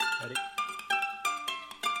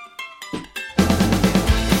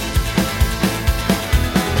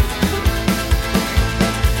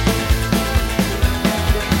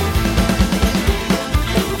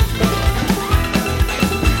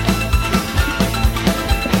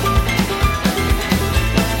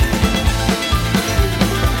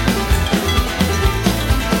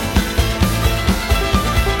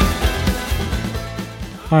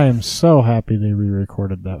I am so happy they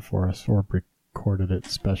re-recorded that for us, or recorded it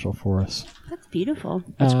special for us. That's beautiful.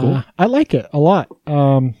 That's cool. I like it a lot.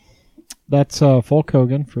 That's Folk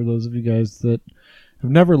Hogan, for those of you guys that have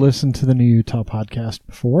never listened to the New Utah podcast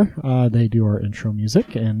before. They do our intro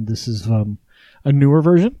music, and this is a newer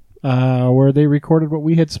version where they recorded what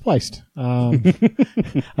we had spliced. I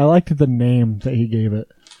liked the name that he gave it.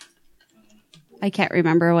 I can't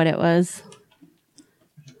remember what it was.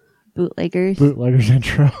 Bootleggers. Bootleggers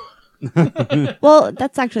intro. Well,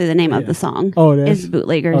 that's actually the name of the song. Oh, it is? Is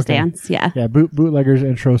Bootleggers Dance. Yeah. Yeah, Bootleggers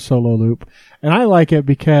intro solo loop. And I like it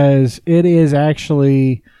because it is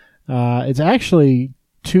actually, it's actually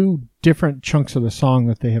two different chunks of the song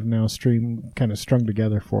that they have now kind of strung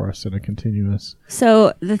together for us in a continuous.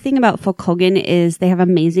 So the thing about Folk Hogan is they have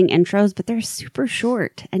amazing intros, but they're super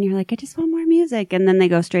short. And you're like, I just want more music. And then they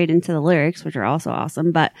go straight into the lyrics, which are also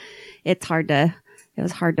awesome. But it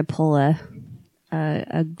was hard to pull a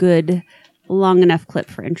good long enough clip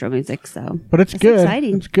for intro music. So, but it's good.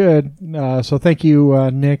 Exciting. It's good. So thank you,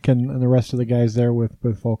 Nick, and the rest of the guys there with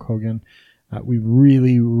Folk Hogan. We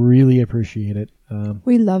really, really appreciate it.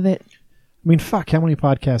 We love it. I mean, fuck, how many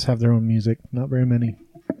podcasts have their own music? Not very many.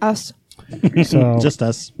 Us. So Just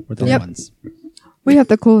us. We're the only ones. We have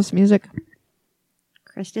the coolest music.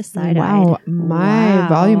 Chris just side-eyed. Wow, my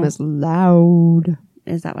volume is loud.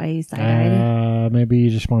 Is that why you side-eyed? Maybe you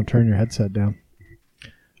just want to turn your headset down.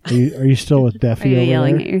 Are you still with Deffy Are you over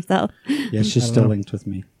yelling there? at yourself? Yeah, she's still linked with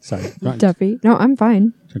me. Sorry. Duffy. No, I'm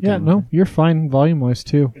fine. Yeah, no, you're fine volume-wise,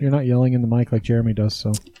 too. You're not yelling in the mic like Jeremy does,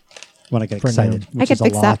 so. When I get For excited, now. which I can is a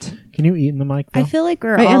fix lot. that. Can you eat in the mic, though? I feel like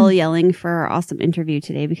we're I am. all yelling for our awesome interview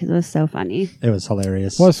today because it was so funny. It was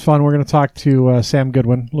hilarious. Well, it's fun. We're going to talk to Sam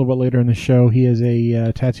Goodwin a little bit later in the show. He is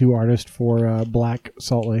a tattoo artist for Black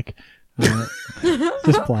Salt Lake.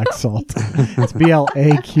 Just Black Salt. It's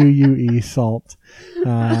BLAQUE Salt.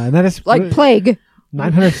 And that is Like plague.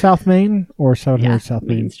 900 South Main or 700 South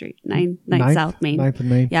Main? Main Street. 9 Ninth? South Main. 9th and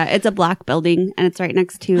Main. Yeah, it's a black building, and it's right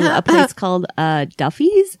next to a place called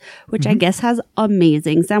Duffy's, which I guess has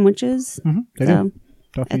amazing sandwiches. They So do.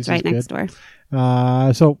 Duffy's it's right is next good.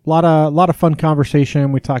 door. So a lot of fun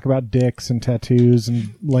conversation. We talk about dicks and tattoos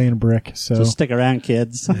and laying brick. So stick around,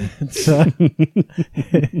 kids. it's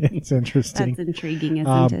it's interesting. That's intriguing,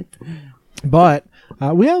 isn't it? But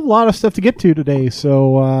we have a lot of stuff to get to today,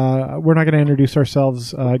 so we're not going to introduce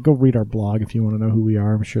ourselves. Go read our blog if you want to know who we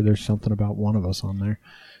are. I'm sure there's something about one of us on there.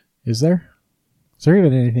 Is there? Is there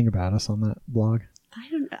even anything about us on that blog? I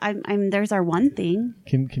don't. I'm. There's our one thing.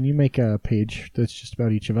 Can you make a page that's just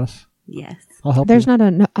about each of us? Yes. I'll help There's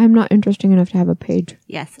you. I'm not interesting enough to have a page.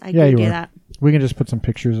 Yes, I Yeah, can you do are. that. We can just put some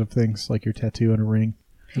pictures of things like your tattoo and a ring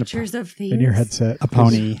Pictures of things. and your headset. A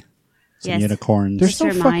pony. Some Yes. unicorns. There's Just no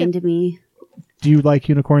remind me. Do you like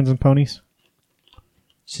unicorns and ponies?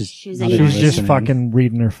 She's not a even She's just listening. fucking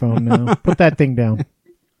reading her phone now. Put that thing down.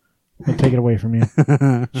 I'll take it away from you.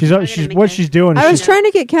 She's make what it- she's doing. I is was she's- trying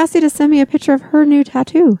to get Cassie to send me a picture of her new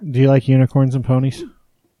tattoo. Do you like unicorns and ponies?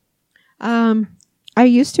 I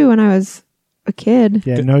used to when I was a kid.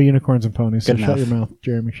 Yeah, no unicorns and ponies. So Good shut enough. your mouth,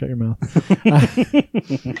 Jeremy. Shut your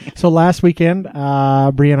mouth. So last weekend,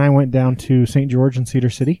 Bree and I went down to St. George in Cedar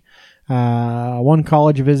City. One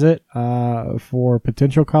college visit for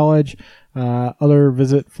potential college. Other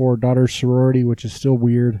visit for daughter's sorority, which is still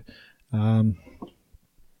weird.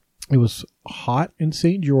 It was hot in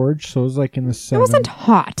St. George, so it was like in the 70s. It wasn't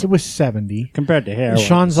hot. It was 70. Compared to hair.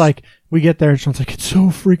 Sean's like, we get there, and Sean's like, it's so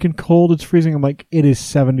freaking cold, it's freezing. I'm like, it is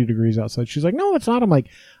 70 degrees outside. She's like, no, it's not. I'm like,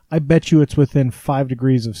 I bet you it's within 5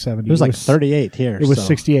 degrees of 70. it was like 38 here. It was so.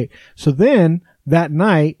 68. So then, that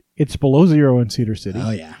night, it's below zero in Cedar City.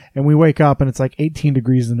 Oh, yeah. And we wake up, and it's like 18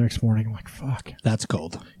 degrees the next morning. I'm like, fuck. That's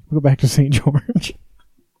cold. We go back to St. George.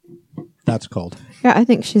 That's cold. Yeah, I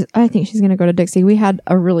think she's gonna go to Dixie. We had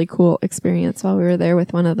a really cool experience while we were there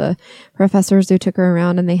with one of the professors who took her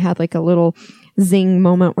around, and they had like a little zing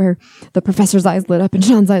moment where the professor's eyes lit up and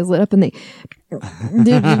Sean's eyes lit up, and they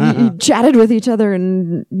chatted with each other,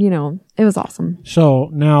 and it was awesome. So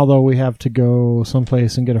now, though, we have to go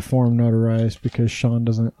someplace and get a form notarized because Sean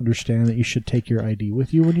doesn't understand that you should take your ID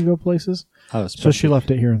with you when you go places. Oh, So she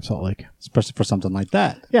left it here in Salt Lake. especially for something like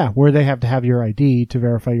that. Yeah, where they have to have your ID to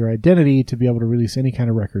verify your identity to be able to release any kind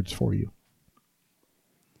of records for you.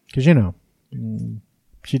 Because,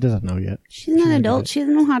 she doesn't know yet. She's not an adult. She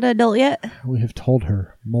doesn't know how to adult yet. We have told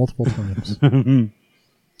her multiple times.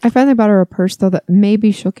 I finally bought her a purse though that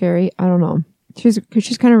maybe she'll carry. I don't know.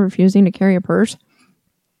 She's kind of refusing to carry a purse,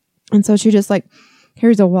 and so she just like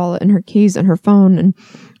carries a wallet and her keys and her phone and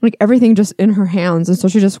like everything just in her hands, and so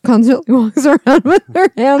she just constantly walks around with her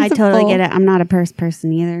hands. I totally full. get it. I'm not a purse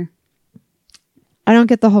person either. I don't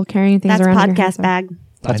get the whole carrying things That's around. podcast bag.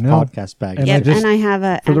 That's I know. podcast bag. And Yep, I just- and I have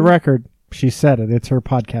a For the and- record, she said it. It's her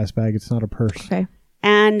podcast bag. It's not a purse. Okay.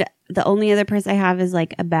 And the only other purse I have is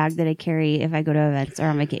like a bag that I carry if I go to events or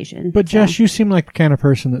on vacation. But So, Jess, you seem like the kind of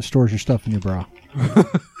person that stores your stuff in your bra.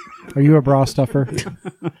 Are you a bra stuffer?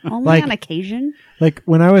 only like- on occasion. Like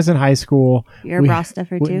when I was in high school, You're a bra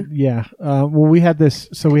stuffer too. Yeah. Well, we had this.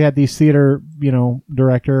 So we had these theater,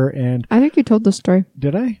 director, and I think you told the story.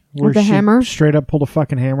 did I? With the she hammer? straight up pulled a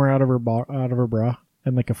fucking hammer out of her bra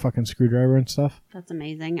and like a fucking screwdriver and stuff. That's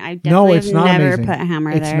amazing. I No, definitely it's have not never amazing. put a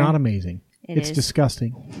hammer It's there. not amazing. It It's is.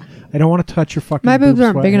 disgusting. I don't want to touch your fucking. My boobs boob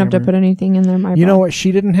aren't sweat big enough to hammer. put anything in there. You know what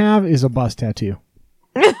she didn't have is a bust tattoo.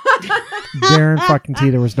 Darren fucking T,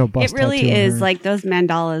 there was no bust It really tattoo on is her. like those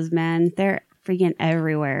mandalas, man. They're freaking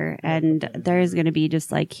everywhere, and there's gonna be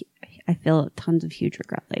just like I feel tons of huge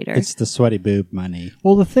regret later. It's the sweaty boob money.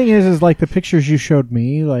 Well, the thing is like the pictures you showed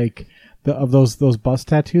me, like of those bust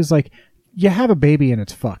tattoos, like you have a baby and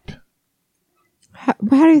it's fucked. How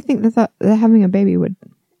do you think that having a baby would?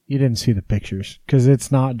 You didn't see the pictures because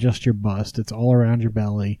it's not just your bust; it's all around your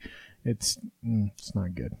belly. It's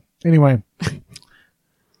not good. Anyway,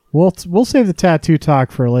 we'll save the tattoo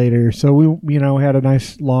talk for later. So we had a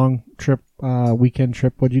nice long trip, weekend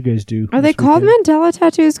trip. What'd you guys do? Are they this called weekend? Mandela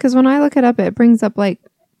tattoos? Because when I look it up, it brings up like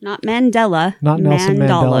Not Mandela, Not Nelson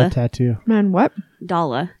Mandela Mandala. tattoo. man, what?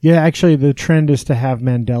 Dala. Yeah, actually, the trend is to have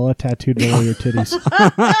Mandela tattooed below your titties.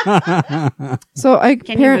 So I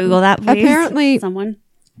Can you Google that, please? Apparently, Someone.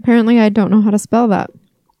 I don't know how to spell that.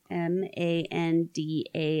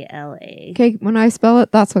 Mandala. Okay, when I spell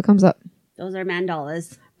it, that's what comes up. Those are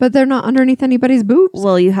mandalas. But they're not underneath anybody's boobs.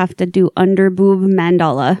 Well, you have to do under boob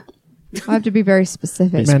mandala I have to be very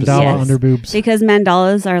specific. Mandela Yes. under boobs. because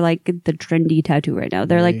mandalas are like the trendy tattoo right now.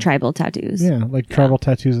 They're like tribal tattoos. Yeah, like tribal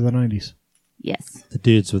tattoos of the 90s. Yes. The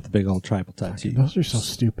dudes with the big old tribal tattoo. Those are so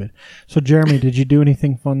stupid. So, Jeremy, did you do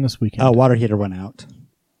anything fun this weekend? Oh, water heater went out.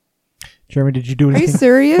 Jeremy, did you do Are you anything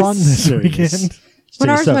serious? fun this Serious. weekend? When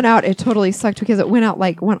ours So- went out, it totally sucked because it went out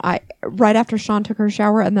like right after Sean took her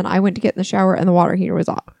shower, and then I went to get in the shower, and the water heater was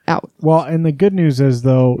out. Well, and the good news is,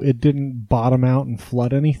 though, it didn't bottom out and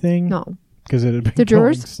flood anything. No, Because it had been Did going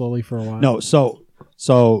yours? slowly for a while. No, so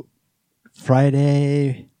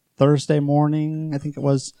Thursday morning, I think it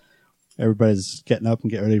was, everybody's getting up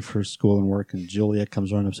and getting ready for school and work, and Julia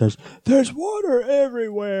comes running upstairs. There's water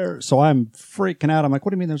everywhere. So I'm freaking out. I'm like,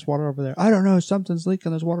 what do you mean there's water over there? I don't know. Something's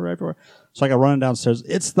leaking. There's water everywhere. So I got running downstairs.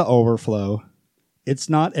 It's the overflow. It's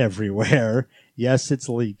not everywhere. Yes, it's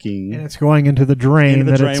leaking. And it's going into the drain Into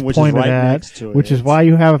the that drain, it's which is pointed right at, next to which is it. why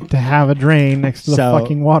you have to have a drain next to the So-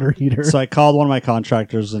 fucking water heater. So I called one of my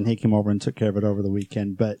contractors, and he came over and took care of it over the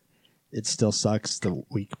weekend, but it still sucks the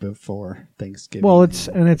week before Thanksgiving. Well, it's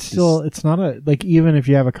not even if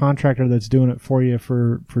you have a contractor that's doing it for you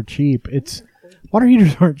for cheap, water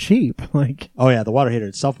heaters aren't cheap. Like, Oh yeah, the water heater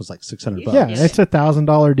itself was like $600. yeah, it's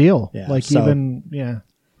 $1,000 deal. Yeah, like so-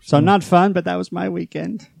 So not fun, but that was my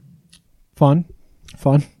weekend. fun.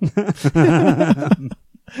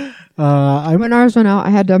 when ours went out, I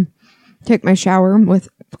had to take my shower with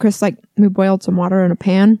Chris. Like we boiled some water in a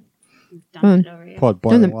pan. Dump it over here. Poured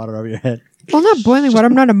boiling Then the- water over your head. Well, not boiling water.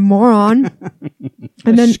 I'm not a moron.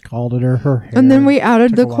 And then scalded her hair. and then we added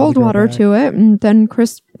Took the a while cold to go water back. to it, and then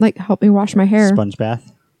Chris helped me wash my hair. Sponge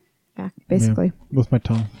bath. Yeah, basically. with my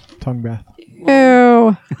tongue bath. Ew.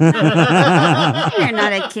 You're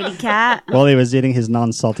not a kitty cat. Well, he was eating his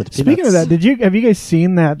non-salted peanuts. Speaking of that, have you guys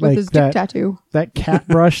seen that With his dick tattoo. that cat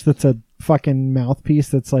brush that's a fucking mouthpiece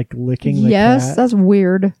that's like licking the Yes, cat? that's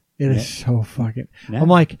weird. It is so fucking. Yeah. I'm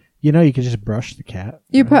like, you could just brush the cat.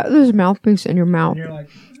 You put this mouthpiece in your mouth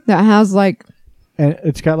that has And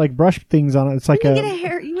it's got like brush things on it. It's like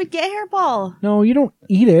You would get a hairball. no, you don't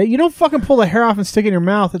eat it. You don't fucking pull the hair off and stick it in your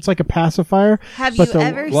mouth. It's like a pacifier. Have But you the-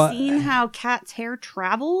 ever What? seen how cat's hair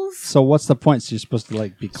travels? So what's the point? So you're supposed to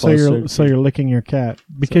be So closer. you're licking your cat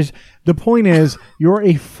because the point is you're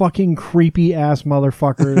a fucking creepy ass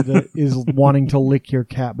motherfucker that is wanting to lick your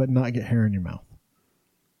cat but not get hair in your mouth.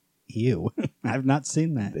 Ew. I've not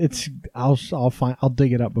seen that. I'll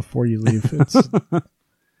dig it up before you leave.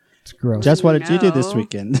 It's gross. Jess, what did you do this No.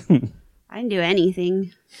 weekend? I didn't do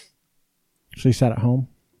anything. So you sat at home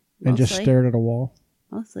and just Mostly. stared at a wall.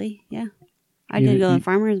 Mostly, yeah. I You- did go to you- the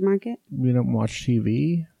farmer's market. You don't watch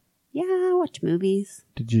TV. Yeah, I watch movies.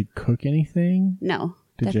 Did you cook anything? No,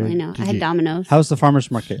 Did you- definitely no. did I had you- Domino's. How's the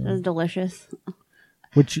farmer's market? It was delicious.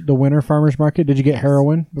 The winter farmers market? Did you get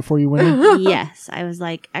heroin before you went in? Yes, I was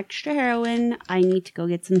like, extra heroin. I need to go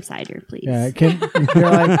get some cider, please. Yeah,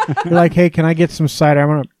 you're like, hey, can I get some cider? I'm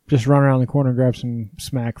gonna just run around the corner and grab some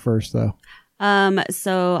smack first, though.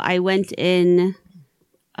 So I went in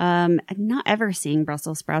I'm not ever seeing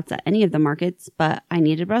Brussels sprouts at any of the markets, but I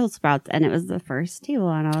needed Brussels sprouts, and it was the first table,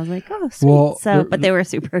 and I was like, oh, sweet. Well, but they were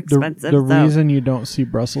super expensive. The so. reason you don't see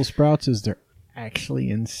Brussels sprouts is they're actually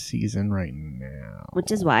in season right now.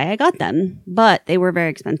 Which is why I got them, but they were very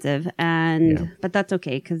expensive, but that's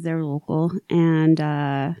okay because they're local, and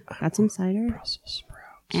got some cider. Brussels sprouts.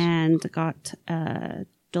 And got a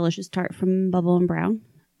delicious tart from Bubble and Brown,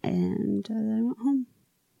 and then I went home.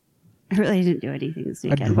 I really didn't do anything this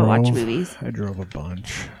weekend but watch movies. I drove a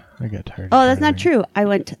bunch. I got tired. Oh, that's not true. I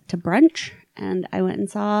went to brunch, and I went and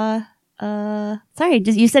saw...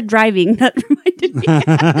 you said driving. That reminded me.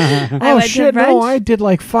 Oh, shit, no, I did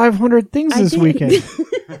like 500 things this weekend.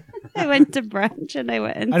 I went to brunch, and I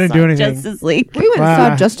went and I didn't saw do anything. Justice League. We went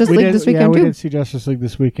and saw Justice League this weekend, we too. did see Justice League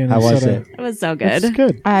this weekend. How was it? It was so good. It's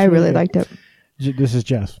good. I really liked it. This is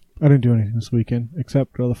Jess. I didn't do anything this weekend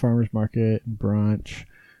except go to the farmer's market and brunch,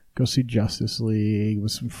 go see Justice League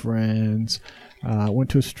with some friends, went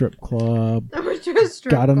to a strip club,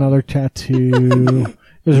 got another tattoo.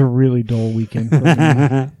 It was a really dull weekend for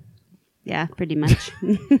me. Yeah, pretty much.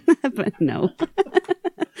 But no.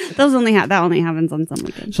 That only happens on some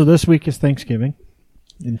weekends. So this week is Thanksgiving.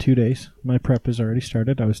 In 2 days. My prep has already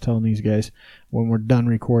started. I was telling these guys when we're done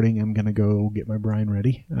recording, I'm going to go get my brine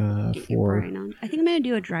ready. Get your brine on. I think I'm going to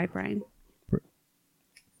do a dry brine.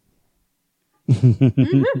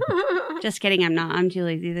 Just kidding, I'm not. I'm too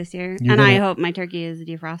lazy this year. I hope my turkey is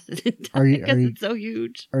defrosted in time because it's so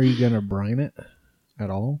huge. Are you going to brine it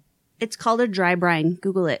at all? It's called a dry brine.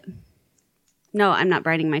 Google it. No, I'm not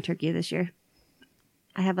brining my turkey this year.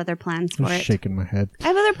 I have other plans for it. Shaking my head. I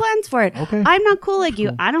have other plans for it. Okay. I'm not cool like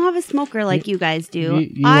you. I don't have a smoker like you guys do.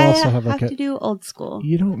 You I also have to do old school.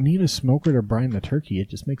 You don't need a smoker to brine the turkey. It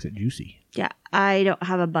just makes it juicy. Yeah, I don't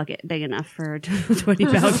have a bucket big enough for a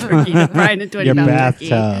 20-pound turkey to brine a 20-pound Your turkey.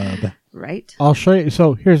 bathtub. Right? I'll show you.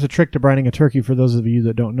 So here's a trick to brining a turkey for those of you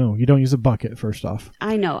that don't know. You don't use a bucket, first off.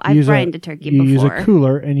 I know. I've brined a turkey you before. You use a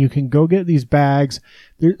cooler, and you can go get these bags.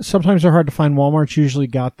 Sometimes they're hard to find. Walmart's usually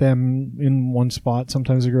got them in one spot.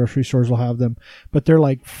 Sometimes the grocery stores will have them. But they're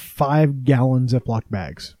like 5-gallon Ziploc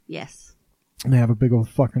bags. Yes. And they have a big old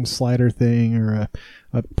fucking slider thing or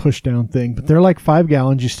a push-down thing. But they're like 5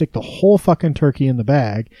 gallons. You stick the whole fucking turkey in the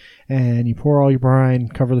bag, and you pour all your brine,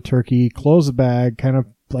 cover the turkey, close the bag, kind of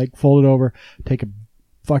like fold it over, take a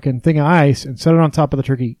fucking thing of ice and set it on top of the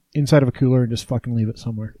turkey inside of a cooler and just fucking leave it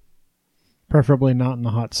somewhere. Preferably not in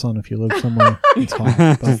the hot sun if you live somewhere it's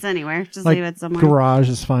hot. Just anywhere. Just like leave it somewhere. Garage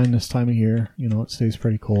is fine this time of year. You know, it stays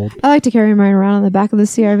pretty cold. I like to carry mine around on the back of the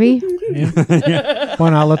CRV. Yeah.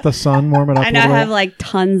 Why not let the sun warm it up I know a I little have like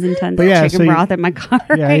tons and tons But of yeah, chicken so broth in my car.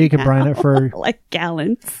 Yeah, right you can now. brine it for... like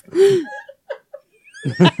gallons.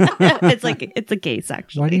 It's a case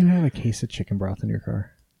actually. Why do you have a case of chicken broth in your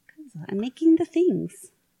car? I'm making the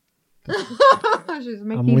things.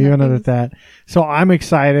 I'm leaving it at that. So I'm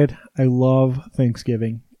excited. I love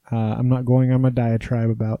Thanksgiving. I'm not going on my diatribe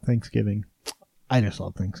about Thanksgiving. I just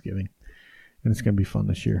love Thanksgiving. And it's going to be fun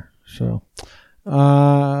this year. So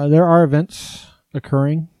there are events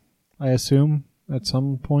occurring, I assume, at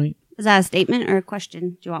some point. Is that a statement or a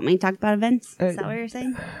question? Do you want me to talk about events? Is that what you're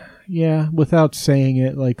saying? Yeah, without saying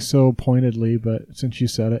it like so pointedly, but since you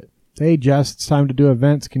said it. Hey, Jess, it's time to do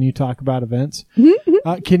events. Can you talk about events?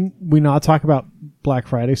 Can we not talk about Black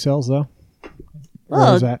Friday sales, though?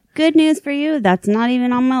 Well, good news for you. That's not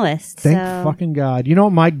even on my list. Thank fucking God. You know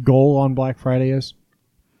what my goal on Black Friday is?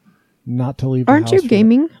 Not to leave the Aren't house you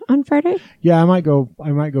gaming on Friday? Yeah, I might go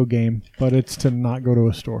game, but it's to not go to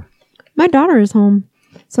a store. My daughter is home.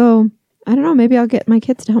 So, I don't know. Maybe I'll get my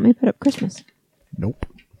kids to help me put up Christmas. Nope.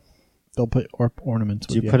 They'll put ornaments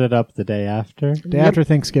with you. Put it up the day after? Day after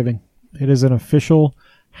Thanksgiving. It is an official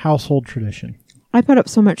household tradition. I put up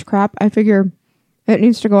so much crap. I figure it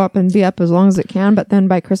needs to go up and be up as long as it can. But then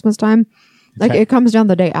by Christmas time, it comes down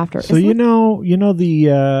the day after. So the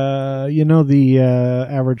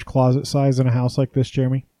average closet size in a house like this,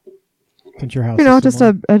 Jeremy. Since your house, is just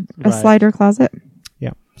similar. a slider closet.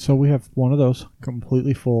 Yeah. So we have one of those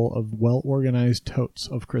completely full of well organized totes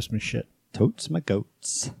of Christmas shit. Totes my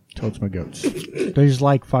goats. Totes my goats. There's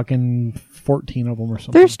like fucking 14 of them or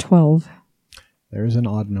something. There's 12. There's an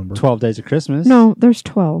odd number. 12 days of Christmas. No, there's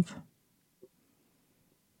 12.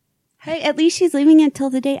 Hey, at least she's leaving it till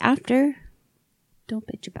the day after. Don't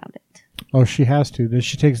bitch about it. Oh, she has to.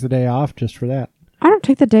 She takes the day off just for that. I don't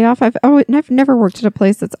take the day off. I've never worked at a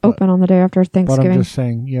place that's open on the day after Thanksgiving. But I'm just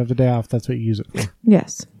saying, you have the day off. That's what you use it for.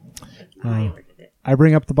 Yes. I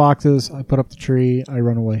bring up the boxes. I put up the tree. I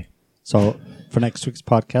run away. So for next week's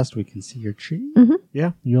podcast, we can see your tree. Mm-hmm.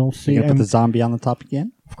 Yeah, you'll see. You put the zombie on the top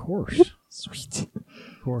again? Of course. Sweet.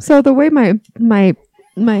 Of course. So the way my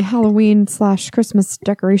my Halloween / Christmas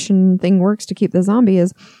decoration thing works to keep the zombie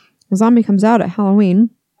is the zombie comes out at Halloween,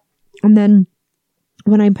 and then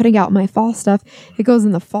when I'm putting out my fall stuff, it goes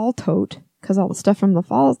in the fall tote because all the stuff from the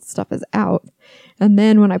fall stuff is out. And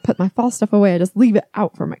then when I put my fall stuff away, I just leave it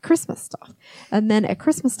out for my Christmas stuff. And then at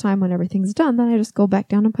Christmas time, when everything's done, then I just go back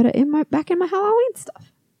down and put it back in my Halloween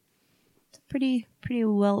stuff. It's pretty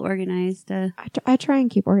well organized. I try and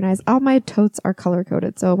keep organized. All my totes are color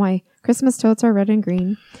coded. So my Christmas totes are red and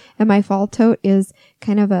green, and my fall tote is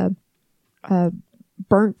kind of a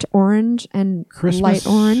burnt orange and Christmas light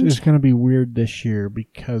orange. is going to be weird this year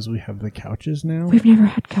because we have the couches now. We've never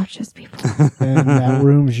had couches before. And that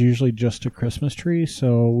room's usually just a Christmas tree,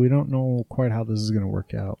 so we don't know quite how this is going to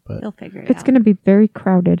work out. But You'll figure it It's out. going to be very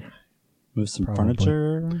crowded. Move some Probably.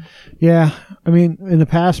 furniture. yeah, I mean, in the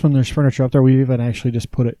past when there's furniture up there, we even actually just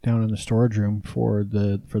put it down in the storage room for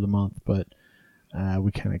the month. But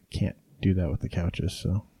we kind of can't do that with the couches,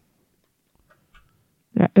 so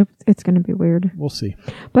Yeah, it's going to be weird. we'll see.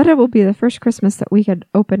 But it will be the first Christmas that we could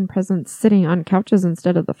open presents sitting on couches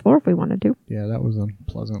instead of the floor if we wanted to. Yeah, that was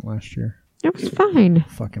unpleasant last year. It was fine.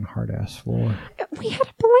 Fucking hard ass floor. We had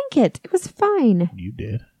a blanket. It was fine. You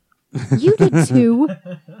did. You did too.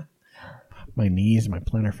 My knees, my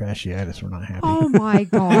plantar fasciitis were not happy. Oh my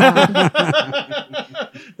god.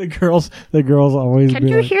 The girls always Can be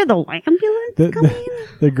you like, hear the ambulance coming?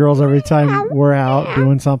 the girls every time we're out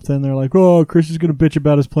doing something, they're like, "Oh, Chris is gonna bitch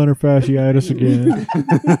about his plantar fasciitis again."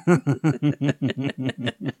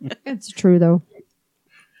 It's true though.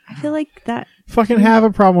 I feel like that Fucking have a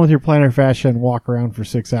problem with your plantar fascia and walk around for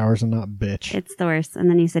 6 hours and not bitch. it's the worst. And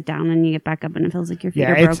then you sit down and you get back up and it feels like your feet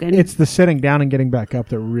Yeah, are broken. it's the sitting down and getting back up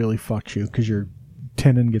that really fucks you because your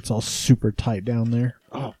tendon gets all super tight down there.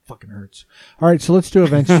 Oh, fucking hurts. All right, so let's do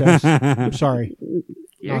events, Jess. I'm sorry.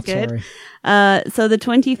 You're Not good. sorry. So the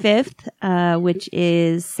 25th, which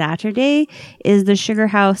is Saturday, is the Sugar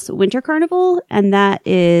House Winter Carnival, and that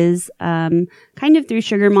is kind of through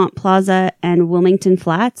Sugarmont Plaza and Wilmington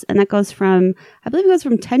Flats, and that goes from, I believe it goes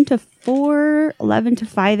from 10 to 4, 11 to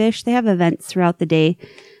 5-ish. They have events throughout the day.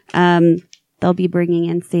 They'll be bringing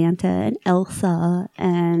in Santa and Elsa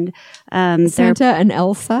and Santa and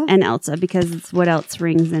Elsa. and Elsa, because what else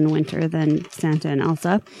rings in winter than Santa and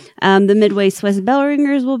Elsa? The Midway Swiss Bell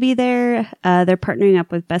Ringers will be there. They're partnering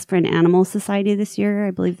up with Best Friend Animal Society this year.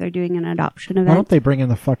 I believe they're doing an adoption Why don't event. they bring in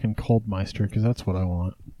the fucking Coldmeister? Because that's what I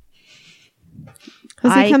want.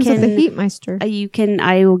 Because he I comes with the can- Heatmeister.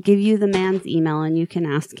 I will give you the man's email and you can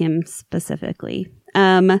ask him specifically.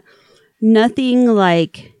 Nothing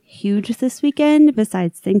like huge this weekend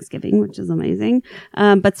besides Thanksgiving, which is amazing.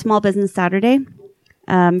 But Small Business Saturday.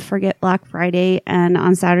 Forget Black Friday, and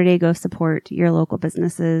on Saturday go support your local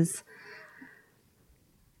businesses.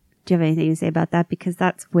 Do you have anything to say about that? Because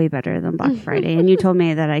that's way better than Black Friday. And you told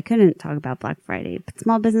me that I couldn't talk about Black Friday, but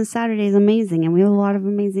Small Business Saturday is amazing, and we have a lot of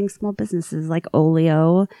amazing small businesses like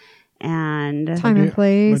Oleo and Time and I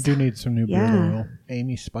place. do need some new beard Yeah. oil.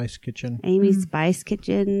 Amy's Spice Kitchen. Amy's Spice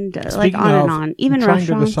Kitchen, like Speaking on of, and on. Even I'm trying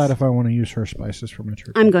restaurants. to decide if I want to use her spices for my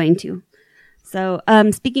turkey. I'm going to. So,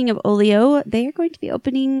 speaking of Oleo, they are going to be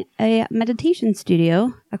opening a meditation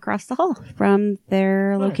studio across the hall from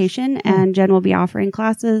their location, and Jen will be offering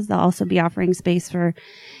classes. They'll also be offering space for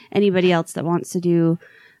anybody else that wants to do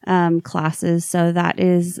classes. So that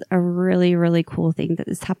is a really, really cool thing that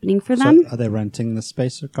is happening for them. So are they renting the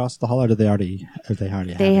space across the hall, or do they already? Have they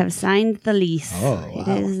already? They have have signed the lease. Oh, It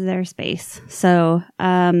wow. is their space. So,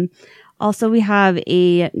 also we have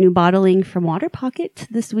a new bottling from Water Pocket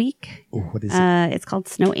this week. Ooh, what is it? It's called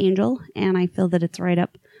Snow Angel, and I feel that it's right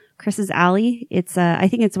up Chris's alley. It's I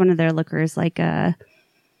think it's one of their liquors, like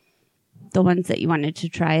the ones that you wanted to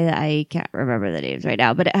try. That I can't remember the names right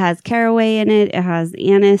now, but it has caraway in it. It has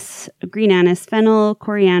anise, green anise, fennel,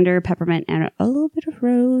 coriander, peppermint, and a little bit of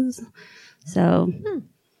rose. So,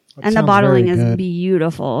 That and the sounds bottling very is good.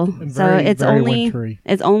 beautiful. And So very, it's very only wintry.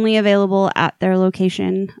 it's only available at their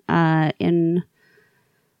location in.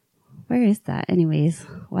 Where is that? Anyways,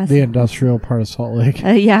 West. The industrial part of Salt Lake.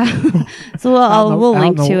 Yeah. So we'll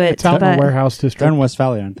link to it. It's out in but the warehouse They're district. in West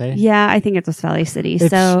Valley, aren't they? yeah, I think it's West Valley City. It's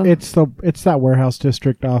so it's that warehouse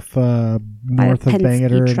district off north of Penske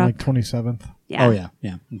Bangerter and truck. like 27th. yeah. Oh yeah,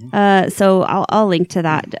 yeah. Mhm. So I'll link to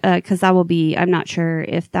that because that will be. I'm not sure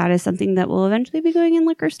if that is something that will eventually be going in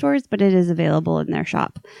liquor stores, but it is available in their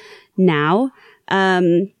shop now.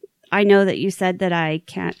 I know that you said that I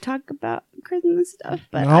can't talk about Christmas stuff,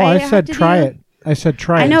 but No, I have said to try do- it. I said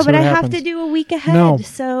try it. I know, and see but I what have happens. to do a week ahead. No.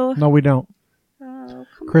 So No, we don't. oh,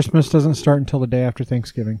 come Christmas doesn't start until the day after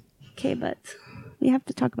Thanksgiving. Okay, but we have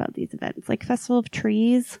to talk about these events. Like Festival of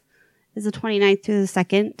Trees is the 29th through the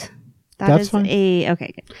 2nd. That's is fine.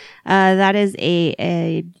 okay. Good. That is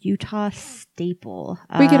a Utah staple.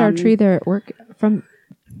 We get our tree there at work from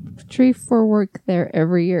Tree for Work there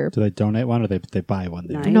every year. Do they donate one or they buy one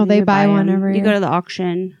there? you No, they either buy one 'em. every You go year. to the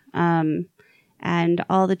auction, and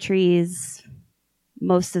all the trees,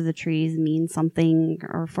 most of the trees mean something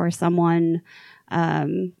or for someone.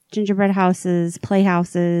 Gingerbread houses,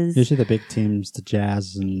 playhouses. Usually the big teams, the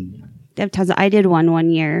Jazz and They have tons. I did one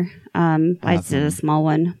year. I just did a small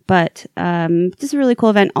one, but just a really cool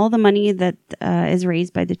event. All the money that is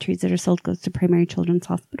raised by the trees that are sold goes to Primary Children's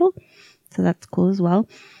Hospital, so that's cool as well.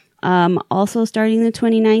 Also, starting the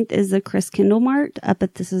 29th is the Chris Kindle Mart up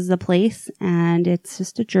at This Is the Place, and it's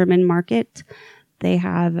just a German market. They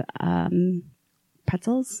have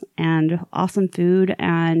pretzels and awesome food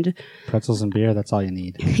and pretzels and beer. That's all you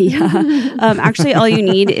need. yeah. Actually, all you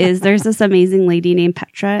need is there's this amazing lady named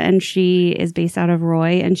Petra, and she is based out of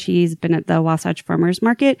Roy, and she's been at the Wasatch Farmers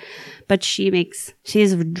Market, but she's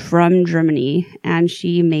from Germany, and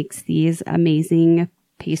she makes these amazing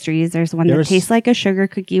pastries. There's one You ever that tastes like a sugar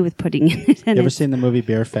cookie with pudding in it. And You ever it's- seen the movie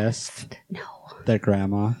Beer Fest? No, Their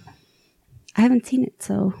grandma. I haven't seen it,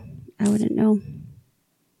 so I wouldn't know.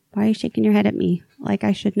 Why are you shaking your head at me like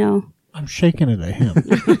I should know? I'm shaking it at him.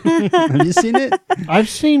 Have you seen it? I've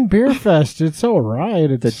seen Beer Fest. It's all right.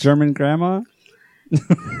 The It's German grandma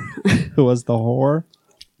who was the whore.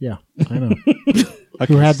 yeah, I know.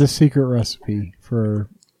 Who had the secret recipe for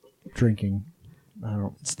drinking? I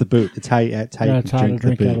don't. It's the boot. It's how you That's can how to drink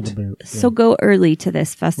drink the out of the boot. boot. So go early to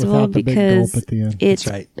this festival Without the big because gulp at the end. it's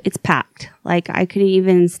That's right. it's packed. Like I could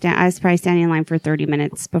even stand. I was probably standing in line for 30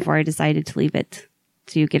 minutes before I decided to leave it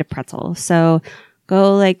to get a pretzel. So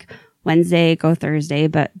go like Wednesday, go Thursday,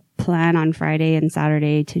 but plan on Friday and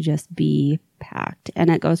Saturday to just be packed. And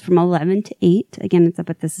it goes from 11 to 8. Again, it's up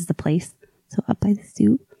at This Is the Place. So up by the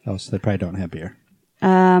zoo. Oh, so they probably don't have beer.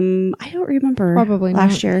 I don't remember. Probably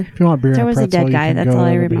last not. year. If you want beer There and was a pretzel, dead guy, you can that's go all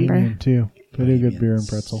I to the remember. Bohemian, too. They do good beer and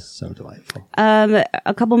pretzel. So delightful.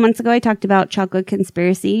 A couple months ago, I talked about Chocolate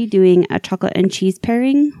Conspiracy doing a chocolate and cheese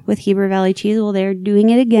pairing with Heber Valley Cheese. Well, they're doing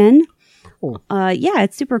it again. Cool. Yeah,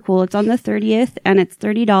 it's super cool. It's on the 30th and it's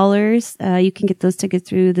 $30. You can get those tickets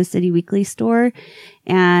through the City Weekly store,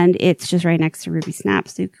 and it's just right next to Ruby Snap.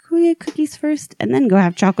 So you can go get cookies first and then go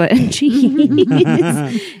have chocolate and cheese.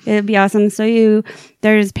 It'd be awesome. So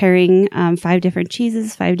there's pairing 5 different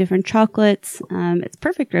cheeses, 5 different chocolates. It's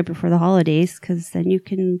perfect right before the holidays because then you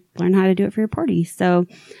can learn how to do it for your party. So,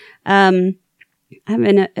 what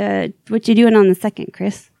you doing on the 2nd,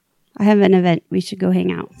 Chris? I have an event. We should go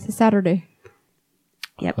hang out. It's a Saturday.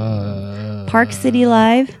 Yep. Park City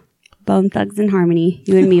Live, Bone Thugs and Harmony.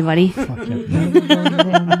 You and me, buddy.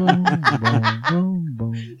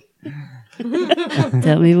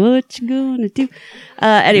 Tell me what you gonna do.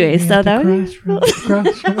 Anyway, so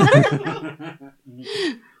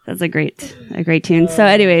that's a great tune. So,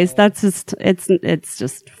 anyways, that's just it's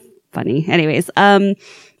just funny. Anyways,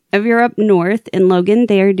 if you're up north in Logan,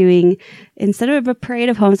 they are doing, instead of a parade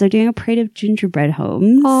of homes, they're doing a parade of gingerbread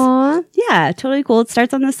homes. Aw. Yeah, totally cool. It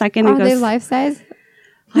starts on the 2nd. Are It goes, they life size?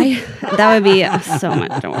 that would be so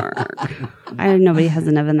much work. Nobody has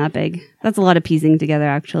an oven that big. That's a lot of piecing together,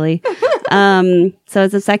 actually. So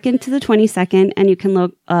it's the 2nd to the 22nd, and you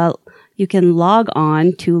can log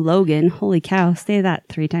on to Logan. Holy cow! Say that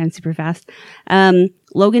 3 times super fast.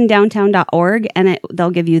 LoganDowntown.org, and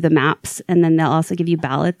they'll give you the maps, and then they'll also give you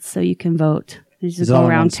ballots so you can vote. You just Is it go all in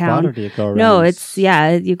one around spot, town. or do you go around? No,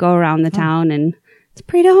 you go around the town, and it's a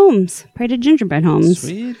parade of homes, parade of gingerbread homes.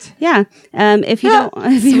 Sweet. Yeah. If you don't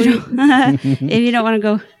want to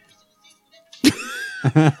go,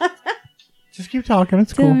 Just keep talking.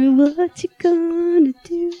 It's tell cool. me what you gonna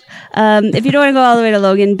do. If you don't want to go all the way to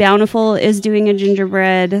Logan, Bountiful is doing a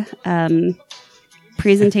gingerbread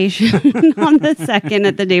presentation on the 2nd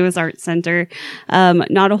at the Davis Arts Center.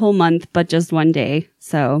 Not a whole month, but just one day.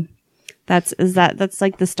 So that's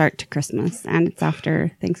like the start to Christmas, and it's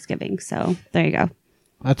after Thanksgiving. So there you go.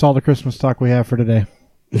 That's all the Christmas talk we have for today.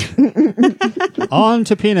 On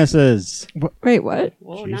to penises. Wait, what?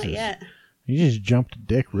 Whoa, not yet. You just jumped a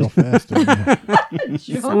dick real fast. Didn't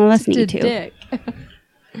you? Some of us need to. Dick.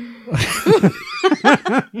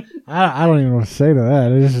 I don't even know what to say to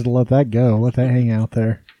that. I just let that go. Let that hang out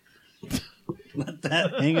there.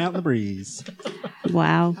 Hang out in the breeze.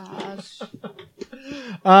 Wow.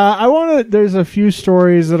 There's a few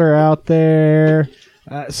stories that are out there.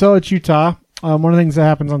 So it's Utah. One of the things that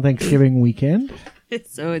happens on Thanksgiving weekend,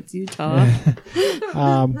 So it's Utah.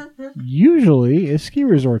 usually is ski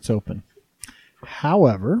resorts open.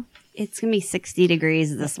 However, It's going to be 60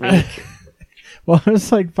 degrees this week. Well, it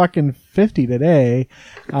was like fucking 50 today.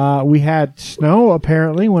 We had snow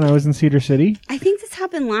apparently when I was in Cedar City. I think this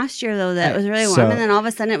happened last year though. That it was really warm, So- and then all of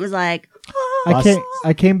a sudden it was like,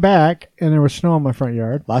 I came back and there was snow in my front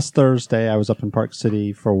yard. Last Thursday, I was up in Park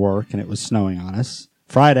City for work, and it was snowing on us.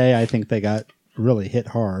 Friday, I think they got really hit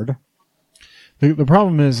hard. The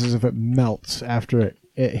problem is if it melts after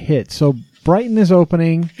it hits. So Brighton is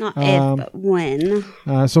opening. not if, but when.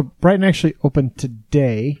 So Brighton actually opened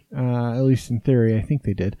today, at least in theory. I think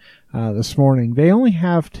they did this morning. They only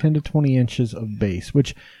have 10 to 20 inches of base,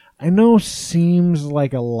 which I know seems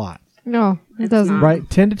like a lot. No, it It's doesn't. not. Right,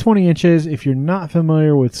 10 to 20 inches if you're not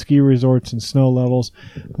familiar with ski resorts and snow levels.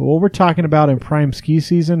 But what we're talking about in prime ski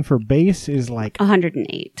season for base is like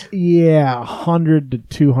 108. 100 to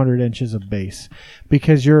 200 inches of base,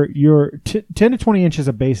 because your 10 to 20 inches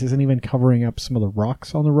of base isn't even covering up some of the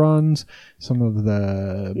rocks on the runs, some of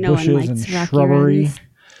the No one bushes and likes rocky shrubbery. runs.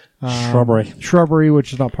 Shrubbery.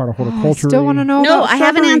 Which is not part of horticulture. Still want to know No, about I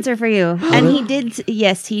have an shrubbery. answer for you. And he did.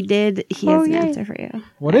 Yes, he did. He has an yay. answer for you.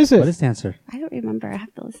 What is it? What is the answer? I don't remember. I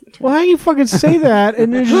have to listen to Well, how you fucking say that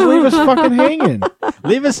and then just leave us fucking hanging?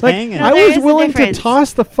 Leave us hanging. I there was is a willing to difference.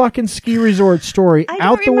 toss the fucking ski resort story I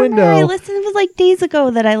out don't the remember. I window. listened. It was like days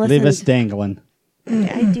ago that I listened. Leave us dangling.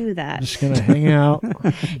 I do that. Just gonna hang out.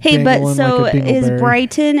 Hey, but dangling so like a is dingleberry.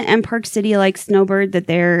 Brighton and Park City like Snowbird that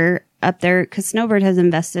they're up there? Because Snowbird has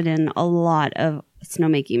invested in a lot of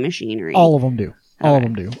snowmaking machinery. All of them do. All of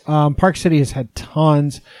them do. Park City has had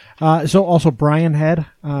tons. So also Brian Head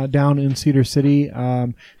down in Cedar City.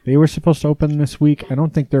 They were supposed to open this week. I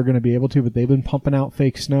don't think they're going to be able to, but they've been pumping out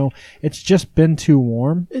fake snow. It's just been too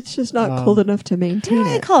warm. It's just not cold enough to maintain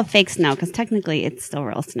I it. call it fake snow because technically it's still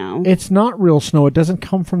real snow. It's not real snow. It doesn't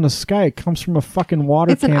come from the sky. It comes from a fucking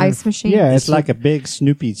water It's an cannon. ice machine. Yeah, It's like a big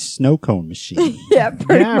Snoopy snow cone machine. Yeah,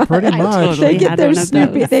 pretty yeah, pretty much. totally They get had their one of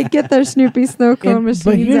Snoopy. those. They get their Snoopy snow cone But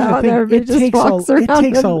machines here's out, and the thing: everybody just walks it around.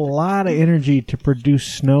 takes with a them. lot of energy to produce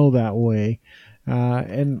snow that way,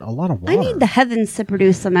 and a lot of water. I need the heavens to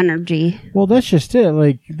produce some energy. Well, that's just it.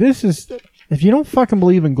 Like, this is, if you don't fucking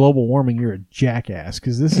believe in global warming, you're a jackass,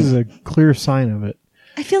 because this is a clear sign of it.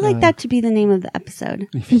 I feel like that should be the name of the episode.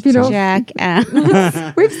 If you don't, Jackass.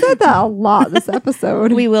 we've said that a lot this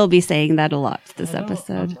episode. We will be saying that a lot this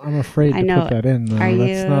episode. I'm afraid I to know. put that in, though. Are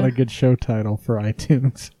That's you- not a good show title for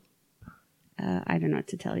iTunes. I don't know what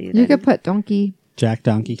to tell you. You then. could put donkey. Jack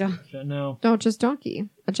Donkey. No. No, just donkey.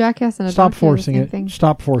 A jackass and a Stop donkey are the forcing same it. thing.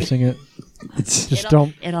 Stop forcing it. Just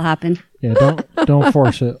don't. It'll happen. Yeah, don't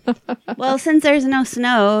force it. Well, since there's no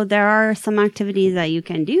snow, there are some activities that you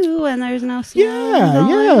can do, and there's no snow.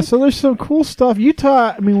 Yeah. So there's some cool stuff.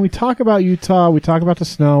 Utah. I mean, we talk about Utah. We talk about the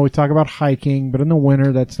snow. We talk about hiking. But in the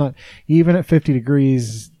winter, that's not even at 50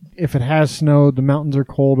 degrees. If it has snowed, the mountains are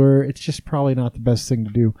colder. It's just probably not the best thing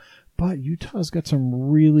to do. But Utah's got some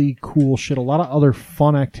really cool shit. A lot of other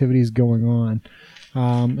fun activities going on.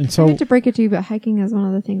 And I so, hate to break it to you, but hiking is one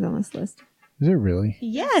of the things on this list. is it really?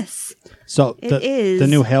 Yes, So It is. the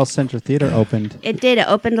new Hale Center Theater opened. it did. It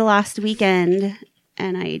opened last weekend,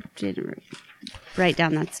 and I didn't write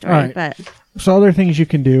down that story. All right. But So other things you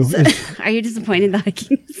can do. Is, are you disappointed that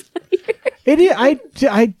hiking is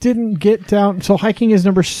I didn't get down. So hiking is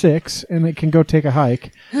number 6, and it can go take a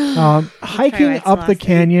hike. Hiking why it's up the last thing.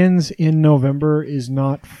 canyons in November is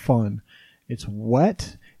not fun. It's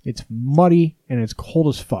wet, it's muddy, and it's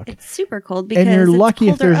cold as fuck. It's super cold because you're it's lucky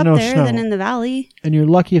if colder there's up no there snow. than in the valley. And you're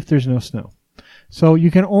lucky if there's no snow. So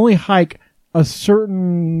you can only hike a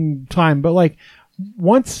certain time, but like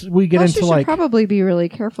once we get Plus, into you should like probably be really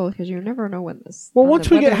careful because you never know when this. well, when once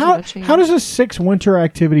the we get weather's how gonna change. how does this 6 winter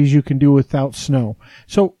activities you can do without snow?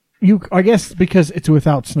 So I guess because it's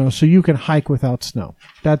without snow, so you can hike without snow.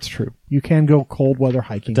 That's true. You can go cold weather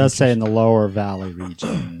hiking. It does which say is- in the lower valley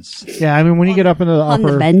regions. yeah. I mean, when you get up into the On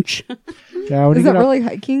upper, the bench. yeah, when Is you it get up, really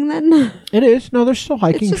hiking then? it is. No, there's still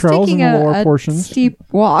hiking It's just trails in taking the lower a portions. steep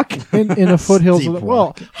walk. in the foothills. Steep Of the,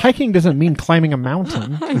 well, hiking doesn't mean climbing a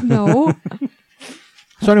mountain. I know,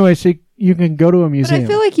 So anyway, so you can go to a but museum. I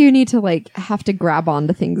feel like you need to have to grab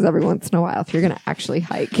onto things every once in a while if you're going to actually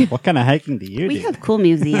hike. What kind of hiking do you We do? have cool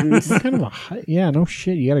museums. kind of yeah, no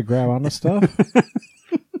shit. You got to grab onto stuff.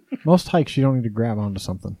 Most hikes you don't need to grab onto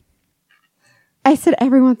something. I said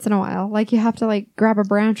every once in a while, like you have to grab a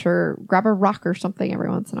branch or grab a rock or something every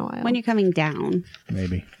once in a while. when you're coming down.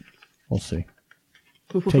 Maybe we'll see.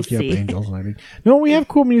 We'll Take you up see. angels, maybe. No, we have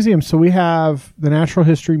cool museums. So we have the Natural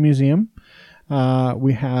History Museum.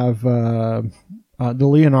 We have the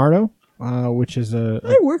Leonardo, which is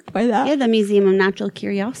I worked by that. Yeah, the Museum of Natural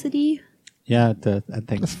Curiosity. Yeah, at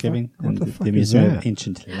Thanksgiving. What And the fuck the is Museum that? of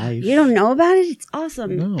Ancient Life. You don't know about it? It's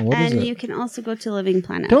awesome. No, what is and it? you can also go to Living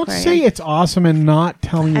Planet. Don't Aquarium. say it's awesome and not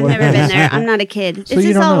tell me I've what never it is. been there. I'm not a kid. It's So you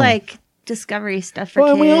just don't all know. like discovery stuff for Well,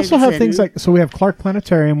 kids. and we also have and- things like, so we have Clark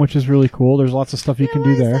Planetarium, which is really cool. There's lots of stuff you can Why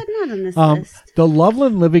do is there. that not on this list? The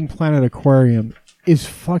Loveland Living Planet Aquarium is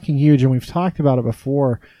fucking huge, and we've talked about it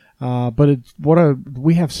before. But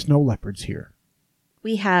we have snow leopards here.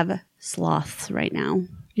 We have sloths right now.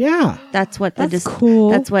 Yeah, That's what the That's cool.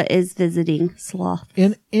 That's what is visiting sloth.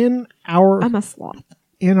 in our I'm a sloth.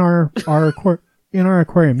 in our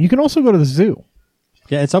aquarium. You can also go to the zoo,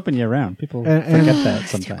 Yeah, it's open year round. People And- forget that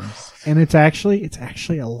sometimes. and it's actually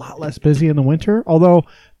a lot less busy in the winter. Although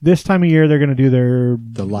this time of year they're going to do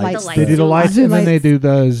The lights. lights. they do the lights, Zoo and then they lights. do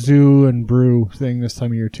the zoo and brew thing this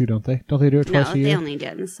time of year too, don't they? Don't they do it No, twice a they year? only do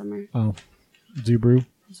it in the summer. Oh, Zoo Brew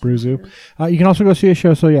Zoo. You can also go see a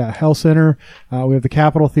show. So yeah, Hell Center. We have the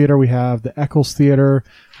Capitol Theater. We have the Eccles Theater.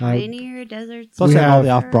 Pioneer Desert. Plus, We we have all have-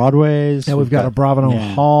 the off Broadways. Yeah, we've got a Bravano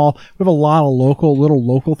Hall. We have a lot of little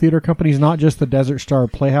local theater companies, not just the Desert Star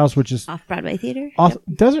Playhouse, which is Off Broadway theater. awesome.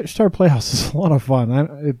 Desert Star Playhouse is a lot of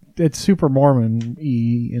fun. It's super Mormon-y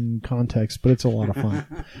in context, but it's a lot of fun.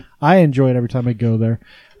 I enjoy it every time I go there.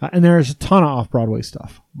 And there's a ton of off-Broadway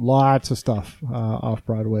stuff. Lots of stuff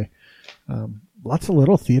off-Broadway. Lots of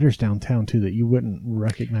little theaters downtown, too, that you wouldn't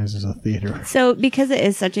recognize as a theater. So, because it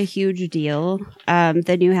is such a huge deal,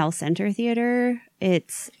 the new Hell Center Theater,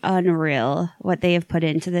 it's unreal what they have put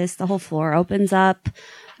into this. The whole floor opens up.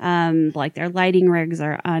 Like their lighting rigs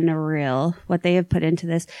are unreal what they have put into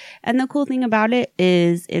this. And the cool thing about it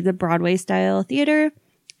is it's a Broadway style theater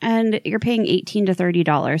and you're paying $18 to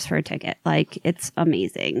 $30 for a ticket. Like it's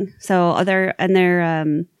amazing. So their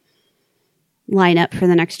lineup for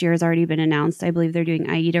the next year has already been announced. I believe they're doing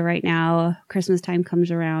Aida right now. Christmas time comes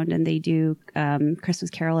around and they do Christmas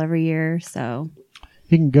Carol every year. So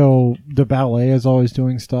You can go, the ballet is always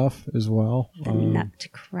doing stuff as well. the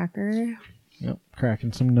Nutcracker. Yep,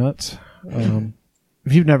 cracking some nuts.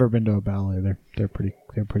 If you've never been to a ballet, they're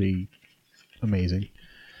pretty amazing.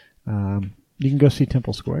 You can go see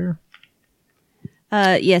Temple Square.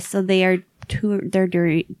 Yes, so they are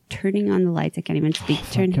turning on the lights. I can't even speak.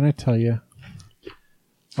 Can I tell you?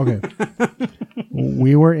 Okay,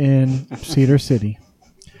 we were in Cedar City,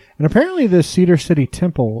 and apparently the Cedar City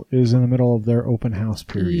Temple is in the middle of their open house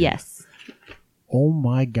period. Yes. Oh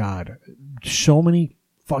my God, so many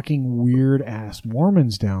fucking weird ass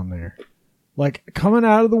Mormons down there. Like coming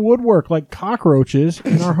out of the woodwork like cockroaches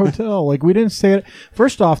in our hotel. Like we didn't stay at.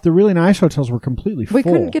 First off, the really nice hotels were completely full. We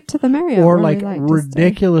couldn't get to the Marriott. or where like we liked to stay.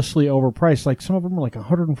 ridiculously overpriced. Like some of them were like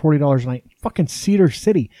 $140 a night. Fucking Cedar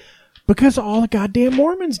City. Because of all the goddamn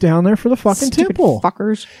Mormons down there for the fucking Stupid temple.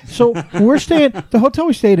 fuckers. So we're staying. The hotel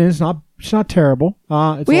we stayed in is not terrible.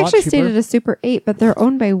 It's We a lot actually cheaper. stayed at a Super 8, but they're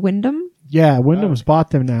owned by Wyndham. Yeah, Wyndham's bought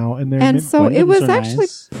them now, and they're And so it Wyndhams was are actually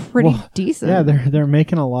nice. pretty Well, decent. yeah, they're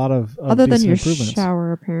making a lot of other than decent your improvements.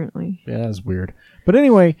 shower, apparently. Yeah, that's weird. But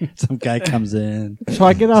anyway, Some guy comes in. so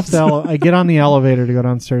I get off I get on the elevator to go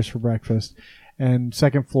downstairs for breakfast, and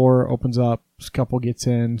second floor opens up. This couple gets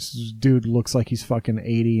in. This dude looks like he's fucking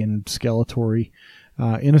 80 and skeletal-y,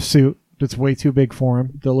 in a suit that's way too big for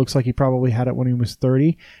him. That looks like he probably had it when he was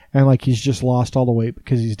 30, and like he's just lost all the weight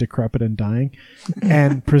because he's decrepit and dying.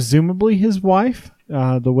 And presumably his wife,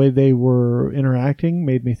 the way they were interacting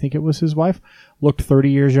made me think it was his wife, looked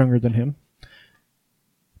 30 years younger than him.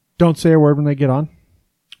 Don't say a word when they get on.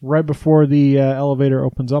 Right before the elevator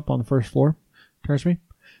opens up on the first floor, turns to me.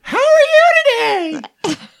 How are you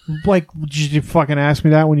today? Like, did you fucking ask me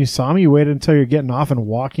that when you saw me? You waited until you're getting off and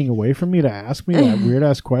walking away from me to ask me that weird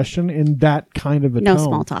ass question in that kind of a No tone.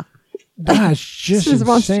 small talk. That's just Just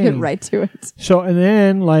wants to insane. get right to it. So, and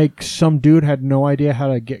then like some dude had no idea how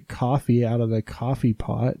to get coffee out of the coffee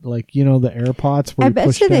pot, like you know the air pots where I you bet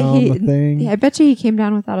push you that down the thing. Yeah, I bet you he came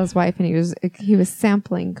down without his wife and he was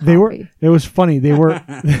sampling coffee. They were. It was funny. They were.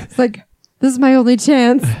 It's like, this is my only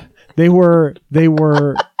chance. They were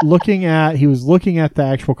looking at, he was looking at the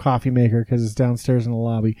actual coffee maker because it's downstairs in the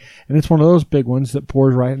lobby. And it's one of those big ones that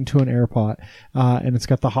pours right into an air pot. And it's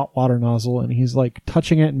got the hot water nozzle and he's like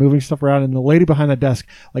touching it and moving stuff around. And the lady behind the desk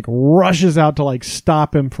like rushes out to like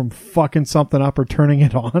stop him from fucking something up or turning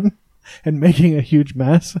it on and making a huge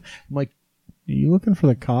mess. I'm like, are you looking for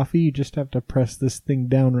the coffee? You just have to press this thing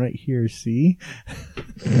down right here, see?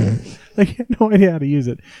 Like, I had no idea how to use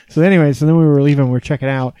it. So anyway, so then we were leaving, we were checking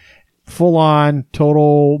out. Full on,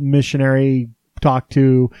 total missionary talk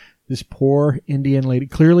to this poor Indian lady,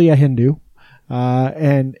 clearly a Hindu.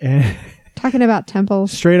 And Talking about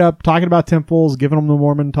temples. Straight up talking about temples, giving them the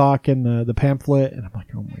Mormon talk and the pamphlet. And I'm like,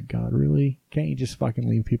 oh my God, really? Can't you just fucking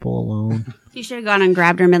leave people alone? You should have gone and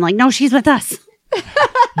grabbed her and been like, no, she's with us.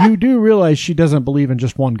 You do realize she doesn't believe in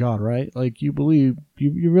just one God, right? Like you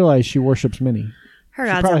realize she worships many. Her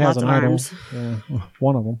She gods probably have has lots an of idol. arms. Yeah, well,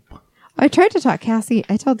 one of them. I tried to talk Cassie.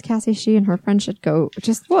 I told Cassie she and her friend should go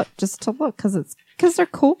just to look because they're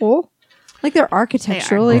cool. Like they're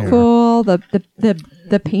architecturally They are. cool.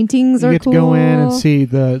 The paintings You are get cool. to go in and see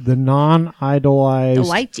the non-idolized, The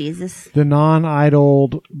white Jesus. the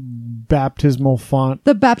non-idoled baptismal font.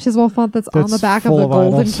 the baptismal font that's on That's the back of full the of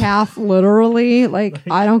golden idols. calf. Literally, like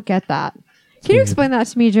I don't get that. Can you explain that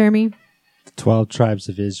to me, Jeremy? 12 tribes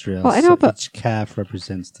of Israel. Well, I know, so but- each calf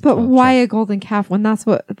represents the But 12 why tribes. a golden calf when that's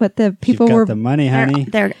what the You've people got were? the money, honey.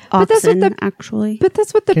 They're But that's what oxen, the- actually. But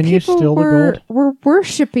that's what the Can you people steal the were gold? were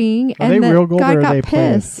worshiping, Are and they the real gold guy or are got they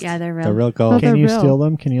planted? pissed. Yeah, they're real. They're real Oh, gold. they're Can you real. steal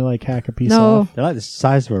them? Can you like hack a piece No. off? They're like the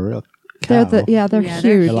size of a real They're cow. they're Yeah, they're huge.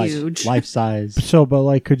 They're like huge. life size. So, but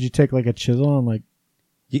like, could you take like a chisel and like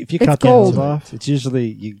If you It's cut gold. that off, it's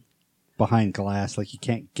usually behind glass. Like you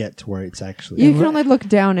can't get to where it's actually. You can only look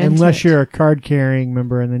down into unless it. you're a card carrying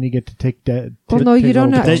member and then you get to take that. Well, no, you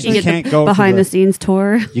don't know. They- You You get can't the go to behind the- the scenes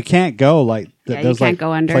tour. You can't go like Yeah, you those can't like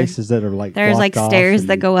go under. places that are like There's like blocked off stairs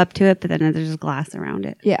and- that go up to it, but then there's just glass around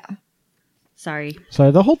it. Yeah. Sorry.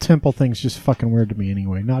 So the whole temple thing's just fucking weird to me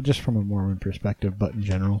anyway. Not just from a Mormon perspective, but in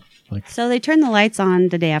general. Like, So they turn the lights on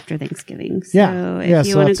the day after Thanksgiving. So Yeah. if Yeah,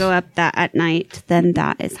 you so want to that's- go up that at night, then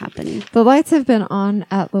that is happening. The lights have been on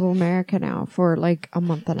at Little America now for like a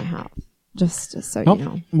month and a half. Just so nope, you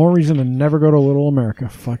know. more reason to never go to Little America.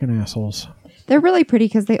 Fucking assholes. They're really pretty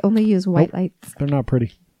because they only use white Nope. lights. They're not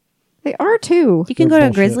pretty. They are too. You can They're go to a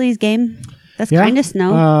bullshit. Grizzlies game. That's Yeah. kind of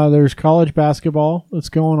snow. There's college basketball that's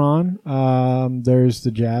going on. There's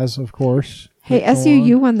the Jazz, of course. Hey, that's going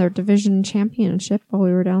SUU on. won their division championship while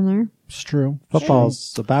we were down there. It's true.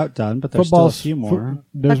 Football's about done, but there's Football's still a few more.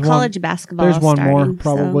 There's but college basketball There's is one more starting,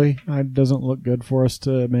 probably. It doesn't look good for us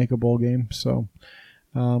to make a bowl game. So,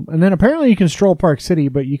 and then apparently you can stroll Park City,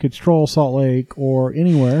 but you could stroll Salt Lake or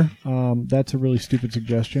anywhere. That's a really stupid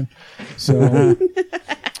suggestion. So,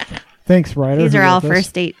 thanks, So Ryder. these who are all wrote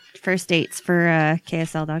this. first dates for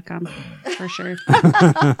KSL.com for sure.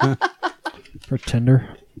 For Tinder,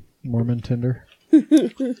 Mormon Tinder.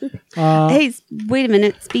 Hey, wait a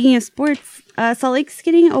minute. Speaking of sports, Salt Lake's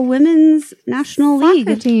getting a women's national Soccer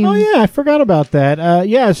league. team. Oh yeah, I forgot about that.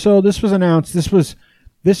 Yeah, so this was announced.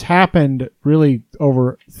 This happened really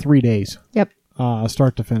over 3 days. Yep.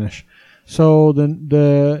 Start to finish. So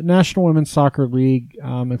the National Women's Soccer League,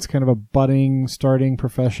 it's kind of a budding, starting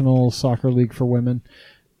professional soccer league for women.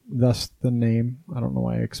 Thus the name. I don't know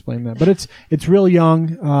why I explained that, but it's real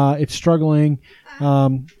young. It's struggling,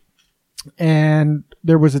 and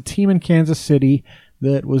there was a team in Kansas City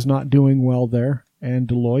that was not doing well there, and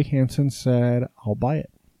Deloy Hansen said, "I'll buy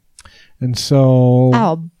it." And so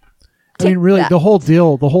I'll I mean, take really, that. the whole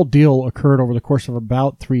deal occurred over the course of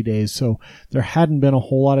about 3 days, so there hadn't been a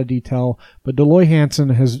whole lot of detail. But Deloy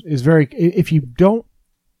Hansen is very. If you don't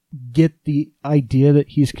get the idea that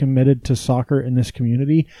he's committed to soccer in this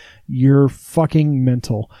community, you're fucking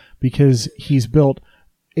mental, because he's built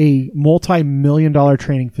a multi-million-dollar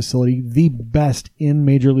training facility. The best in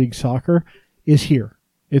Major League Soccer is here.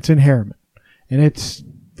 It's in Harriman, and it's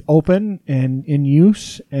open and in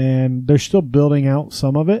use, and they're still building out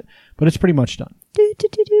some of it, but it's pretty much done.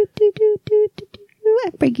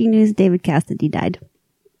 Breaking news: David Cassidy died.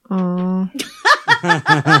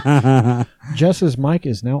 Jess's mic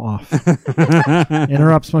is now off.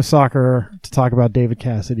 Interrupts my soccer to talk about David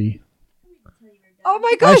Cassidy. Oh my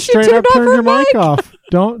I gosh, you straight up turned off turned her your mic mic. off.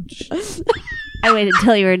 Don't. I waited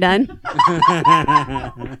till you were done.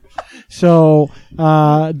 So,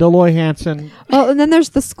 Deloy Hansen. Well, and then there's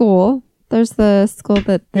the school. There's the school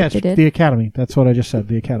that Yeah, they it's did. the academy. That's what I just said.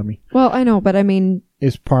 The academy Well, I know, but I mean,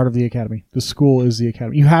 is part of the academy. The school is the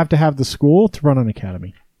academy. You have to have the school to run an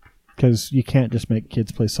academy, because you can't just make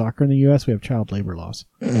kids play soccer in the U.S. We have child labor laws.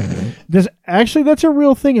 That's a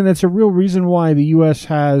real thing, and that's a real reason why the U.S.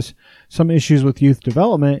 has some issues with youth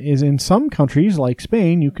development. Is in some countries like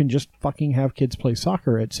Spain, you can just fucking have kids play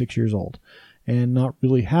soccer at 6 years old and not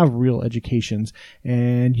really have real educations,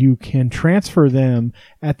 and you can transfer them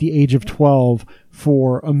at the age of 12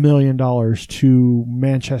 for $1 million to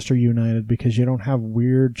Manchester United, because you don't have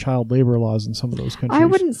weird child labor laws in some of those countries. I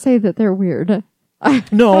wouldn't say that they're weird.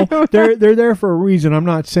 No, they're there for a reason. I'm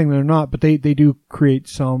not saying they're not, but they do create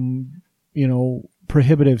some,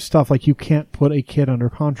 prohibitive stuff. Like, you can't put a kid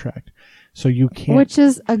under contract, so you can't. Which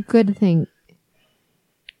is a good thing.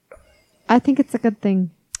 I think it's a good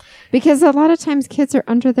thing. Because a lot of times kids are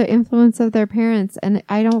under the influence of their parents, and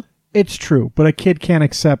I don't. It's true, but a kid can't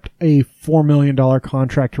accept a $4 million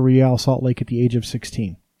contract to Real Salt Lake at the age of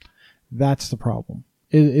 16. That's the problem.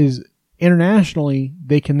 Is internationally,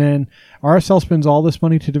 they can then, RSL spends all this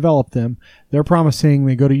money to develop them. They're promising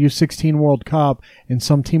they go to U16 World Cup, and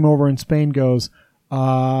some team over in Spain goes,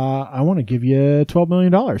 I want to give you $12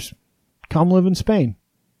 million. Come live in Spain.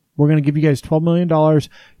 We're going to give you guys $12 million.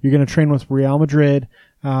 You're going to train with Real Madrid.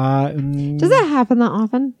 Does that happen that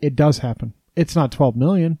often? It does happen. It's not 12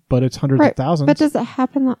 million, but it's hundreds of thousands. But does it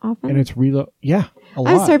happen that often? And it's yeah, a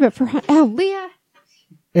lot. I'm sorry, but Leah.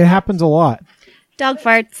 It happens a lot. Dog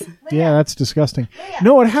farts. Yeah, that's disgusting.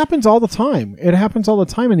 No, it happens all the time. It happens all the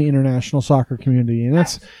time in the international soccer community, and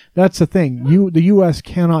that's the thing. The U.S.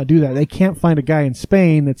 cannot do that. They can't find a guy in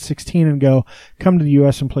Spain that's 16 and go, come to the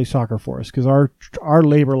U.S. and play soccer for us, because our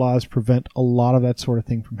labor laws prevent a lot of that sort of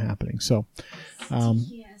thing from happening. So,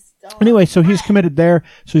 anyway, so he's committed there.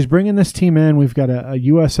 So he's bringing this team in. We've got a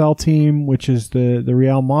USL team, which is the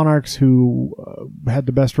Real Monarchs, who had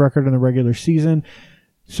the best record in the regular season.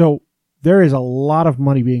 So there is a lot of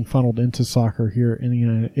money being funneled into soccer here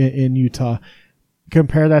in Utah.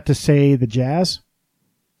 Compare that to, say, the Jazz.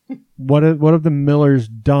 What have the Millers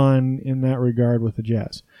done in that regard with the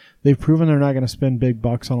Jazz? They've proven they're not going to spend big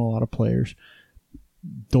bucks on a lot of players.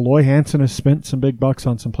 Deloy Hansen has spent some big bucks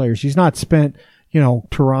on some players. He's not spent,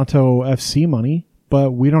 Toronto FC money,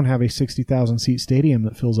 but we don't have a 60,000 seat stadium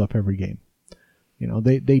that fills up every game.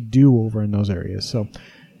 They do over in those areas. So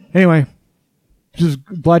anyway, just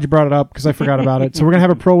glad you brought it up because I forgot about it. So we're going to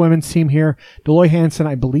have a pro women's team here. Deloy Hansen,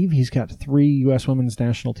 I believe he's got 3 U.S. women's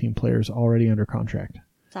national team players already under contract.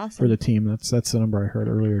 That's awesome. For the team. That's the number I heard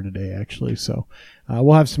earlier today, actually. So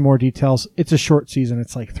we'll have some more details. It's a short season.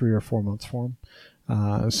 It's like 3 or 4 months for them.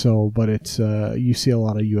 But it's you see a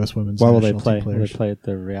lot of U.S. women's Where will national they play? team players. Will they play at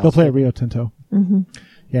the Real? They'll play at Rio Tinto. Mm-hmm.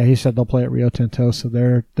 Yeah, he said they'll play at Rio Tinto, so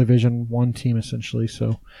they're Division 1 team essentially.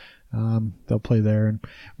 So they'll play there, and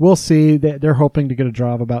we'll see. They're hoping to get a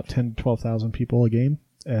draw of about 10,000 to 12,000 people a game,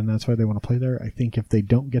 and that's why they want to play there. I think if they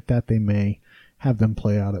don't get that, they may have them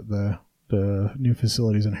play out at the new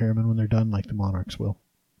facilities in Harriman when they're done, like the Monarchs will.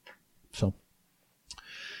 So,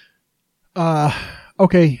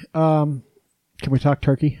 okay. Can we talk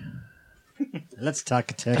turkey? Let's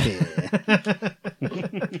talk turkey.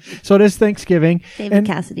 So it is Thanksgiving. David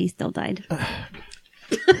Cassidy still died.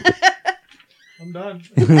 I'm done.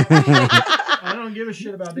 I don't give a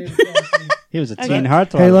shit about David Cassidy. He was a teen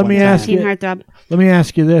heartthrob. Hey, let me ask Teen you. heartthrob. Let me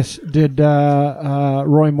ask you this: did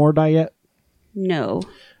Roy Moore die yet? No.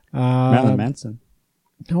 Marilyn Manson.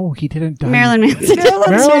 No, he didn't die. Marilyn Manson.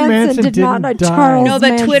 Marilyn Manson did not didn't die. die. Charles No, but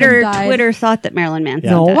Manson died. Twitter thought that Marilyn Manson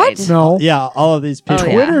Yeah. No, died. what? No. Yeah, all of these people. Oh,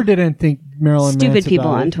 yeah. Twitter didn't think Marilyn Stupid Manson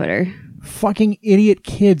people died. on Twitter. Fucking idiot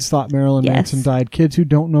kids thought Marilyn Yes. Manson died. Kids who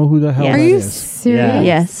don't know who the hell Yes. that Are you is. serious? Yeah.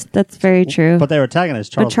 Yes, that's very true. But they were tagging as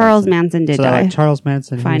But Charles Manson did so they're die. like, Charles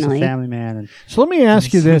Manson, he Finally. was a family man. And So let me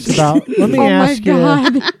ask you this about. Let me Oh my ask you.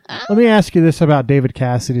 God. Let me ask you this about David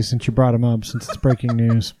Cassidy, since you brought him up, since it's breaking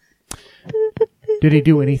news. Did he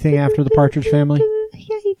do anything after the Partridge Family?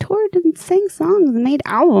 Yeah, he toured and sang songs and made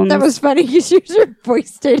albums. That was funny because your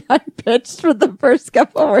voice stayed high pitched for the first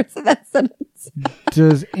couple words of that sentence.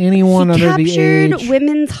 Does anyone he under the captured age?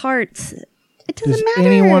 women's hearts. It doesn't Does matter.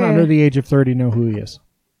 anyone under the age of 30 know who he is?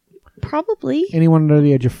 Probably. Anyone under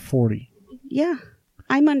the age of 40? Yeah.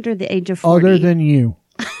 I'm under the age of 40. Other than you.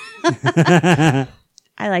 I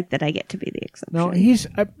like that I get to be the exception. No, he's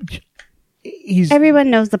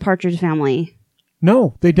Everyone knows the Partridge Family.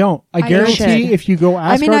 no, they don't. I I guarantee should. if you go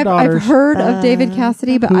ask our I've daughters, heard of David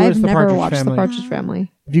Cassidy, but who I've is the never Partridge watched Family? the Partridge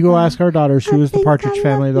Family. if you go ask our daughters who is the Partridge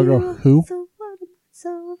Family, they'll go, who? So what am I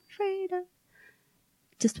so afraid of?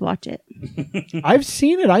 Just watch it. I've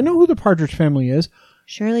seen it. I know who the Partridge Family is.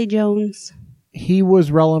 Shirley Jones. He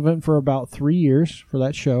was relevant for about 3 years for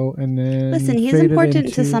that show, and then Listen, he's faded important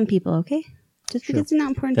into- to some people, okay? Just because he's not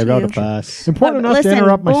important They to rode you. a bus. Important enough Listen, to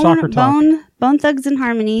interrupt my soccer talk. Bone Thugs and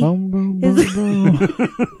Harmony. Boom, boom, boom,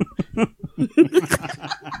 boom.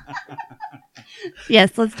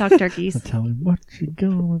 Yes, let's talk turkeys. Tell him what you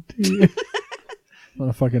gonna do. I'm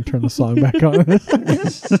gonna fucking turn the song back on.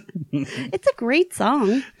 It's a great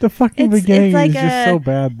song. The fucking It's beginning like is just so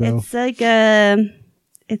bad, though. It's like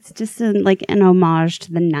it's just like an homage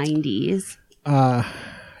to the 90s.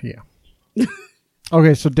 Yeah.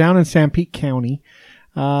 Okay, so down in Sanpete County,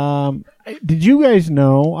 did you guys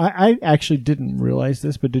know? I actually didn't realize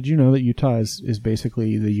this, but did you know that Utah is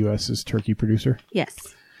basically the U.S.'s turkey producer? Yes.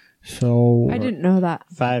 So I didn't know that.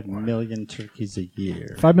 5 million turkeys a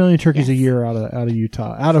year. 5 million turkeys a Yes. year out of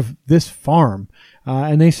Utah, out of this farm,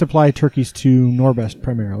 and they supply turkeys to Norbest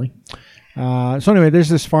primarily. So anyway, there's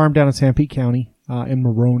this farm down in Sanpete County in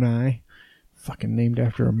Moroni, fucking named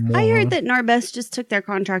after a moron. I heard that Norbest just took their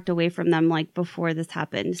contract away from them like before this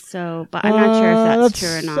happened. So, but I'm not sure if that's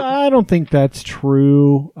true or not. I don't think that's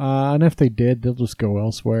true. And if they did, they'll just go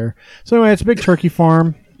elsewhere. So anyway, it's a big turkey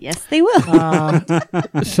farm. Yes, they will.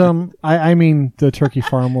 I mean, the turkey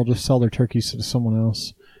farm will just sell their turkeys to someone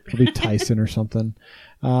else. It'll be Tyson or something.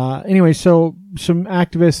 Anyway, so some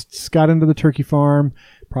activists got into the turkey farm,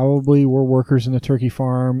 probably were workers in the turkey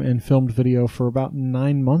farm, and filmed video for about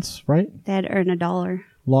 9 months, right? They had earned $1,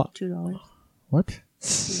 $2. What?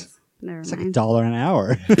 Never It's like mind. $1 an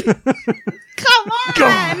hour. Come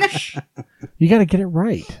on! You got to get it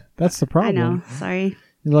right. That's the I problem. know. Sorry.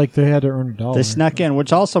 Like they had to earn $1. They snuck in,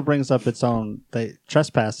 which also brings up its own. They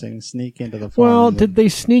trespassing, sneak into the farm. Well, did they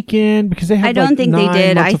sneak in because they had? I don't like, think they 9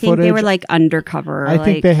 did. months I of think they footage? were like undercover. I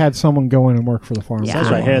think they had someone go in and work for the farm. Yeah. Says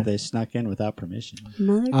for a right here while. they snuck in without permission.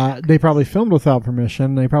 They probably filmed without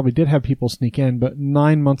permission. They probably did have people sneak in, but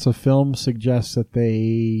 9 months of film suggests that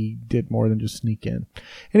they did more than just sneak in.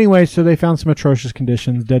 Anyway, so they found some atrocious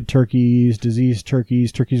conditions: dead turkeys, diseased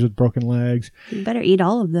turkeys, turkeys with broken legs. You better eat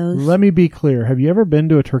all of those. Let me be clear: have you ever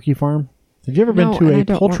been to a turkey farm? Have you ever been No, to and I a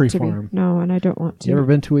don't poultry want to be. farm? No, and I don't want to. You ever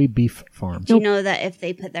been to a beef farm? Do you know that if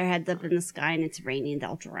they put their heads up in the sky and it's raining,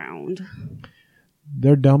 they'll drown?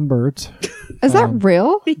 They're dumb birds. Is that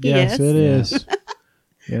real? Yes, it is.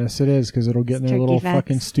 Yes, it is, because it'll get in It's their little turkey facts.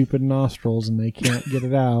 fucking stupid nostrils, and they can't get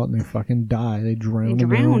it out, and they fucking die. They drown. They in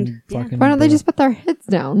their own drowned, yeah. fucking Why don't they breath. just put their heads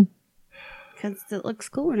down? Because it looks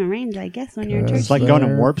cool when it rains, I guess, when you're in It's church. like going in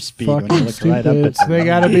They're warp speed when you fucking look right up stupid. at They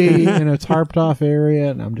got to be in a tarped off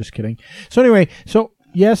area. And I'm just kidding. So anyway,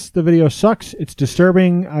 yes, the video sucks. It's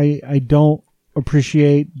disturbing. I don't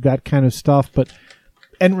appreciate that kind of stuff,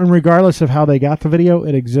 and regardless of how they got the video,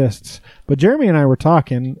 it exists. But Jeremy and I were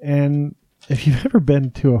talking, and if you've ever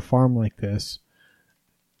been to a farm like this,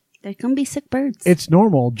 They're going to be sick birds. it's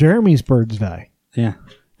normal. Jeremy's birds die. Yeah.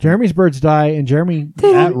 Jeremy's birds die, and Jeremy,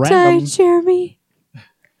 They At don't die, random. Jeremy.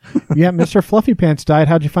 yeah, Mr. Fluffy Pants died.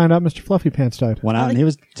 How'd you find out Mr. Fluffy Pants died? Went out and he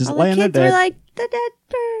was just all laying the there kids were dead. like, the dead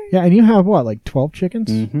bird. Yeah, and you have what, like 12 chickens?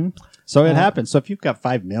 Mm-hmm. So it happens. So if you've got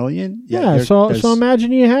 5 million, Yeah, there- so there's,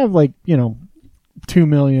 imagine you have 2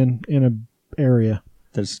 million in a area.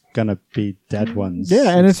 there's gonna be dead ones.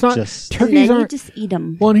 Yeah, and it's not just And turkeys then you aren't. just eat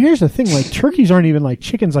them. Well, and here's the thing: like turkeys aren't even like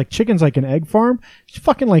chickens. Like chickens, like an egg farm, it's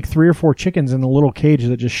fucking like 3 or 4 chickens in a little cage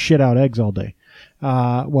that just shit out eggs all day.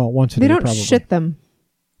 Well, once a They day don't probably. shit them.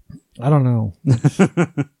 I don't know.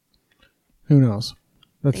 Who knows?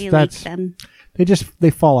 They like That's them. they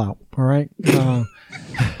fall out. All right.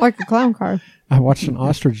 Like a clown car. I watched an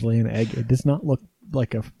ostrich lay an egg. It does not look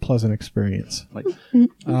like a pleasant experience. like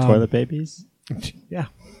toilet babies. Yeah.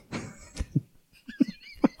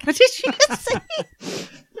 What did she just say?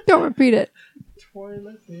 Don't repeat it.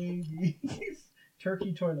 Toilet babies.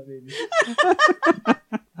 Turkey toilet babies.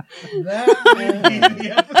 That may be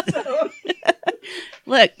the episode.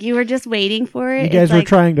 Look, you were just waiting for it. You guys It's were like,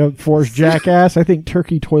 trying to force Jackass. I think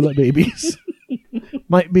turkey toilet babies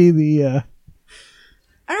might be the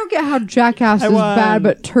I don't get how Jackass I is won. bad,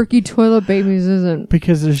 but Turkey Toilet Babies isn't.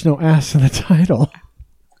 because there's no ass in the title.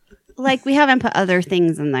 Like, we haven't put other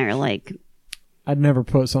things in there. Like, I'd never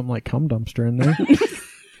put something like cum dumpster in there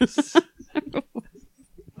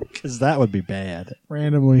Because that would be bad.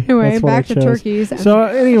 randomly. Anyway, That's what back I to chose. turkeys. and So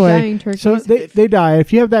anyway, dying turkeys. so they die.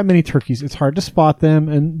 If you have that many turkeys, it's hard to spot them,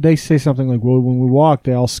 and they say something like, "Well, when we walk,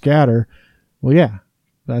 they all scatter." Well, yeah,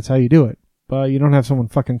 that's how you do it. But you don't have someone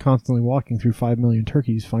fucking constantly walking through 5 million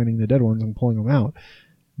turkeys, finding the dead ones and pulling them out.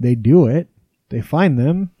 They do it. They find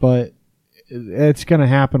them, but it's going to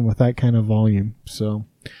happen with that kind of volume. So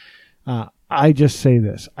I just say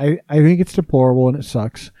this. I think it's deplorable and it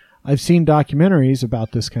sucks. I've seen documentaries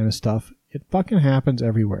about this kind of stuff. It fucking happens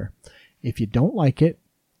everywhere. If you don't like it,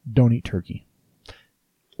 don't eat turkey.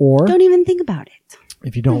 Or don't even think about it.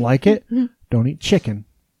 if you don't like it, don't eat chicken.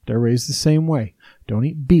 They're raised the same way. Don't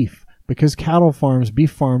eat beef because cattle farms,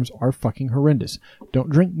 beef farms are fucking horrendous. Don't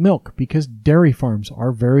drink milk because dairy farms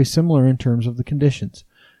are very similar in terms of the conditions.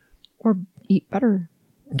 or eat butter,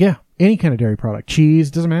 Yeah, any kind of dairy product.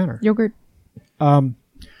 Cheese, doesn't matter. yogurt.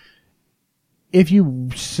 If you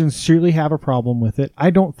sincerely have a problem with it, I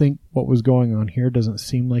don't think what was going on here doesn't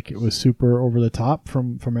seem like it was super over the top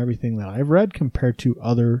from everything that I've read compared to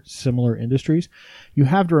other similar industries. You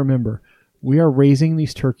have to remember, we are raising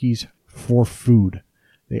these turkeys for food.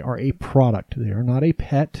 They are a product. They are not a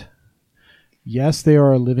pet. Yes, they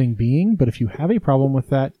are a living being, but if you have a problem with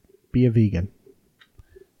that, be a vegan.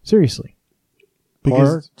 Seriously.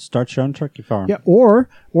 Or start your own turkey farm. Yeah, or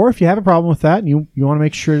if you have a problem with that and you want to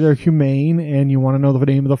make sure they're humane and you want to know the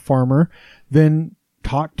name of the farmer, then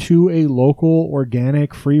talk to a local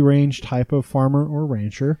organic free range type of farmer or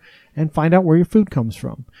rancher and find out where your food comes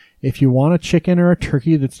from. If you want a chicken or a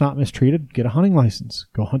turkey that's not mistreated, get a hunting license.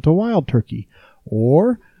 Go hunt a wild turkey.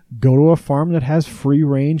 Or go to a farm that has free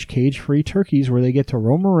range, cage free turkeys where they get to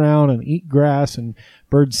roam around and eat grass and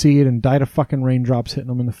bird seed and die to fucking raindrops hitting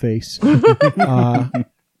them in the face.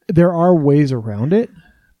 There are ways around it,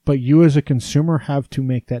 but you as a consumer have to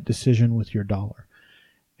make that decision with your dollar.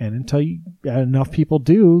 And until enough people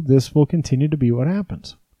do, this will continue to be what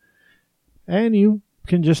happens. And you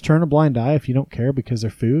can just turn a blind eye if you don't care because they're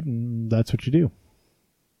food, and that's what you do.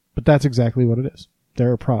 But that's exactly what it is.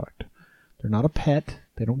 They're a product. They're not a pet.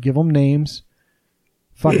 They don't give them names.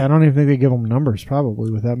 Fuck, I don't even think they give them numbers,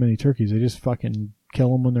 probably, with that many turkeys. They just fucking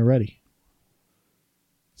kill them when they're ready.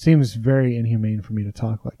 Seems very inhumane for me to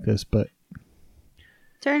talk like this, but...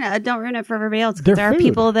 Don't ruin it for everybody else, They're because there are food.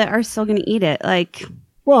 people that are still going to eat it. Like,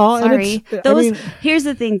 Well, and sorry. Here's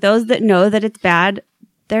the thing. Those that know that it's bad,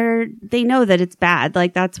 they know that it's bad.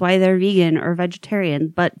 Like, that's why they're vegan or vegetarian.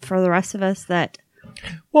 But for the rest of us that...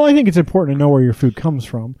 Well, I think it's important to know where your food comes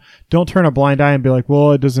from. Don't turn a blind eye and be like,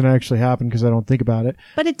 well, it doesn't actually happen because I don't think about it.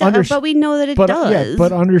 But it does. But we know that it does. Yeah,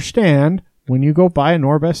 but understand, when you go buy a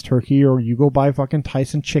Norbest turkey or you go buy fucking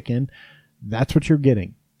Tyson chicken, that's what you're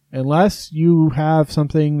getting. Unless you have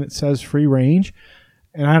something that says free range,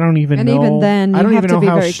 and I don't even know. And even then, I don't you even have to know be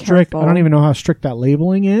how very strict. careful. I don't even know how strict that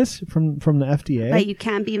labeling is from the FDA. But you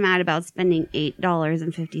can't be mad about spending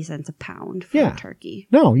 $8.50 a pound for a turkey.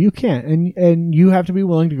 No, you can't. And you have to be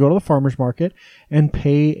willing to go to the farmer's market and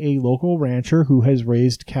pay a local rancher who has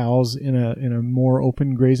raised cows in a more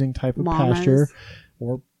open grazing type of Llamas. pasture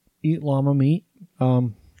or eat llama meat.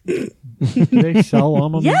 Do they sell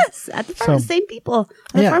llama meat? Yes, at the farm, So- same people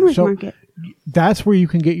at the farmer's market. That's where you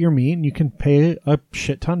can get your meat, and you can pay a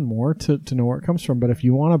shit ton more to know where it comes from. But if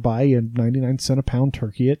you want to buy a 99-cent a pound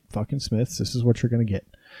turkey at fucking Smith's, this is what you're going to get.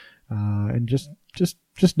 And just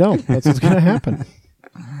know that's what's going to happen.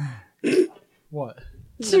 What?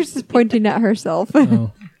 She's just pointing at herself.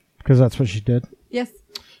 Oh, because that's what she did. Yes.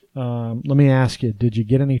 Let me ask you: did you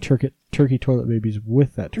get any turkey toilet babies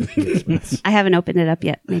with that turkey at Smith's? I haven't opened it up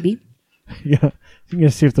yet. Maybe. Yeah, you gonna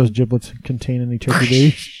see if those giblets contain any turkey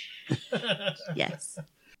babies. Yes.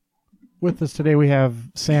 With us today, we have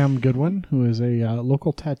Sam Goodwin, who is a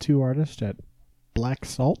local tattoo artist at Black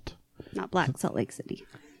Salt. Not Black Salt Lake City.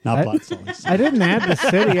 Not Black Salt Lake. I didn't add the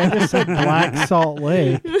city; I just said Black Salt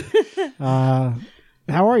Lake. How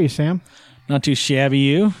are you, Sam? Not too shabby,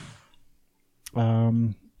 you.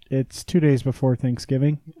 It's 2 days before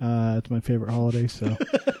Thanksgiving. It's my favorite holiday, so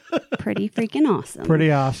Pretty freaking awesome.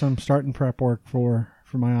 pretty awesome. Starting prep work for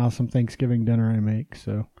my awesome Thanksgiving dinner I make.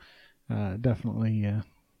 So definitely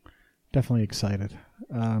excited.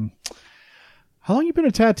 How long you been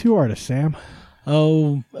a tattoo artist, Sam?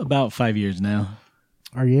 Oh, about 5 years now.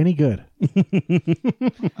 Are you any good?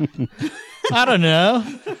 I don't know.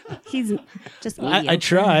 He's just I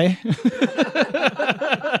try.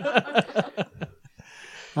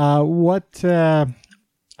 What?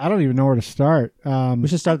 I don't even know where to start. We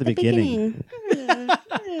should start at the beginning.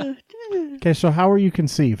 Okay, so how were you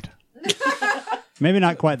conceived? Maybe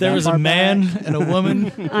not quite There that was a far man back. and a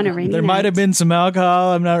woman. On a rainy There night. might have been some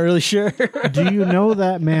alcohol. I'm not really sure. Do you know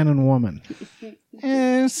that man and woman?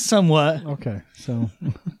 Somewhat. Okay, so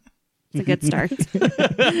It's a good start.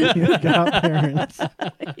 you got parents.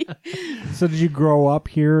 So did you grow up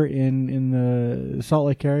here in the Salt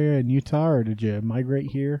Lake area in Utah, or did you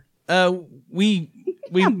migrate here? My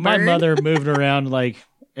bird. mother moved around like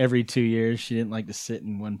every 2 years. She didn't like to sit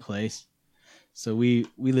in one place. So we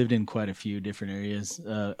lived in quite a few different areas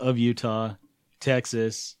of Utah,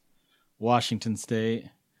 Texas, Washington State,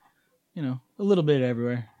 a little bit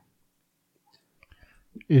everywhere.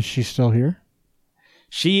 Is she still here?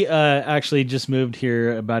 She actually just moved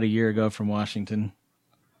here about a year ago from Washington.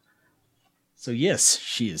 So yes,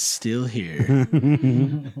 she is still here.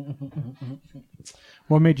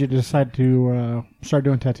 What made you decide to start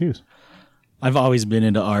doing tattoos? I've always been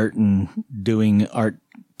into art and doing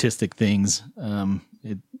artistic things.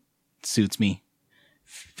 It suits me.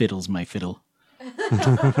 Fiddles my fiddle.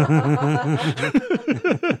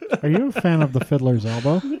 Are you a fan of the Fiddler's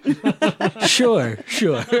Elbow? Sure.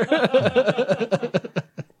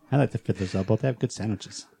 I like the Fiddler's Elbow. They have good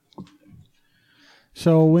sandwiches.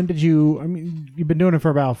 So when did you? I mean, you've been doing it for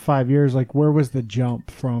about 5 years. Like, where was the jump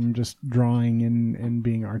from just drawing and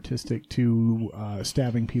being artistic to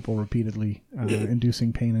stabbing people repeatedly,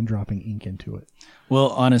 inducing pain and dropping ink into it?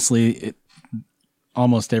 Well, honestly,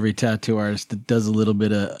 almost every tattoo artist does a little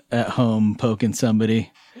bit of at home poking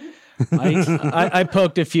somebody. I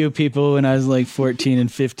poked a few people when I was like 14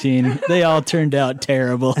 and 15. They all turned out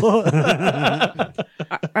terrible.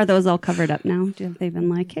 Are those all covered up now? Have they been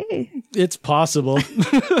like, hey? It's possible.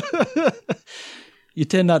 You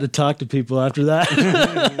tend not to talk to people after that.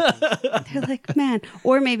 They're like, man.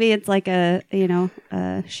 Or maybe it's like a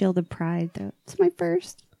shield of pride. It's my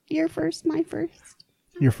first. Your first, my first.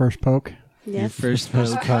 Your first poke? Your Yes. first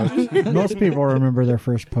poke. Most people remember their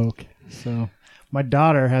first poke. So my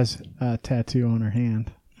daughter has a tattoo on her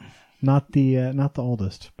hand. Not the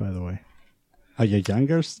oldest, by the way. Oh, your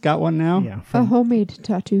youngest got one now? Yeah, A homemade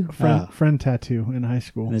tattoo. friend tattoo in high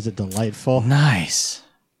school. And is it delightful? Nice.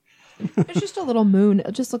 It's just a little moon.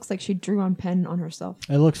 It just looks like she drew on pen on herself.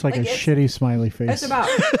 It looks like a it's- shitty smiley face. It's about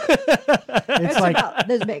It's like about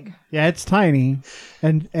this big. yeah, it's tiny,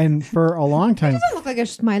 and for a long It time, doesn't look like a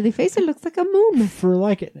smiley face. It looks like a moon. for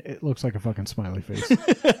like it looks like a fucking smiley face.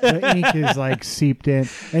 The ink is like seeped in,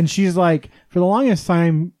 and she's like, for the longest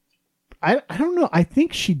time, I don't know. I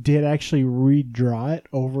think she did actually redraw it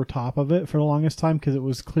over top of it for the longest time because it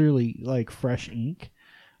was clearly like fresh ink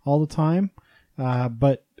all the time.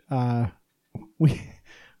 But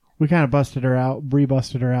we kind of busted her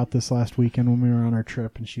out this last weekend when we were on our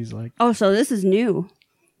trip, and she's like, Oh, so this is new.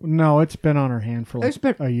 "No, it's been on her hand for like It's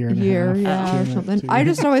been a year and a half, yeah, or something. I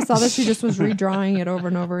just always thought that she just was redrawing it over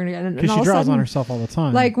and over again. And because all she of a draws sudden, on herself all the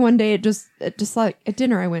time. like one day, it just like at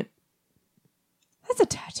dinner, I went, "That's a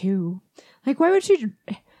tattoo." Like, why would she?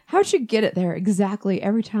 How'd she get it there exactly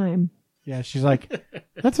every time? yeah, she's like,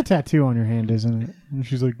 "That's a tattoo on your hand, isn't it?" And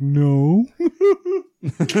she's like, "No."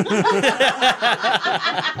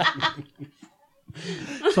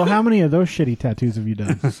 So how many of those shitty tattoos have you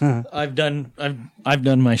done? I've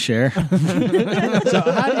done my share. So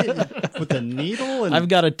how did with the needle? And I've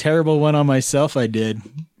got a terrible one on myself I did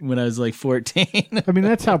when I was like 14. I mean,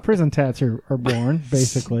 that's how prison tats are born,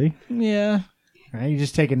 basically. Yeah. Right? You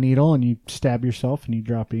just take a needle and you stab yourself and you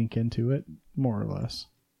drop ink into it, more or less.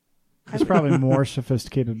 It's probably more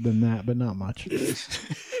sophisticated than that, but not much.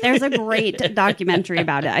 There's a great documentary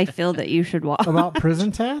about it. I feel that you should watch. About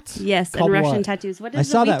prison tats? Yes, and Called Russian what? tattoos. What is I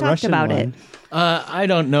saw it? We that talked Russian about one. it. I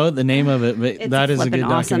don't know the name of it, but It's that is a good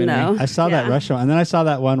flippin' awesome, documentary. though. I saw that Yeah. Russian one. And then I saw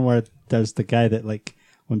that one where there's the guy that, like,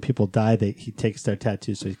 when people die, he takes their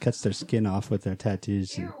tattoos, so he cuts their skin off with their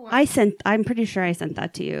tattoos. And, I'm pretty sure I sent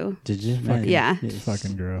that to you. did you? Yeah. It's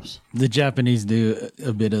fucking gross. The Japanese do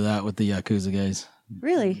a bit of that with the Yakuza guys.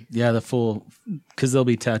 Really? Yeah, the full, because they'll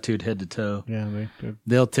be tattooed head to toe. Yeah, they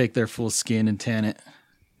They'll take their full skin and tan it.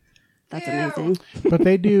 That's amazing. but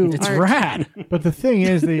they do. It's rad. But the thing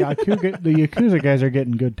is, the Yakuza guys are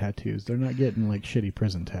getting good tattoos. They're not getting like shitty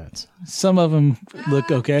prison tats. Some of them look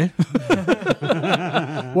okay.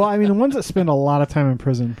 Well, I mean, the ones that spend a lot of time in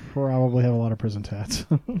prison probably have a lot of prison tats.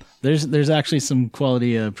 There's actually some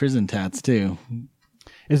quality prison tats too.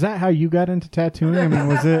 Is that how you got into tattooing? I mean,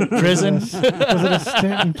 was it Prison? Was it a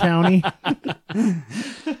stint in county?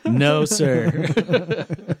 No, sir.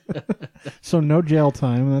 So no jail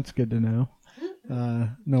time. That's good to know.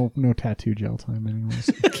 No tattoo jail time, anyways.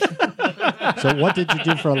 So what did you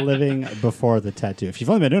do for a living before the tattoo? If you've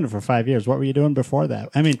only been doing it for 5 years, what were you doing before that?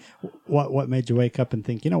 I mean, what made you wake up and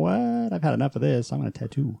think, you know what? I've had enough of this. I'm going to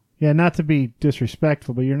tattoo. Yeah, not to be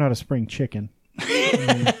disrespectful, but you're not a spring chicken. I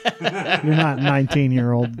mean, you're not a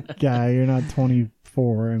 19-year-old guy. You're not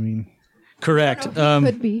 24. I mean, Correct.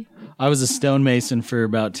 Could be. I was a stonemason for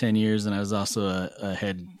about 10 years, and I was also a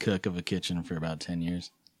head cook of a kitchen for about 10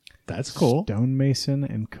 years. That's cool. stonemason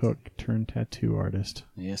and cook turned tattoo artist.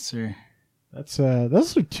 Yes, sir. That's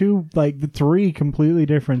those are two, like, the three completely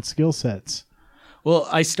different skill sets. Well,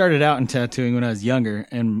 I started out in tattooing when I was younger,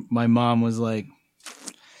 and my mom was like,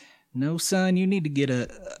 "No, son, you need to get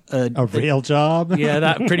A real job? yeah,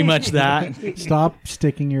 that pretty much that." Stop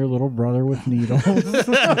sticking your little brother with needles.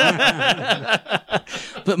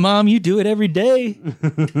 But mom, you do it every day.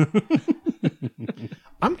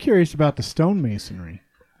 I'm curious about the stonemasonry.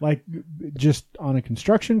 Like, just on a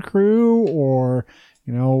construction crew, or,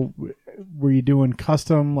 you know, were you doing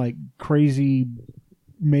custom, like, crazy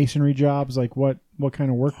masonry jobs? Like, what kind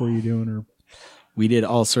of work were you doing? Or We did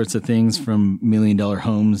all sorts of things from $1 million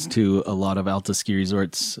homes to a lot of Alta ski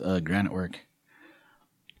resorts granite work.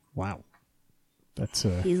 wow, that's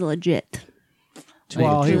He's legit.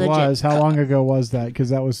 well, he Legit. was. How long ago was that? Because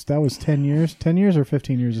that was 10 years, 10 years or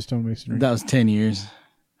 15 years of stonemasonry. That was 10 years.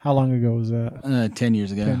 How long ago was that? 10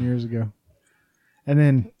 years ago. 10 years ago. And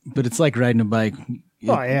then, But it's like riding a bike.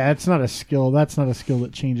 oh yeah, it's not a skill. That's not a skill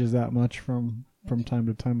that changes that much from time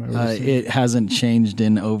to time. I would say. It hasn't changed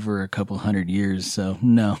in over a couple hundred years, so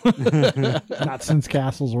no. Not since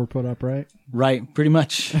castles were put up, right? Right, pretty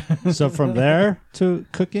much. So from there to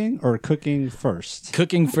cooking, or cooking first?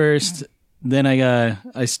 Cooking first, then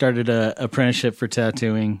I started a apprenticeship for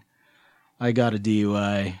tattooing. I got a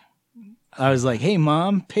DUI. I was like, "Hey,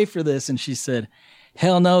 Mom, pay for this," and she said,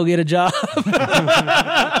 "Hell no, get a job."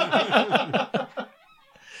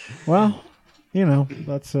 Well, you know,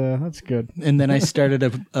 that's good. And then I started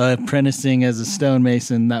apprenticing as a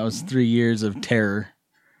stonemason. That was 3 years of terror.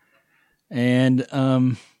 And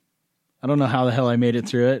I don't know how the hell I made it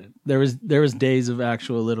through it. There was days of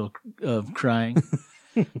actual little of crying.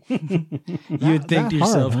 You'd think to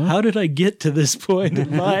yourself, hard, huh? how did I get to this point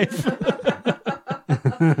in life?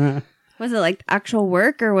 Was it like actual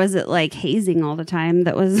work or was it like hazing all the time?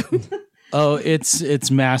 That was Oh,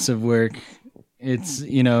 it's massive work. It's,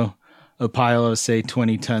 a pile of, say,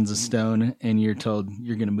 20 tons of stone, and you're told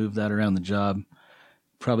you're going to move that around the job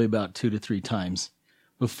probably about 2 to 3 times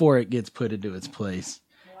before it gets put into its place.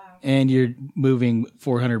 Wow. And you're moving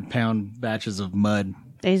 400-pound batches of mud.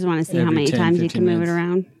 they just want to see how Every many 10, times you 15 can move it minutes.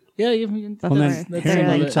 around. Yeah, Before. Well, then That's here in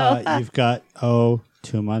like, Utah, you've got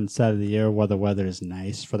 2 months out of the year where the weather is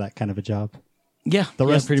nice for that kind of a job. yeah, The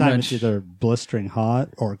rest of the pretty time much. it's either blistering hot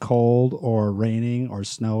or cold or raining or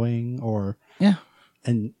snowing or. Yeah.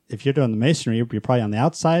 And if you're doing the masonry, you're probably on the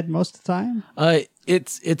outside most of the time.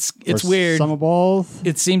 It's Or weird. Some of both.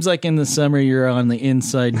 It seems like in the summer you're on the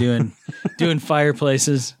inside doing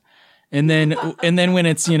fireplaces, and then when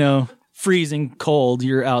it's freezing cold,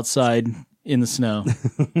 you're outside in the snow.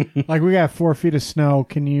 Like we got 4 feet of snow.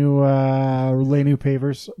 Can you lay new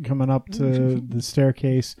pavers coming up to the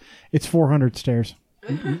staircase? It's 400 stairs,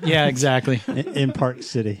 Yeah, exactly. in Park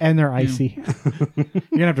City. and they're icy. You're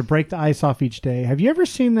gonna have to break the ice off each day. Have you ever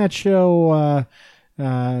seen that show,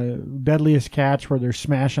 Deadliest Catch, where they're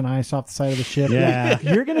smashing ice off the side of the ship? Yeah.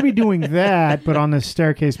 You're gonna be doing that, but on the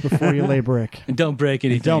staircase before you lay brick. And don't break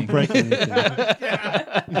anything. Don't break anything.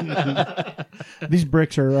 These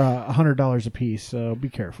bricks are $100 a piece, so be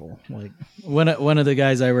careful. Like, One of the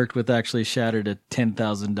guys I worked with actually shattered a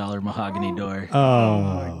 $10,000 mahogany door.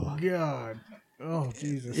 Oh. God, oh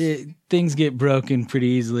Jesus! Things get broken pretty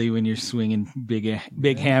easily when you're swinging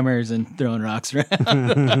big hammers and throwing rocks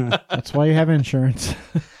around. That's why you have insurance.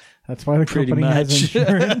 That's why the Pretty company has much.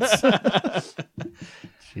 insurance.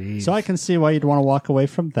 Jeez. So I can see why you'd want to walk away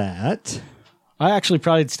from that. I actually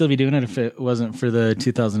probably still be doing it if it wasn't for the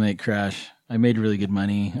 2008 crash. I made really good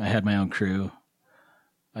money. I had my own crew.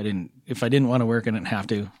 If I didn't want to work, I didn't have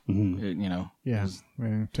to. Yeah,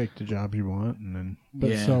 take the job you want, and then. But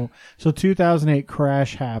Yeah. so 2008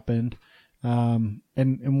 crash happened, and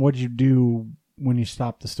what'd you do when you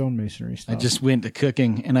stopped the stonemasonry stuff? I just went to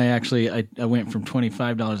cooking, and I went from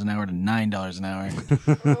 $25 an hour to $9 an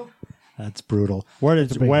hour. That's brutal. Where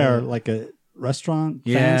did a big where hit. like a restaurant,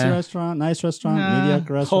 Yeah. fancy restaurant, nice restaurant,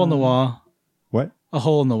 mediocre restaurant? Hole in the wall. What? A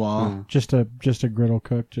hole in the wall. just a griddle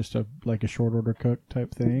cook, just like a short order cook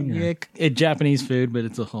type thing. Or- Yeah, Japanese food, but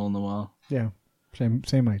it's a hole in the wall. yeah,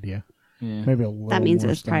 same idea. Yeah, Maybe a little. That means it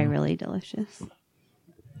more was probably style. really delicious.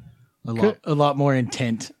 a lot more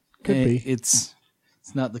intent. Could be. It's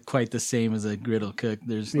not quite the same as a griddle cook.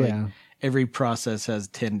 There's Yeah. like every process has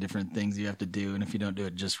 10 different things you have to do, and if you don't do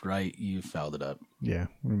it just right, you fouled it up. Yeah,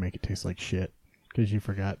 we make it taste like shit because you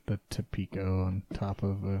forgot the Tapico on top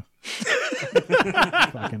of a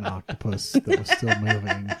fucking octopus that was still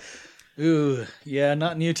moving. Ooh, yeah,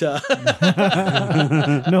 not in Utah.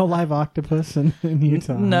 No live octopus in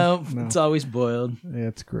Utah. No, it's always boiled. Yeah,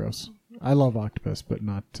 it's gross. I love octopus, but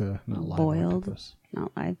not live Boiled. octopus.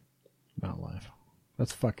 Not live. Not live.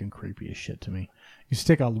 That's fucking creepy as shit to me. You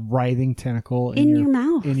stick a writhing tentacle In your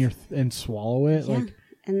mouth. and swallow it. Yeah. Like,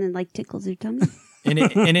 And then like tickles your tummy. And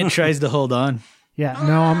it tries to hold on. yeah,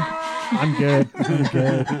 no, I'm good. I'm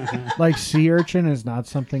good. Like sea urchin is not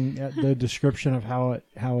something. The description of how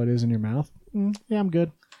it is in your mouth. Yeah, I'm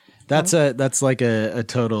good. That's like a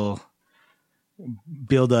total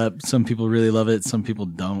build up. Some people really love it. Some people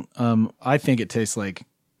don't. I think it tastes like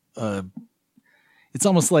it's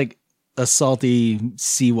almost like a salty,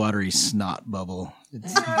 seawatery snot bubble.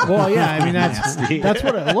 It's, Well, yeah, I mean that's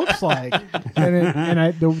what it looks like.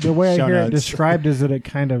 And the way I Show hear it notes. described is that it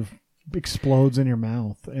kind of explodes in your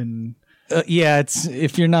mouth and. yeah, it's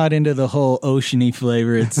if you're not into the whole oceany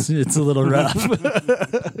flavor, it's a little rough.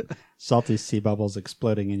 Salty sea bubbles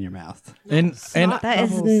exploding in your mouth. and That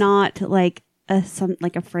is not like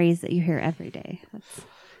a phrase that you hear every day.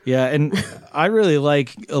 Yeah, and I really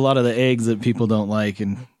like a lot of the eggs that people don't like,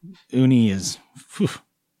 and uni is, whew,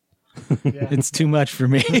 it's too much for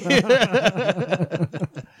me. Is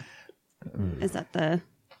that the?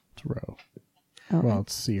 It's roe. Oh. Well,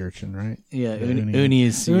 it's sea urchin, right? Yeah, The uni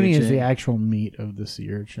is sea uni is urchin. the actual meat of the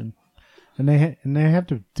sea urchin, and they have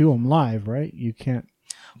to do them live, right? You can't.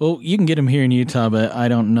 Well, you can get them here in Utah, but I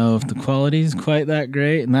don't know if the quality is quite that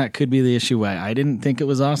great, and that could be the issue why I didn't think it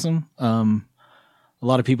was awesome. A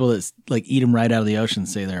lot of people that like eat them right out of the ocean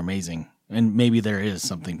say they're amazing, and maybe there is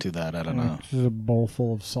something to that. I don't know. It's just a bowl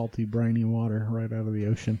full of salty, briny water right out of the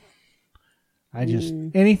ocean. I just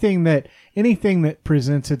anything that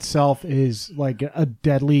presents itself is like a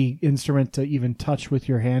deadly instrument to even touch with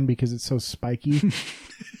your hand because it's so spiky.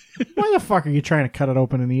 Why the fuck are you trying to cut it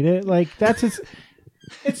open and eat it? Like that's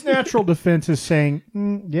its natural defense is saying,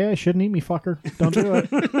 yeah, shouldn't eat me, fucker. Don't do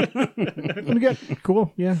it. Let me get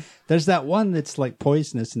cool. Yeah. There's that one that's like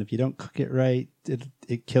poisonous, and if you don't cook it right,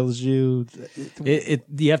 it kills you.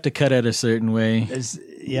 You have to cut it a certain way.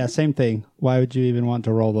 Yeah, same thing. Why would you even want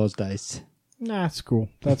to roll those dice? Nah, it's cool.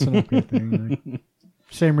 That's an okay thing. Like,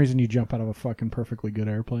 same reason you jump out of a fucking perfectly good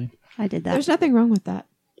airplane. I did that. There's nothing wrong with that.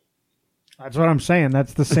 That's what I'm saying.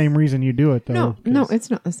 That's the same reason you do it, though. No,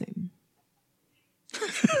 it's not the same.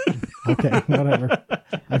 Okay, whatever.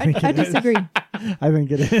 I disagree. I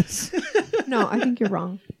think it is. No, I think you're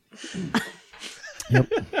wrong. Yep.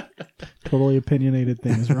 Totally opinionated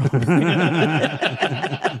things wrong.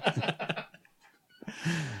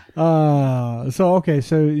 So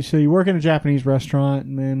you work in a Japanese restaurant,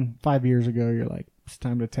 and then 5 years ago, you're like, it's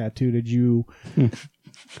time to tattoo. Did you?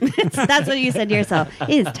 That's what you said to yourself.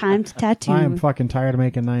 It is time to tattoo. I am fucking tired of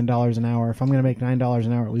making $9 an hour. If I'm going to make $9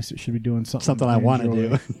 an hour, at least it should be doing something I want to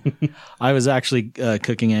enjoy. do. I was actually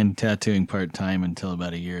cooking and tattooing part time until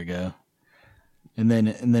about a year ago, and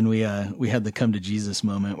then we had the come to Jesus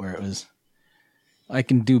moment where it was, I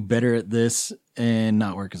can do better at this and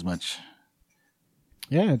not work as much.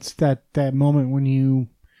 Yeah, it's that moment when you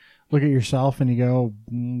look at yourself and you go,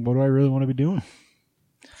 what do I really want to be doing?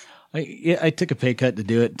 I took a pay cut to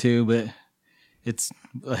do it too, but it's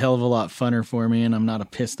a hell of a lot funner for me, and I'm not a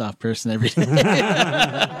pissed off person every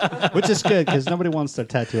day. Which is good, because nobody wants their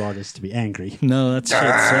tattoo artist to be angry. No, that shit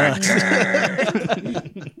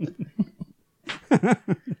sucks.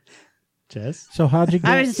 Jess? So how'd you get?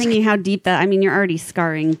 I was just thinking how deep that. I mean, you're already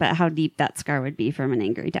scarring, but how deep that scar would be from an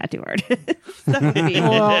angry tattoo artist.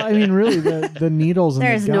 Well, I mean, really, the needles and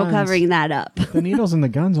There's the guns, no covering that up. the needles and the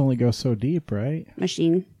guns only go so deep, right?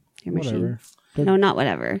 Machine. Your Whatever. machine. No, not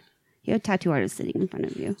whatever. You have a tattoo artist sitting in front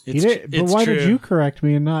of you. He did, but why did you correct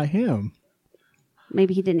me and not him?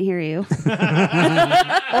 Maybe he didn't hear you.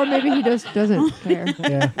 Or maybe he just doesn't care.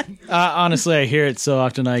 Yeah. Honestly, I hear it so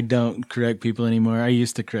often I don't correct people anymore. I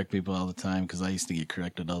used to correct people all the time because I used to get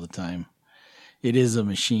corrected all the time. It is a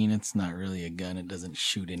machine. It's not really a gun. It doesn't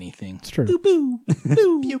shoot anything. It's true. Boo, boo,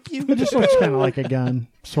 pew, pew. It just looks kind of like a gun,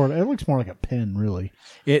 sort of. It looks more like a pen, really.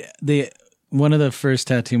 One of the first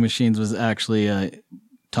tattoo machines was actually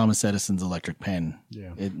Thomas Edison's electric pen.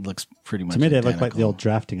 Yeah. It looks pretty much To me, they identical. look like the old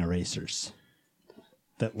drafting erasers.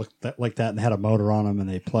 That looked like that and had a motor on them, and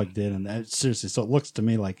they plugged in. And seriously, so it looks to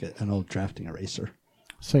me like an old drafting eraser.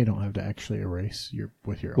 So you don't have to actually erase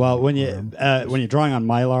with your. Well, own when arm. you're drawing on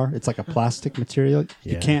Mylar, it's like a plastic material.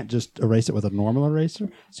 You Yeah. can't just erase it with a normal eraser.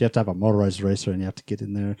 So you have to have a motorized eraser, and you have to get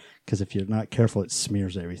in there because if you're not careful, it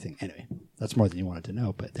smears everything. Anyway, that's more than you wanted to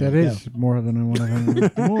know. But there That you is more than I want to know.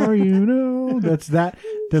 The more you know. That's that.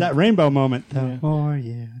 go. That rainbow moment. The Yeah. more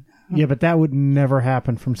you Yeah, but that would never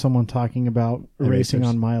happen from someone talking about erasing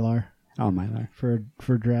Erasers. on Mylar on Mylar.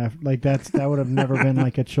 for draft. Like that would have never been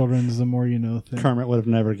like a children's "the more you know" thing. Kermit would have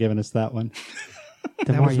never given us that one.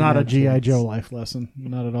 That was not a G.I. Joe life lesson.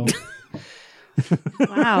 Not at all.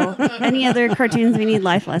 Wow. Any other cartoons we need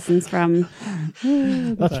life lessons from?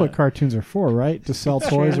 That's what cartoons are for, right? To sell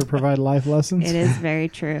toys or provide life lessons. It is very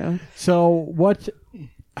true. So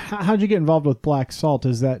how'd you get involved with Black Salt?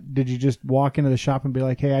 Did you just walk into the shop and be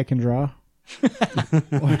like, hey, I can draw? They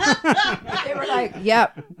were like,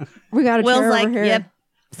 "Yep, we got a Will's chair like, over here." yep,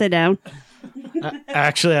 sit down.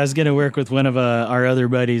 Actually, I was going to work with one of our other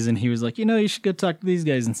buddies, and he was like, you should go talk to these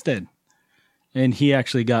guys instead. And he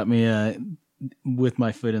actually got me with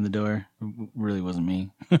my foot in the door. It really wasn't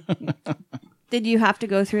me. Did you have to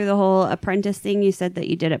go through the whole apprentice thing? You said that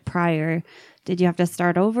you did it prior. Did you have to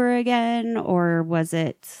start over again, or was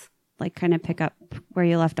it like kind of pick up where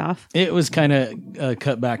you left off? It was kind of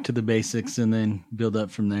cut back to the basics and then build up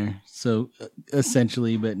from there. So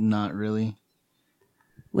essentially, but not really.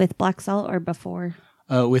 With black salt or before?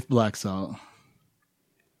 With Black Salt.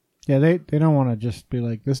 Yeah, they don't want to just be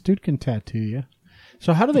like, this dude can tattoo you.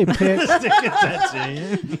 So how do they pick?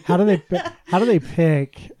 how do they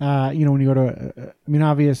pick? When you go to,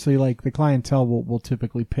 obviously, like the clientele will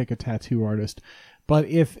typically pick a tattoo artist, but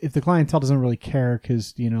if the clientele doesn't really care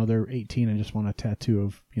because they're 18 and just want a tattoo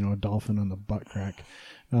of a dolphin on the butt crack,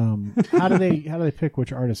 how do they pick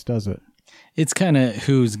which artist does it? It's kind of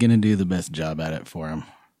who's gonna do the best job at it for them,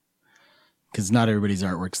 because not everybody's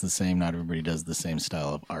artwork's the same. Not everybody does the same style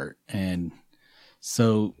of art, and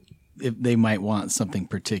so if they might want something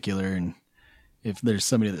particular, and if there's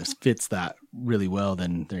somebody that fits that really well,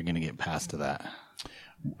 then they're going to get passed to that.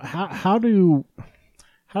 How do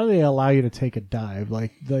they allow you to take a dive,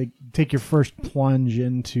 like take your first plunge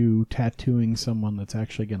into tattooing someone that's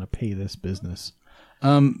actually going to pay this business?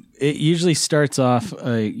 It usually starts off,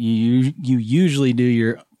 you usually do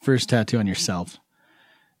your first tattoo on yourself,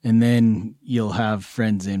 and then you'll have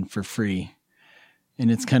friends in for free. And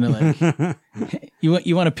it's kind of like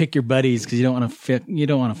you want to pick your buddies because you don't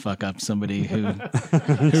want to fuck up somebody who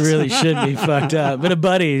really should be fucked up. But a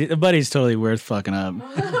buddy's totally worth fucking up.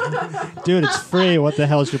 Dude, it's free. What the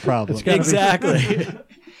hell is your problem? Exactly.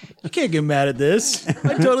 You can't get mad at this.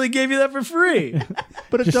 I totally gave you that for free.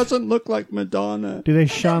 But it doesn't look like Madonna. Do they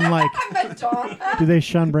shun Do they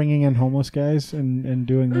shun bringing in homeless guys and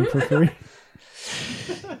doing them for free?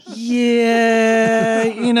 Yeah,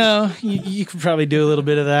 you could probably do a little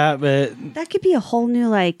bit of that, but That could be a whole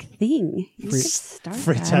new thing. You could start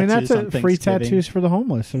free that. That's Tattoos on free Thanksgiving. tattoos for the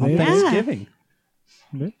homeless. On Thanksgiving.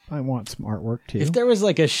 I want some artwork too. if there was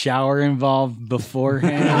like a shower involved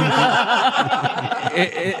beforehand,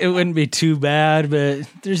 it wouldn't be too bad. But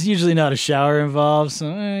there's usually not a shower involved,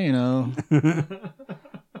 so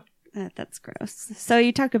That's gross. So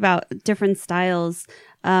you talk about different styles.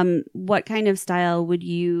 What kind of style would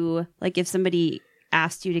you like if somebody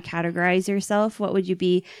asked you to categorize yourself? What would you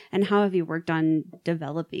be, and how have you worked on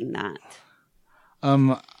developing that?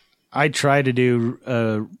 I try to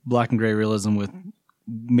do black and gray realism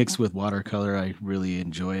mixed with watercolor. I really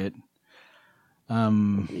enjoy it.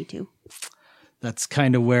 Me too. That's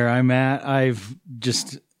kind of where I'm at.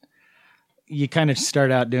 You kind of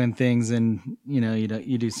start out doing things, and you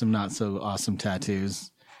do some not so awesome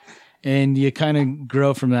tattoos, and you kind of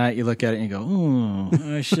grow from that. You look at it and you go, "Oh,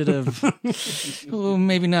 I should have,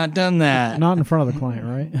 maybe not done that." Not in front of the client,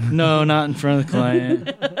 right? No, not in front of the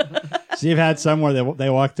client. So you've had some where they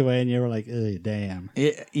walked away and you were like, "Ugh, damn."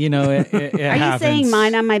 It Are you saying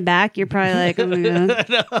mine on my back? You're probably like, "Oh my god."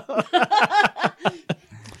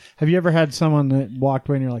 Have you ever had someone that walked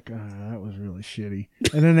away and you're like, that was really shitty,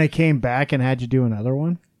 and then they came back and had you do another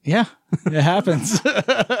one? Yeah, it happens.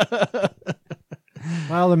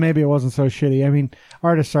 Well, then maybe it wasn't so shitty.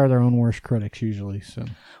 Artists are their own worst critics usually. So,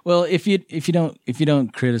 well, if you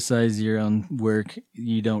don't criticize your own work,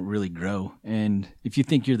 you don't really grow. And if you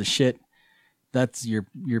think you're the shit, that's you're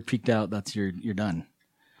peaked out. That's you're done.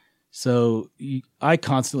 So I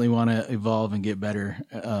constantly want to evolve and get better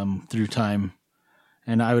through time.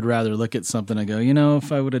 And I would rather look at something and go,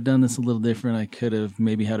 if I would have done this a little different, I could have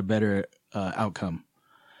maybe had a better outcome.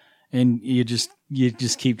 And you just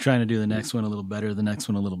keep trying to do the next one a little better, the next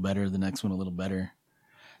one a little better, the next one a little better.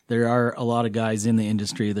 There are a lot of guys in the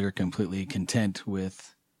industry that are completely content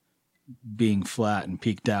with being flat and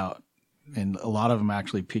peaked out. And a lot of them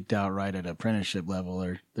actually peaked out right at apprenticeship level,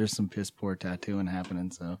 or there's some piss poor tattooing happening.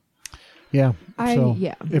 So yeah.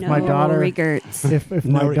 If my daughter, regrets. if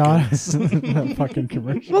my daughter, that fucking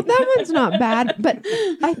commercial. Well, that one's not bad, but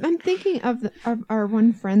I'm thinking of our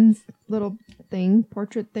one friend's little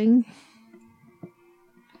portrait thing.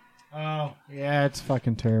 Oh, yeah, it's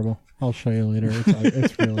fucking terrible. I'll show you later.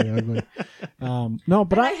 It's really ugly. No,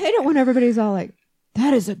 but I hate it when everybody's all like,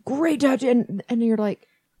 "That is a great tattoo," and you're like,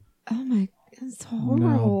 "Oh my, it's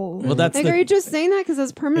horrible." Well, that's are you just saying that because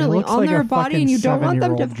it's permanently looks on like their a body and you don't want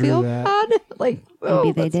them to 7-year-old drew feel that. bad? Like,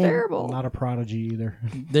 Maybe they that's did. terrible. not a prodigy either.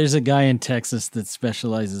 There's a guy in Texas that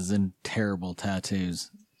specializes in terrible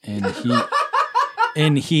tattoos,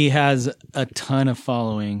 and he has a ton of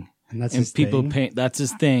following, And that's and his people thing? paint. That's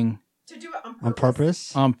his thing To do it On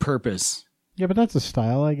purpose? on purpose. Yeah, but that's a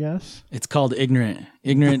style, I guess. It's called ignorant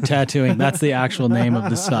tattooing. That's the actual name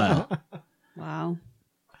of the style. Wow.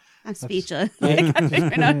 I'm speechless. I can't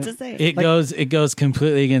figure out what to say. It goes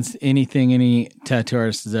completely against anything any tattoo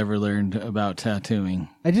artist has ever learned about tattooing.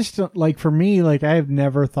 I just don't, for me, I have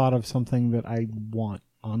never thought of something that I want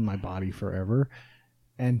on my body forever,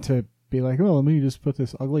 and to be like, oh, let me just put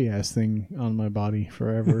this ugly ass thing on my body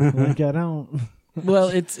forever. I don't. Well,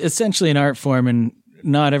 it's essentially an art form, and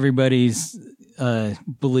not everybody's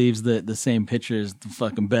believes that the same picture is the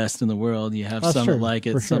fucking best in the world. You have That's some true, that like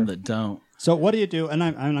it, for some sure. that don't. So what do you do? And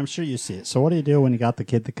I'm sure you see it. So what do you do when you got the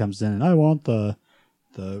kid that comes in and I want the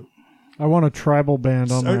I want a tribal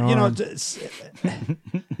band on my or, you know, arm.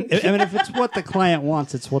 I mean, if it's what the client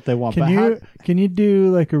wants, it's what they want. Can you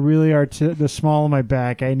do like a really the small of my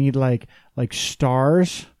back? I need like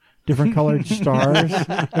stars, different colored stars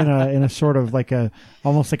in a sort of like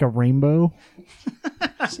almost like a rainbow.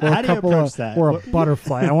 Or how do you approach that? Or a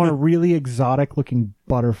butterfly. I want a really exotic looking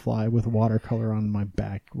butterfly with watercolor on my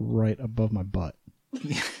back right above my butt.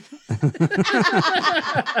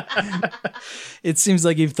 It seems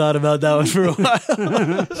like you've thought about that one for a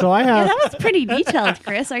while. So I have. Yeah, that was pretty detailed,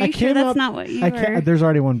 Chris. Are you sure that's not what you were? There's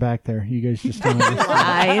already one back there. You guys just don't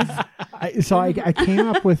understand. Lies. I came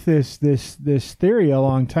up with this theory a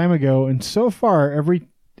long time ago, and so far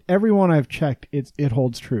everyone I've checked, it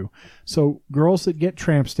holds true. So girls that get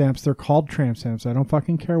tramp stamps, they're called tramp stamps. I don't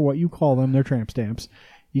fucking care what you call them. They're tramp stamps.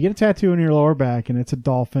 You get a tattoo on your lower back and it's a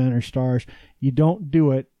dolphin or stars. You don't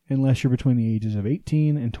do it unless you're between the ages of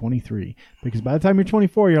 18 and 23. Because by the time you're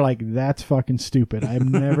 24, you're like, that's fucking stupid. I'm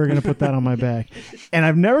never going to put that on my back. And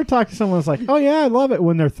I've never talked to someone that's like, oh yeah, I love it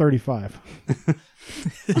when they're 35.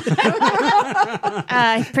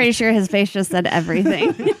 I'm pretty sure his face just said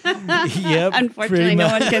everything. Yep. Unfortunately, no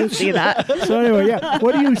one can see that. So anyway, yeah.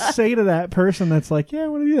 What do you say to that person that's like, yeah, I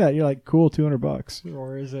want to do that? You're like, cool, $200.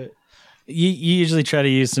 Or is it? You usually try to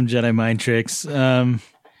use some Jedi mind tricks.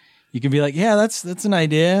 You can be like, yeah, that's an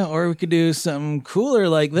idea, or we could do something cooler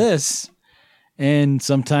like this. And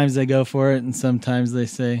sometimes they go for it, and sometimes they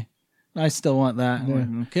say, I still want that. Yeah.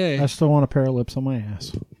 Like, okay. I still want a pair of lips on my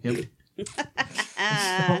ass. Yep.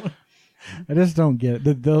 I just don't get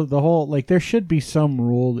it. The whole, like, there should be some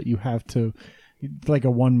rule that you have to, like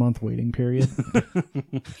a 1 month waiting period.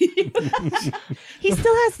 He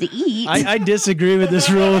still has to eat. I disagree with this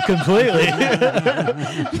rule completely.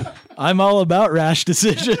 I'm all about rash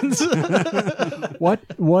decisions.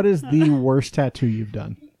 What is the worst tattoo you've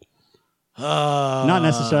done? Not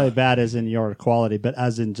necessarily bad as in your quality, but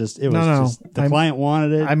as in just it was No. just the client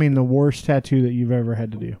wanted it. I mean, the worst tattoo that you've ever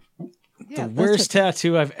had to do. The worst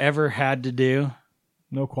tattoo I've ever had to do.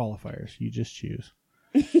 No qualifiers. You just choose.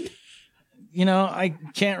 You know, I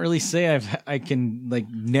can't really say I can like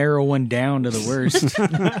narrow one down to the worst.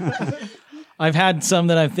 I've had some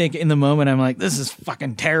that I think in the moment I'm like, this is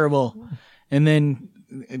fucking terrible, and then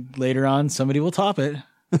later on somebody will top it.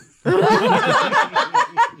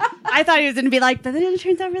 I thought he was going to be like, but then it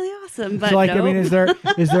turns out really awesome. But So, like, no. I mean, is there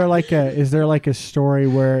like a story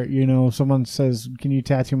where, you know, someone says, "Can you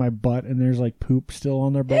tattoo my butt?" and there's like poop still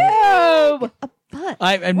on their butt? Ew! A butt.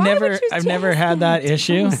 I've Why never would you never do had that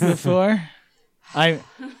issue before.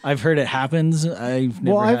 I've heard it happens. I've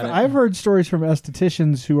never had it. I've heard stories from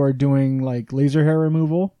estheticians who are doing like laser hair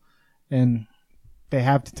removal, and they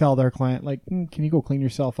have to tell their client, like, "Can you go clean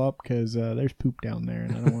yourself up because there's poop down there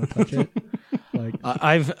and I don't want to touch it." Like,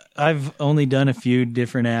 I've only done a few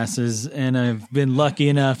different asses, and I've been lucky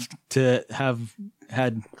enough to have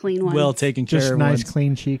had Clean ones. well taken care just of nice, ones.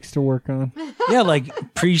 clean cheeks to work on. Yeah,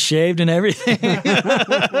 like pre-shaved and everything.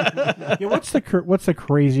 Yeah, what's the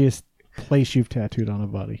craziest place you've tattooed on a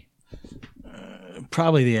body?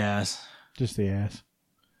 Probably the ass. Just the ass.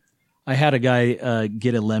 I had a guy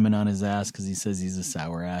get a lemon on his ass because he says he's a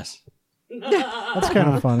sour ass. That's kind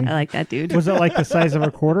of funny. I like that dude. Was it like the size of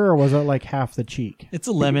a quarter, or was it like half the cheek? It's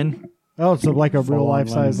a lemon. Oh, so like a real life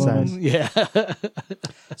size lemon lemon. Yeah.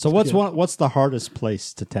 So what's the hardest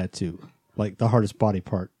place to tattoo? Like the hardest body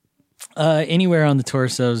part? Anywhere on the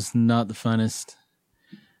torso is not the funnest.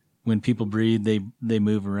 When people breathe, they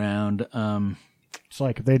move around. So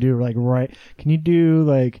like if they do like right, can you do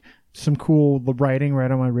like some cool writing right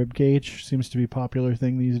on my rib cage? Seems to be a popular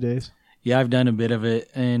thing these days. Yeah, I've done a bit of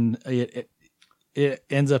it, and it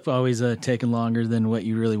ends up always taking longer than what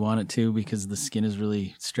you really want it to because the skin is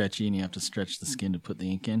really stretchy, and you have to stretch the skin to put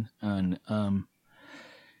the ink in. And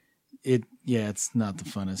it's not the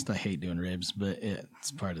funnest. I hate doing ribs, but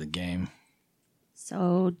it's part of the game.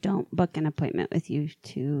 So don't book an appointment with you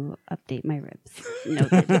to update my ribs.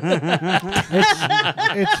 Noted.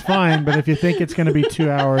 It's fine, but if you think it's going to be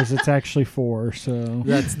 2 hours, it's actually 4. So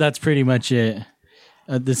That's pretty much it.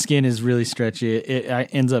 The skin is really stretchy. It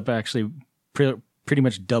ends up actually pretty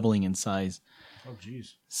much doubling in size. oh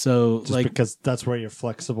jeez. So Just like because that's where you're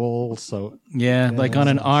flexible. So yeah, like on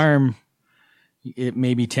an sense. arm, it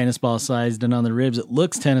may be tennis ball sized, and on the ribs it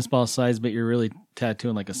looks tennis ball sized, but you're really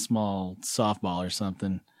tattooing like a small softball or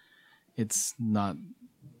something. It's not.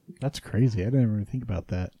 That's crazy. I didn't even think about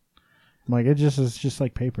that. I'm like, it's just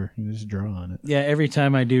like paper. You just draw on it. Yeah, every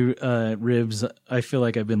time I do ribs, I feel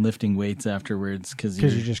like I've been lifting weights afterwards because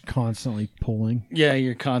Because you're just constantly pulling.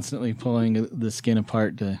 you're constantly pulling the skin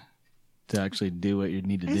apart to actually do what you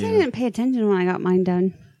need to I guess I do. didn't pay attention when I got mine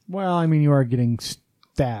done. Well, I mean, you are getting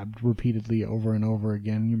stabbed repeatedly over and over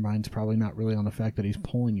again, your mind's probably not really on the fact that he's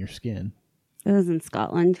pulling your skin. It was in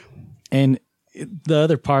Scotland. And the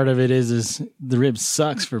other part of it is the rib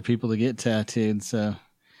sucks for people to get tattooed, so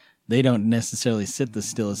they don't necessarily sit the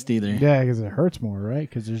stillest either. Yeah, because it hurts more, right?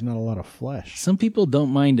 Because there's not a lot of flesh. Some people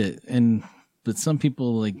don't mind it, but some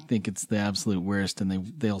people like think it's the absolute worst, and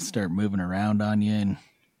they'll start moving around on you. And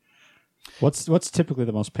What's typically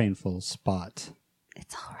the most painful spot?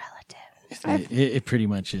 It's all relative. it pretty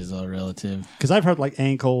much is all relative. Because I've heard like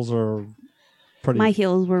ankles are pretty My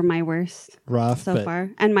heels were my worst rough so far,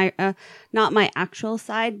 and my not my actual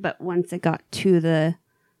side, but once it got to the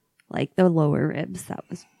lower ribs, that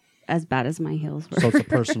was as bad as my heels were. So it's a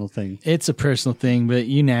personal thing. It's a personal thing, but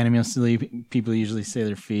unanimously, people usually say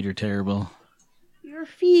their feet are terrible. Your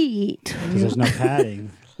feet. Because there's no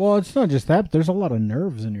padding. Well, it's not just that, but there's a lot of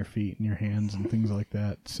nerves in your feet and your hands and things like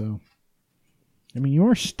that. So, I mean, you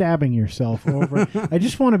are stabbing yourself over. I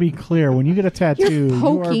just want to be clear. When you get a tattoo, You're you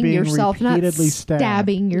are poking being yourself, not repeatedly stabbed.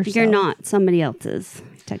 stabbing yourself. You're not somebody else's,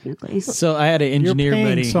 technically. So I had an You're engineer paying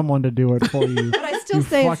buddy. someone to do it for you. But I still You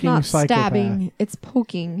say it's fucking not psychopath. stabbing. It's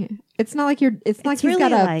poking. It's not like It's not like he's really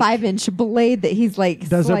got a like- 5-inch blade that he's like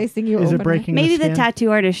Does slicing you is open. it breaking Maybe the the skin? tattoo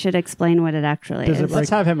artist should explain what it actually Does it is. break- Let's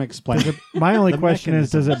have him explain My only The question is,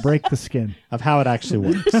 does it break the skin? of how it actually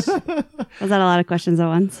works. Was that a lot of questions at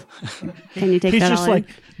once? Can you take He's that just all like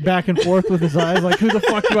back and forth with his eyes, like, who the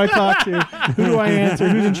fuck do I talk to? Who do I answer?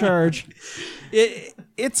 Who's in charge?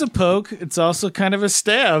 It's a poke. It's also kind of a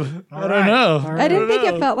stab. I don't right. know. All right. I didn't think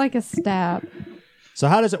it felt like a stab. So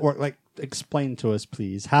how does it work? Like, explain to us,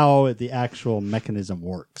 please, how the actual mechanism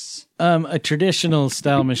works. A traditional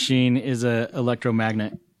style machine is a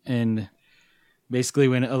electromagnet, and basically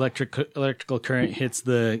when electrical current hits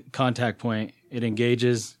the contact point, it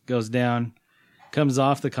engages, goes down, comes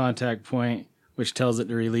off the contact point, which tells it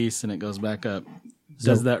to release, and it goes back up.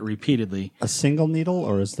 Does that repeatedly. A single needle,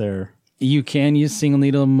 or is there... You can use single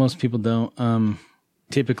needle. Most people don't.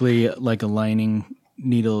 Typically, like a lining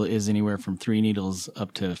needle is anywhere from 3 needles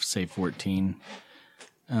up to, say, 14.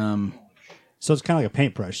 So it's kind of like a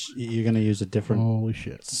paintbrush. You're going to use a different Holy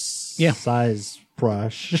shit. size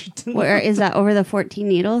brush. Where is that over the 14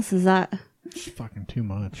 needles? Is that It's fucking too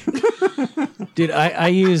much. Dude, I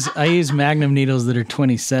use Magnum needles that are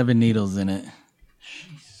 27 needles in it.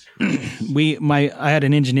 I had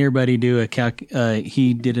an engineer buddy do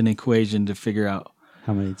he did an equation to figure out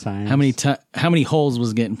How many times? how many holes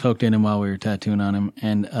was getting poked in him while we were tattooing on him,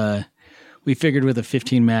 and we figured with a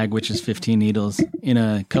 15 mag, which is 15 needles, in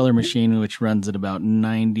a color machine which runs at about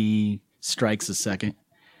 90 strikes a second.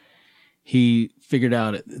 He figured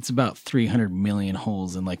out it's about 300 million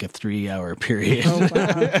holes in like a 3-hour period. Oh,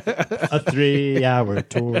 A 3-hour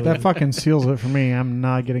tour. That fucking seals it for me. I'm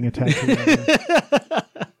not getting a tattoo. Ever.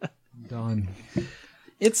 Done.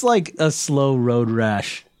 It's like a slow road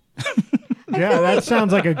rash. Yeah, that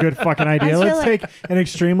sounds like a good fucking idea. I feel Let's like- take an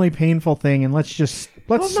extremely painful thing and let's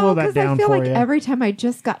slow that 'cause down I feel for like you. every time I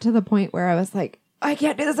just got to the point where I was like, I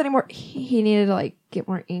can't do this anymore. He needed to like get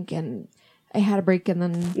more ink, and I had a break, and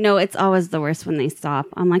then. no? It's always the worst when they stop.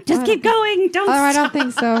 I'm like, just I keep going. Don't Oh, I stop. don't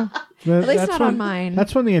think so. At least not on mine.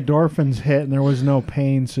 That's when the endorphins hit and there was no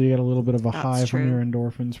pain, so you got a little bit of a That's high from true. your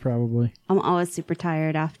endorphins, probably. I'm always super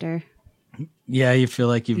tired after. Yeah, you feel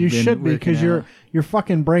like You been should be, because working out. your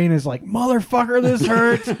fucking brain is like, motherfucker, this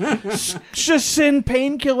hurts. Just send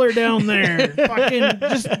painkiller down there. Fucking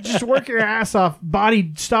just work your ass off.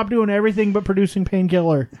 Body, stop doing everything but producing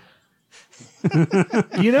painkiller.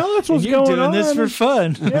 You know that's what's You're going doing on. this for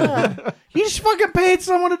fun. Yeah. You just fucking paid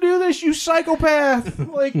someone to do this, you psychopath.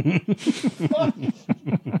 Like,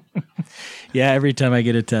 Yeah, every time I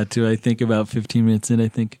get a tattoo, I think about 15 minutes in, I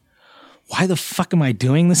think, why the fuck am I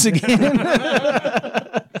doing this again?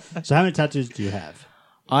 So how many tattoos do you have?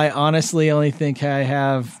 I honestly only think I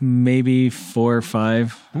have maybe 4 or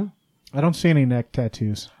 5. I don't see any neck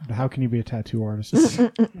tattoos. How can you be a tattoo artist?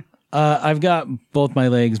 I've got both my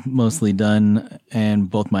legs mostly done, and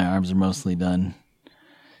both my arms are mostly done.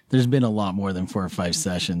 There's been a lot more than 4 or 5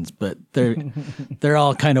 sessions, but they're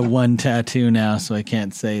all kind of one tattoo now, so I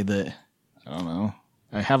can't say that. I don't know.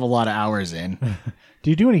 I have a lot of hours in. Do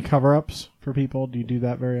you do any cover-ups for people? Do you do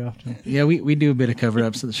that very often? Yeah, we do a bit of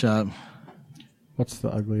cover-ups at the shop. What's the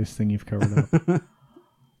ugliest thing you've covered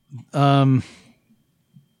up?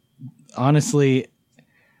 Honestly,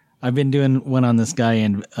 I've been doing one on this guy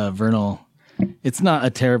in Vernal. It's not a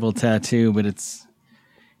terrible tattoo, but it's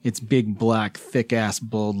big, black, thick-ass,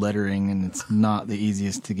 bold lettering, and it's not the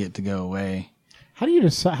easiest to get to go away. How do you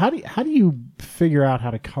decide? How do you figure out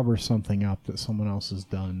how to cover something up that someone else has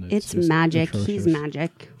done? That's It's just magic. atrocious? He's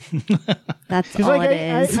magic. That's Because all like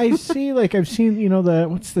it is. I see, like I've seen,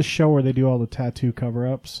 what's the show where they do all the tattoo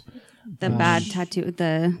cover-ups? The bad tattoo,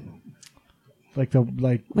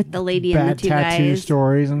 With the lady and bad the two tattoo guys.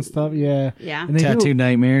 stories and stuff. Yeah, Yeah. And they Tattoo do,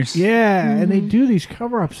 nightmares. yeah, and they do these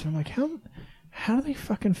cover-ups. And I'm like, how do they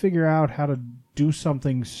fucking figure out how to do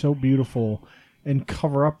something so beautiful and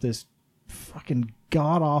cover up this fucking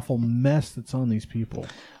god awful mess that's on these people?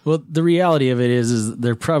 Well, the reality of it is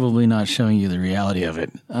they're probably not showing you the reality of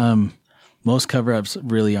it. Most cover-ups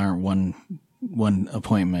really aren't one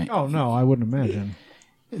appointment. Oh no, I wouldn't imagine.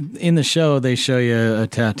 In the show, they show you a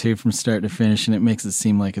tattoo from start to finish, and it makes it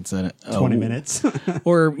seem like it's 20 minutes.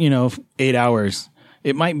 or 8 hours.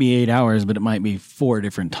 It might be 8 hours, but it might be 4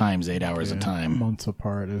 different times 8 hours a time. Months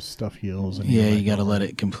apart as stuff heals. And Yeah, you're you like, got to let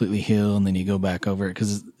it completely heal, and then you go back over it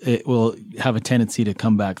because it will have a tendency to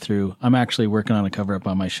come back through. I'm actually working on a cover up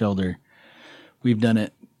on my shoulder. We've done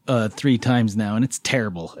it 3 times now, and it's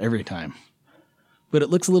terrible every time. But it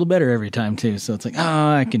looks a little better every time too. So it's like,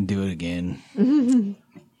 I can do it again.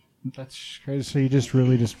 That's crazy. So you just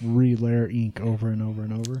really just re-layer ink over and over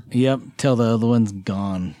and over. Yep, till the other one's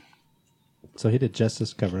gone. So he did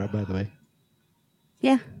Justice cover up, by the way.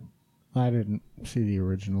 Yeah. I didn't see the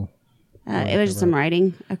original. It was just some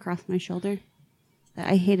writing across my shoulder.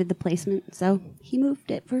 I hated the placement, so he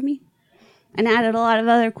moved it for me and added a lot of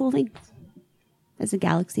other cool things. There's a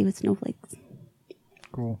galaxy with snowflakes.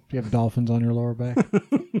 Cool. Do you have dolphins on your lower back?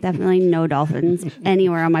 Definitely no dolphins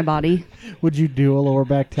anywhere on my body. Would you do a lower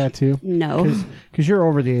back tattoo? No. Because you're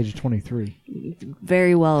over the age of 23.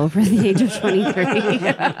 Very well over the age of 23.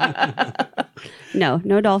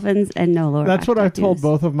 No dolphins and no lower That's back what I've told tattoos.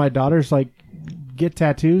 both of my daughters. Like, get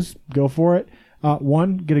tattoos. Go for it.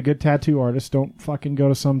 One, get a good tattoo artist. Don't fucking go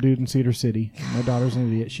to some dude in Cedar City. My daughter's an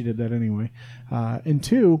idiot. She did that anyway. And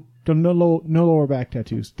two, no lower back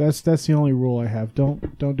tattoos. That's the only rule I have.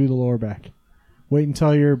 Don't do the lower back. Wait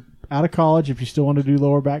until you're out of college. If you still want to do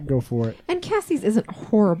lower back, go for it. And Cassie's isn't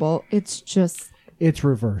horrible. It's just It's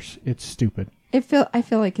reverse. It's stupid. I feel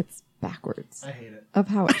like it's backwards. I hate it. Of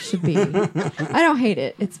how it should be. I don't hate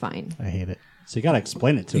it. It's fine. I hate it. So you got to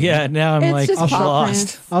explain it to him. Yeah, now I'm It's like just paw lost.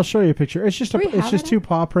 prints. I'll show you a picture. It's just Do we have it? 2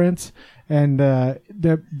 paw prints, and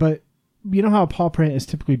but you know how a paw print is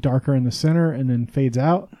typically darker in the center and then fades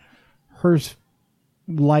out. Hers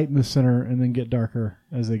light in the center and then get darker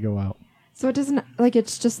as they go out. So it doesn't like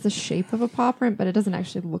it's just the shape of a paw print, but it doesn't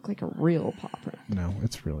actually look like a real paw print. No,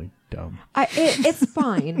 it's really dumb. It's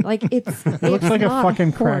fine. Like it looks like a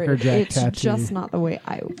fucking Cracker Jack It's tattoo. just not the way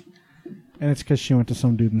I. And it's because she went to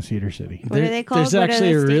some dude in Cedar City. What are they called? There's What are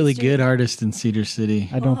actually the a really states? good artist in Cedar City.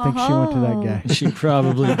 I don't think she went to that guy. She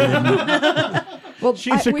probably didn't. Well,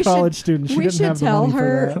 She's a college student. She we didn't should have the tell money for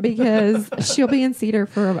her that. because she'll be in Cedar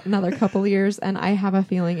for another couple of years, and I have a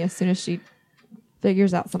feeling as soon as she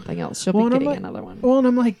figures out something else, she'll Well, be and I'm getting like- another one. Well, and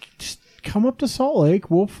I'm like, just come up to Salt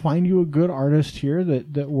Lake. We'll find you a good artist here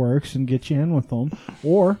that works and get you in with them.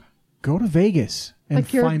 Or go to Vegas and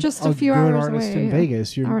Like, you're find just a a few good hours artist away, in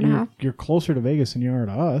Vegas. hour and a half. You're closer to Vegas than you are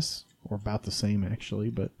to us, or about the same actually.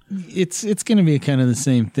 But It's going to be kind of the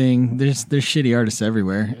same thing. There's shitty artists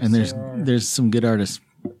everywhere, and there's some good artists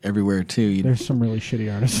everywhere too. You there's some really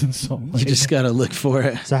shitty artists in Salt Lake. just got to look for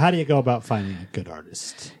it. So how do you go about finding a good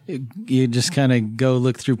artist? You just kind of go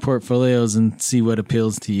look through portfolios and see what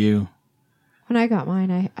appeals to you. When I got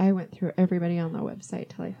mine, I went through everybody on the website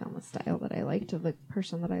till I found the style that I liked, or the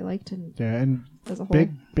person that I liked, and Yeah, and as a whole.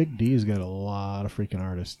 Big D's got a lot of freaking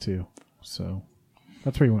artists too. So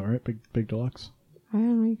that's where you went, right? Big Deluxe. I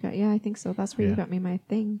don't know. You got, I think so. That's where Yeah. you got me my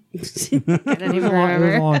thing. I don't It even was a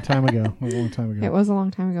remember. long time ago. It was a long time ago. It was a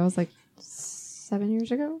long time ago. It was like 7 years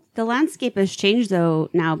ago. The landscape has changed though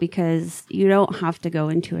now because you don't have to go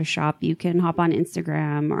into a shop. You can hop on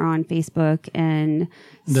Instagram or on Facebook and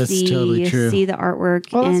That's totally true. see the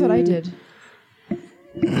artwork. Well, that's what I and did.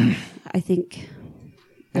 I think.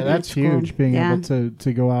 Yeah, that's it's cool. huge. Being Yeah. able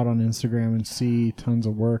to go out on Instagram and see tons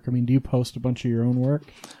of work. I mean, do you post a bunch of your own work?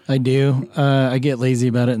 I do. I get lazy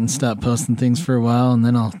about it and stop posting things for a while, and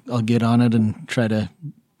then I'll get on it and try to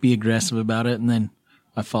be aggressive about it, and then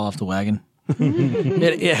I fall off the wagon.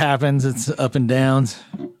 It happens. It's up and downs.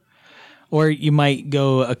 Or you might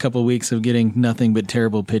go a couple weeks of getting nothing but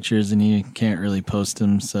terrible pictures, and you can't really post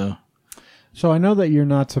them. So So I know that you're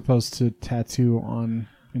not supposed to tattoo on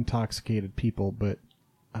intoxicated people, but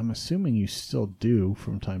I'm assuming you still do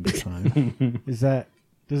from time to time. Does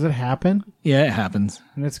it happen? yeah, it happens.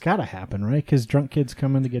 And it's got to happen, right? Because drunk kids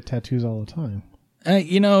come in to get tattoos all the time.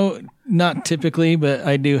 Not typically, but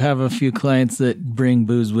I do have a few clients that bring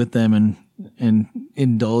booze with them, and and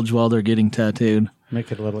indulge while they're getting tattooed.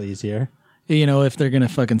 Make it a little easier. You know, if they're gonna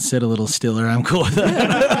fucking sit a little stiller, I'm cool with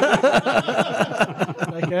that.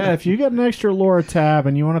 Like, if you got an extra Laura tab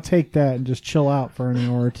and you want to take that and just chill out for an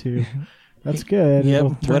hour or two, that's good. Yep,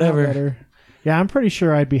 It'll turn out whatever. better. Yeah, I'm pretty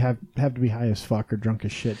sure I'd have to be high as fuck or drunk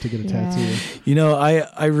as shit to get a tattoo. You know,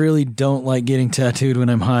 I really don't like getting tattooed when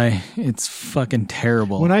I'm high. It's fucking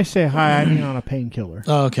terrible. When I say high, I mean on a painkiller.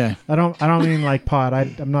 Oh, okay. I don't mean like pot.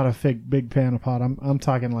 I'm not a big fan of pot. I'm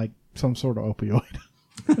talking like some sort of opioid.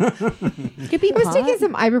 Could be I was taking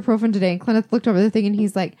some ibuprofen today, and Kenneth looked over the thing, and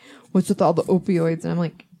he's like, "What's with all the opioids?" And I'm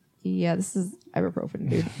like, "Yeah, this is ibuprofen,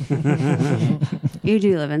 dude." You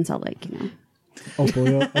do live in Salt Lake, you know.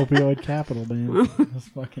 Opioid capital, man. That's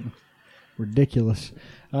fucking ridiculous.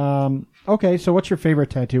 Okay, so what's your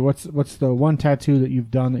favorite tattoo? What's the one tattoo that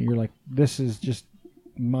you've done that you're like, this is just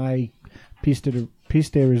my piece de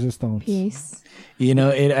resistance? Peace. You know,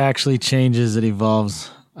 it actually changes. It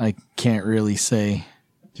evolves. I can't really say.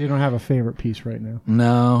 So you don't have a favorite piece right now?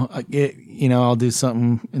 No. I'll do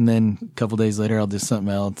something, and then a couple days later, I'll do something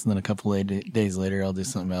else, and then a couple days later, I'll do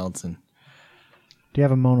something else. And do you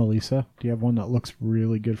have a Mona Lisa? Do you have one that looks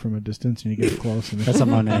really good from a distance and you get close? And That's a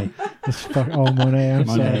Monet. Monet. I'm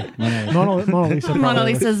sorry. Mona Lisa. Mona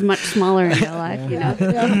probably. Lisa's much smaller in real life, you know.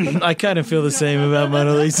 I kind of feel the same about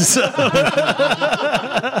Mona Lisa. So.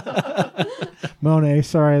 Monet.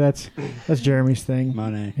 Sorry, that's Jeremy's thing.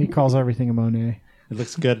 Monet. He calls everything a Monet. It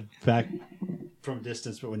looks good back from a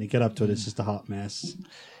distance, but when you get up to it, it's just a hot mess.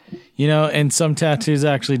 You know, and some tattoos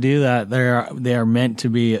actually do that. They are meant to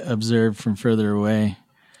be observed from further away.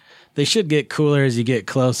 They should get cooler as you get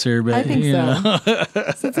closer, but I think you so. know.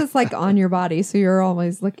 Since it's like on your body, so you're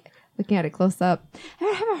always looking at it close up. I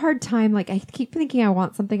have a hard time. Like, I keep thinking I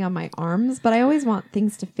want something on my arms, but I always want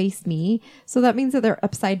things to face me. So that means that they're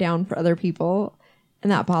upside down for other people, and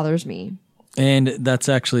that bothers me. And that's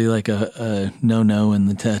actually like a no-no in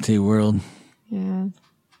the tattoo world. Yeah.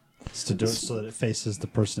 It's to do it so that it faces the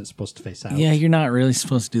person it's supposed to face out. Yeah, you're not really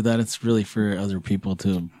supposed to do that. It's really for other people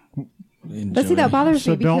to enjoy. But see, that bothers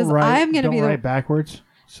So me because I'm going to be write backwards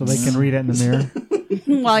so they can read it in the mirror.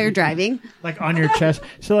 While you're driving. Like on your chest.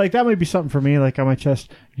 So like that might be something for me, like on my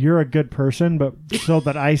chest, you're a good person, but so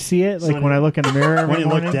that I see it, like when I look in the mirror every When you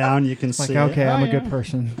morning, look down, you can like, see okay, it. I'm a good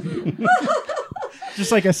person.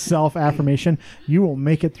 Just like a self-affirmation. You will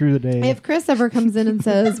make it through the day. If Chris ever comes in and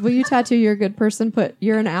says, "Will you tattoo you're a good person?" Put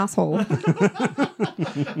 "you're an asshole."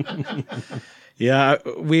 Yeah,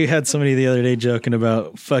 we had somebody the other day joking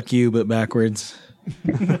about "fuck you" but backwards.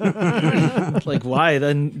 Like, why?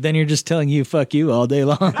 Then you're just telling you "fuck you" all day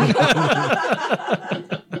long.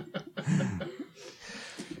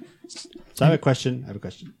 So I have a question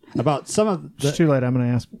about some of It's the. too late. I'm going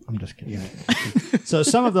to ask. I'm just kidding. So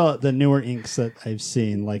some of the newer inks that I've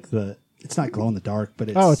seen, like it's not glow in the dark, but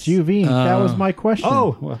it's It's UV ink. That was my question.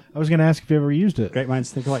 Oh, well, I was going to ask if you ever used it. great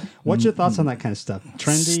minds think alike. What's your thoughts on that kind of stuff?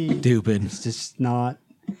 Trendy, Stupid. It's just not.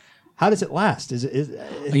 How does it last? Is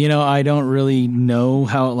You know, I don't really know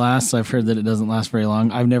how it lasts. I've heard that it doesn't last very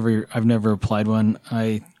long. I've never applied one.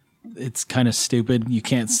 It's kind of stupid. You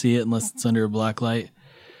can't see it unless it's under a black light.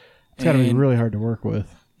 It's got to be And- really hard to work with.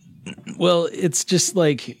 Well, it's just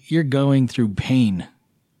like you're going through pain.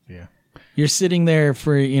 Yeah. You're sitting there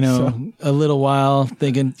for, a little while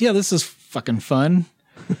thinking, yeah, this is fucking fun.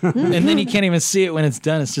 And then you can't even see it when it's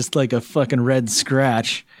done. It's just like a fucking red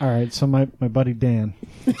scratch. All right, so my buddy Dan,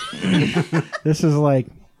 this is like,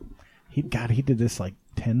 he did this like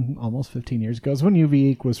 10, almost 15 years ago. It was when UV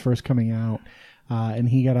ink was first coming out, and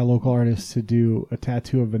he got a local artist to do a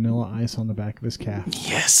tattoo of Vanilla Ice on the back of his calf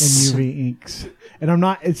Yes. in UV inks. And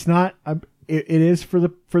it is for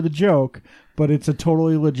the joke, but it's a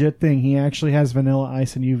totally legit thing. He actually has Vanilla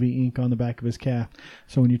Ice and UV ink on the back of his calf.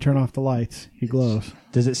 So when you turn off the lights, he glows.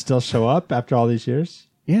 Does it still show up after all these years?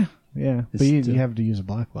 Yeah. But It's you still- have to use a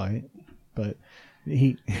black light. But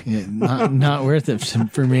he... Yeah, not worth it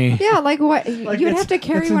for me. Yeah, like what? Like, you would it's- have to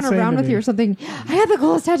carry it's one insane around to with me. you or something. I had the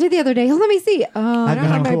coolest tattoo the other day. Oh, let me see. Oh, I don't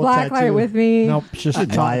got have a my cool black light tattoo. with me. Nope, it's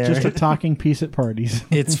just Liar. just a talking piece at parties.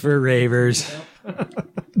 It's for ravers.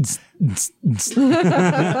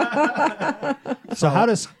 So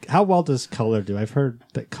how well does color do? I've heard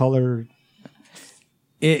that color.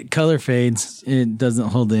 It color fades. It doesn't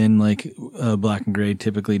hold in like black and gray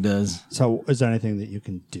typically does. So is there anything that you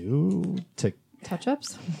can do to?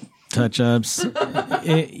 Touch-ups? Touch-ups.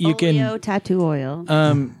 You can... Oleo tattoo oil.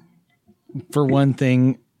 For one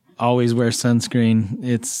thing, always wear sunscreen.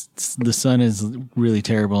 The sun is really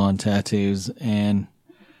terrible on tattoos, and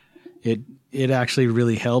it actually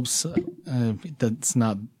really helps. That's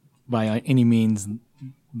not by any means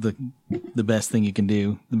the best thing you can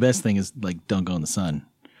do. The best thing is like don't go in the sun.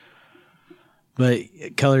 But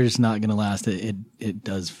color is not going to last. It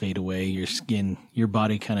does fade away. Your skin, your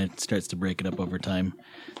body kind of starts to break it up over time.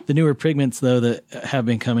 The newer pigments, though, that have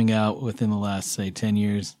been coming out within the last, say, 10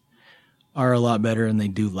 years are a lot better, and they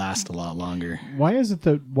do last a lot longer. Why is it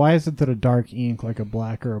that a dark ink like a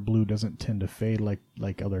black or a blue doesn't tend to fade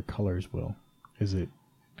like other colors will? Is it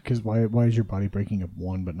because why is your body breaking up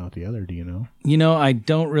one but not the other? Do you know? You know, I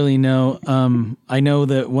don't really know. I know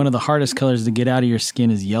that one of the hardest colors to get out of your skin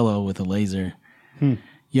is yellow with a laser.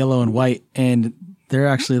 Yellow and white, and they're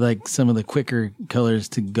actually like some of the quicker colors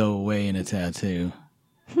to go away in a tattoo.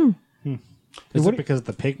 Is it because of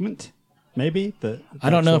the pigment? Maybe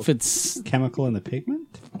I don't know if it's chemical in the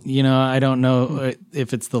pigment. You know, I don't know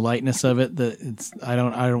if it's the lightness of it. I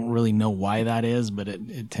don't really know why that is, but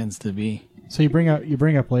it tends to be. So you bring up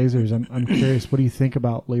lasers. I'm curious. What do you think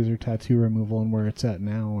about laser tattoo removal and where it's at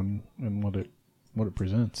now and what it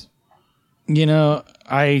presents? You know,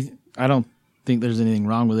 I don't think there's anything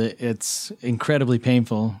wrong with it. It's incredibly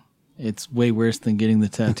painful. It's way worse than getting the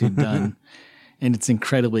tattoo done, and it's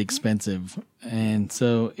incredibly expensive. And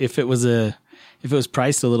so, if it was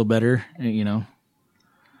priced a little better, you know,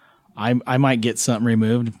 I might get something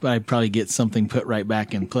removed, but I'd probably get something put right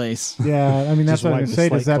back in place. Yeah, I mean that's what I'm going to say.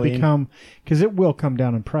 Does that clean? become because it will come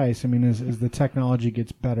down in price? I mean, as the technology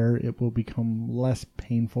gets better, it will become less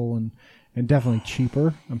painful and definitely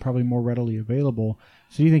cheaper and probably more readily available.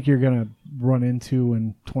 So you think you're going to run into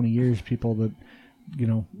in 20 years people that, you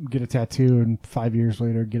know, get a tattoo and 5 years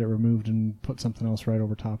later get it removed and put something else right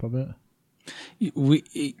over top of it?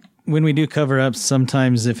 When we do cover ups,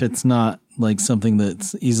 sometimes if it's not like something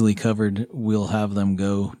that's easily covered, we'll have them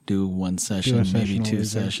go do one session, maybe two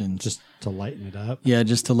sessions. Just to lighten it up? Yeah,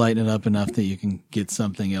 just to lighten it up enough that you can get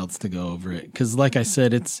something else to go over it. Because like I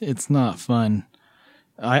said, it's not fun.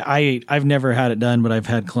 I've never had it done, but I've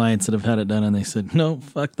had clients that have had it done, and they said, "No,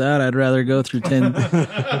 fuck that. I'd rather go through 10.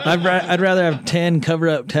 I'd rather have 10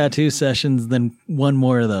 cover-up tattoo sessions than one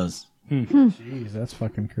more of those." Jeez, that's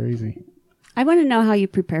fucking crazy. I want to know how you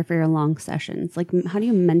prepare for your long sessions. Like, how do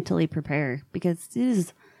you mentally prepare? Because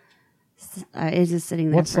it's just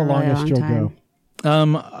sitting there What's for the a really longest long you'll time. go?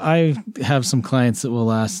 I have some clients that will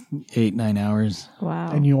last 8-9 hours.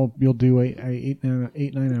 Wow. And you'll do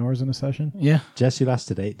 8-9 hours in a session? Yeah. Jess, you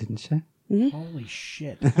lasted 8, didn't she? Holy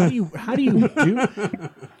shit! How do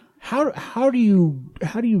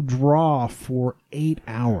you draw for 8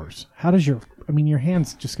 hours? How does your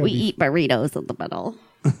hands just got We eat burritos in the middle.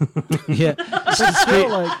 Yeah.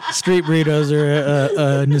 Street burritos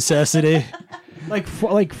are a necessity. like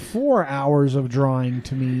 4 hours of drawing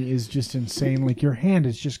to me is just insane. Like your hand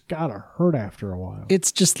has just gotta hurt after a while.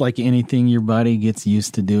 It's just like anything. Your body gets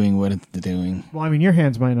used to doing what it's doing. Well, I mean, your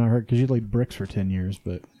hands might not hurt because you laid bricks for 10 years,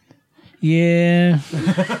 but Yeah.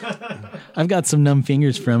 I've got some numb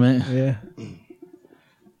fingers from it. yeah.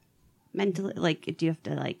 Mentally, like, do you have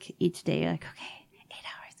to, like, each day, like, okay, 8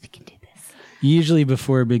 hours, we can do this. Usually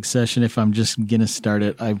before a big session, if I'm just going to start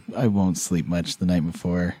it, I won't sleep much the night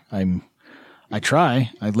before. I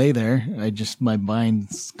try. I lay there. My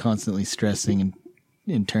mind's constantly stressing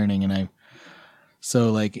and turning, and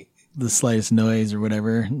so like the slightest noise or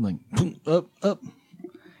whatever, like up.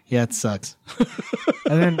 Yeah, it sucks.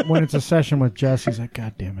 And then when it's a session with Jess, he's like,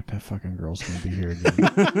 "God damn it, that fucking girl's gonna be here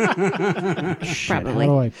again." Shit,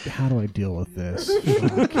 Probably. how do I deal with this?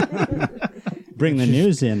 Fuck. Bring the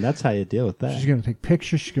news in. That's how you deal with that. She's gonna take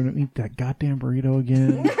pictures. She's gonna eat that goddamn burrito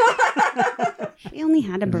again. She only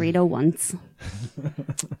had a burrito once.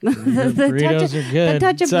 Burritos are good.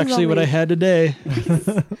 It's actually what I had today.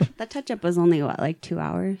 The touch-up was only, what, like 2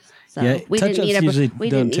 hours? So Yeah, we didn't touch-ups usually we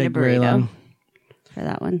don't didn't eat a take very long. burrito for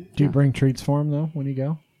that one. Do you No. bring treats for him though when you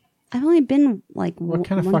go? I've only been, like, What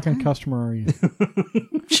kind of one fucking time. customer are you?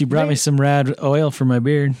 She brought me some rad oil for my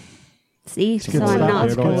beard. See? good So I'm stuff. not,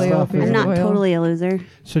 Beard oil. I'm not totally a loser.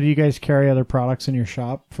 So do you guys carry other products in your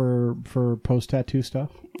shop for post tattoo stuff?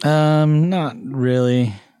 Not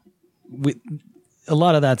really. A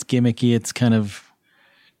lot of that's gimmicky. It's kind of,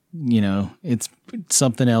 it's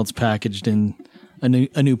something else packaged in a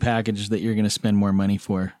new package that you're going to spend more money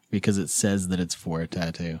for because it says that it's for a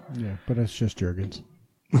tattoo. Yeah, but it's just Jergens.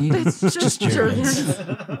 It's just Jergens.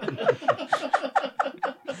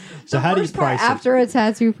 So how do you Worst part price it? after a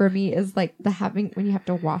tattoo for me is like when you have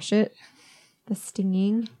to wash it, the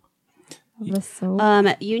stinging of the soap.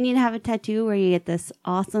 You need to have a tattoo where you get this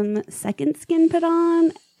awesome second skin put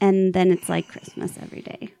on, and then it's like Christmas every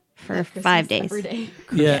day for 5 days. Every day.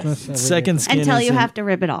 Yeah, Christmas every second day. skin Until is you have to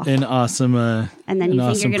rip it off. an awesome. And then you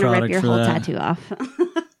an think you're awesome going to rip product your for whole that. tattoo off.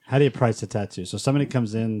 How do you price a tattoo? So somebody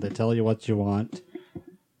comes in, they tell you what you want.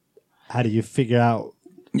 How do you figure out?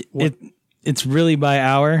 It's really by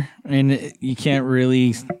hour, and you can't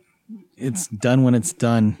really. It's done when it's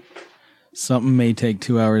done. Something may take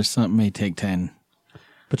 2 hours. Something may take 10.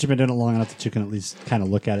 But you've been doing it long enough that you can at least kind of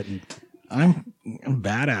look at it. And, I'm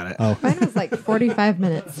bad at it. oh, Mine was like 45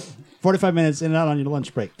 minutes. 45 minutes in and out on your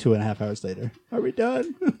lunch break. 2.5 hours later. Are we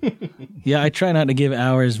done? Yeah, I try not to give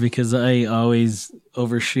hours because I always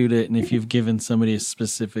overshoot it. And if you've given somebody a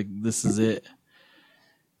specific, this is it.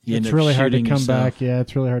 You end It's up really hard to shooting come yourself. back. Yeah,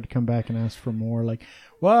 it's really hard to come back and ask for more. Like,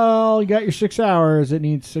 well, you got your 6 hours. It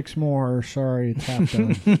needs 6 more. Sorry, it's half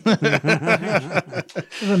done.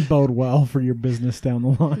 Doesn't bode well for your business down the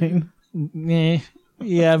line.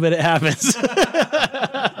 Yeah, but it happens.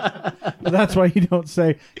 But that's why you don't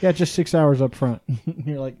say, yeah, just 6 hours up front.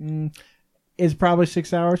 You're like, it's probably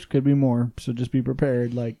 6 hours. Could be more. So just be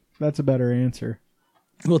prepared. Like, that's a better answer.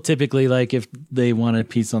 Well, typically, like if they want a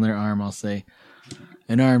piece on their arm, I'll say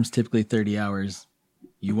an arm's typically 30 hours.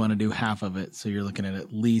 You want to do half of it. So you're looking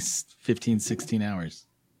at least 15, 16 hours.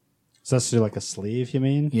 So that's like a sleeve, you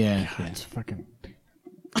mean? Yeah. It's fucking.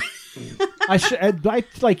 I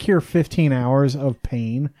like hear 15 hours of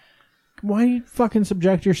pain. Why do you fucking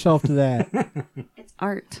subject yourself to that? It's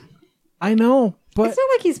art. I know, but It's not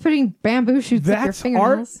like he's putting bamboo shoots up your that's art.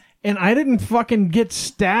 fingernails. And I didn't fucking get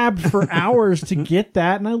stabbed for hours to get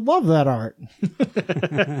that, and I love that art.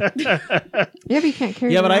 Yeah, but you can't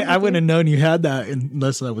carry Yeah, it but around I with wouldn't have you. known you had that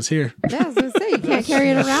unless I was here. Yeah, I was going to say, you can't carry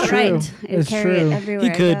it around. true. Right. It's Carry true. it everywhere.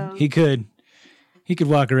 He could. I go. He could. He could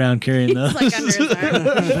walk around carrying those. It's like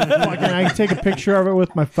under his arm. Fucking, I can take a picture of it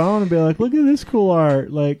with my phone and be like, look at this cool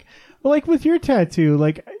art. Like with your tattoo,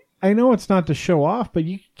 like, I know it's not to show off, but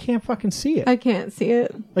you can't fucking see it. I can't see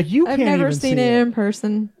it. Like, you I've can't never even seen see it in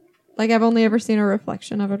person. Like, I've only ever seen a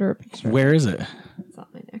reflection of it or a picture. Where is it? It's on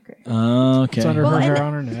my neck right Okay. It's under Well, her and- hair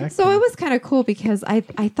on her neck. So it was kind of cool because I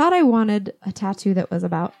thought I wanted a tattoo that was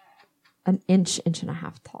about an inch and a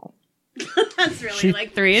half tall. That's really She-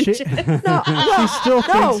 like 3 she- inches. No, She still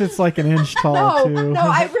thinks it's like an inch tall, no, too. no,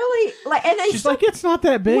 I really like, and I She's still, like, it's not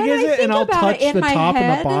that big, When is I it? think And I'll about touch it in the my top and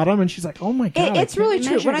head, the bottom, and she's like, oh my God. it's really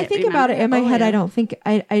true. measured When I it, think about it in my remember? head, Oh, I yeah. don't think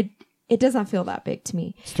it doesn't feel that big to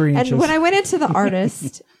me. It's 3 inches. And when I went into the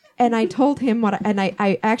artist and I told him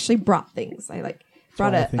I actually brought things. I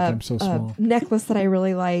brought why I a, think I'm so small. a necklace that I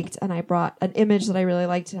really liked, and I brought an image that I really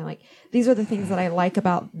liked, and I'm like, these are the things that I like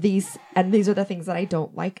about these, and these are the things that I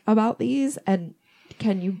don't like about these, and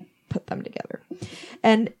can you put them together?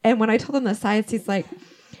 And when I told him the size, he's like,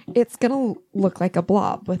 it's gonna look like a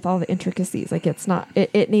blob with all the intricacies. Like, it's not.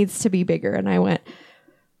 It needs to be bigger. And I went,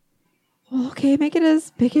 well, okay, make it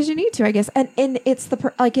as big as you need to, I guess. And it's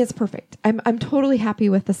it's perfect. I'm totally happy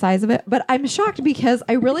with the size of it, but I'm shocked because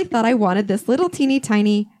I really thought I wanted this little teeny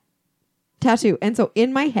tiny tattoo. And so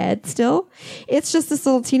in my head still, it's just this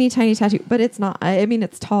little teeny tiny tattoo, but it's not. I mean,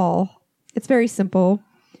 it's tall. It's very simple.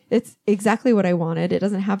 It's exactly what I wanted. It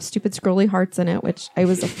doesn't have stupid scrolly hearts in it, which I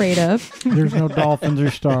was afraid of. There's no dolphins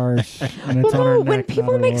or stars, and it's on her Well, neck. when people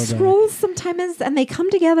not her make lower back. scrolls sometimes and they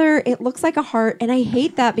come together, it looks like a heart. And I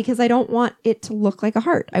hate that because I don't want it to look like a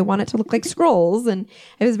heart. I want it to look like scrolls. And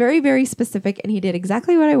it was very, very specific. And he did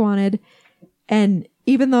exactly what I wanted. And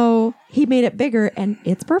even though he made it bigger, and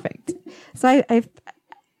it's perfect. So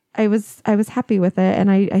I was happy with it.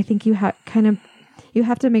 And I think you have you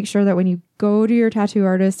have to make sure that when you go to your tattoo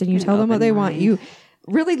artist and you tell them what open they want, mind. you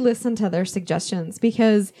really listen to their suggestions,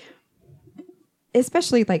 because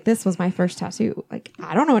especially like this was my first tattoo. Like,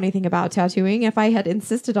 I don't know anything about tattooing. If I had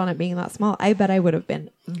insisted on it being that small, I bet I would have been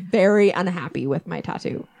very unhappy with my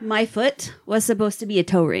tattoo. My foot was supposed to be a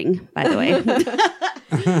toe ring, by the way.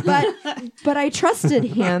 But I trusted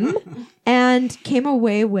him and came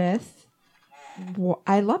away with,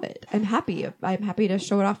 I love it. I'm happy. I'm happy to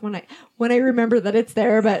show it off when I remember that it's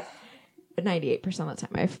there, but 98% of the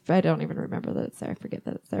time I don't even remember that it's there. I forget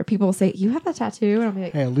that it's there. People will say, "You have that tattoo?" And I'll be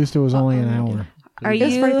like, Hey, at least it was only an hour. Are It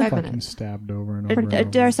was you? 45 Fucking minutes. stabbed over and over. and over.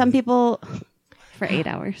 There are some people for 8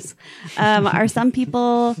 hours. Are some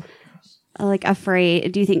people like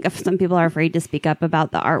afraid? Do you think if some people are afraid to speak up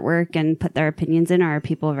about the artwork and put their opinions in, or are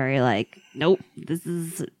people very like, nope, this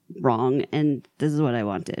is wrong and this is what I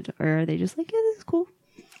wanted, or are they just like, yeah, this is cool?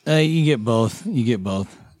 You get both.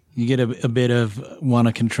 You get a bit of want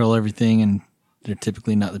to control everything, and they're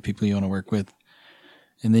typically not the people you want to work with.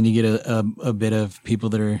 And then you get a bit of people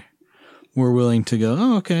that are more willing to go,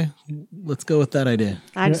 oh, okay, let's go with that idea.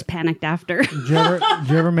 I just panicked after. Did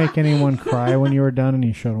you ever make anyone cry when you were done and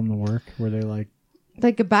you showed them the work? Were they like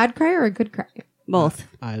a bad cry or a good cry? Both.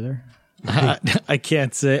 either? I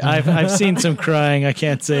can't say. I've seen some crying. I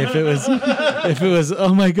can't say if it was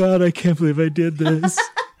oh my God, I can't believe I did this.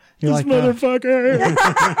 You're This like,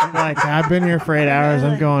 motherfucker. like, I've been here for 8 hours.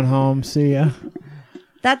 I'm going home. See ya.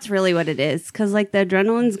 That's really what it is. Because, like, the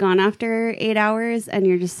adrenaline's gone after 8 hours, and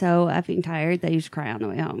you're just so effing tired that you just cry on the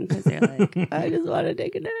way home. Because you're like, I just want to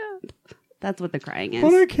take a nap. That's what the crying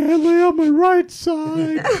But I is. can't lay on my right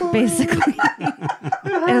side. Basically.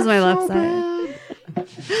 It is my left side.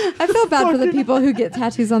 I feel bad for the people who get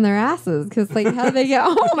tattoos on their asses because, like, how do they get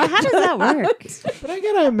home? But how does that work? But I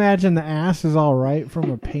gotta imagine the ass is all right from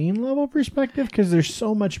a pain level perspective because there's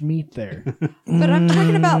so much meat there. But I'm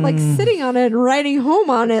talking about like sitting on it and riding home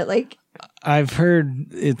on it. Like, I've heard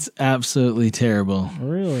it's absolutely terrible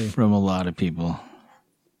Really? from a lot of people.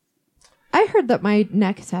 I heard that my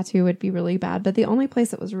neck tattoo would be really bad, but the only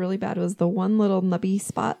place that was really bad was the one little nubby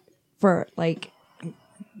spot for like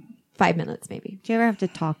 5 minutes, maybe. Do you ever have to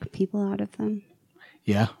talk people out of them?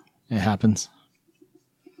 Yeah, it happens.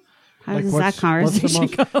 How does that what's the conversation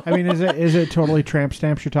go? I mean, is it totally tramp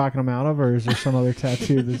stamps you're talking them out of, or is there some other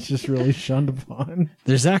tattoo that's just really shunned upon?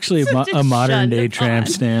 There's actually So a just modern day shunned tramp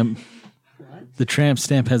upon. stamp. The tramp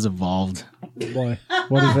stamp has evolved. Boy,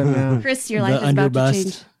 what is it now? Chris, your The life is about to underbust.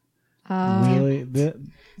 change. Really?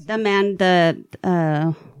 The man,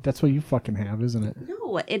 That's what you fucking have, isn't it?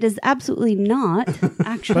 no, it is absolutely not,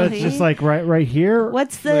 actually. But it's just like right here.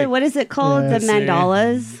 What's the, what is it called? Yeah, The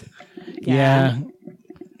mandalas? Yeah.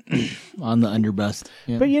 On the underbust.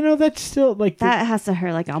 Yeah. But you know, that's still like That has to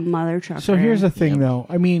hurt like a mother trucker. So here's the thing, Yep. though.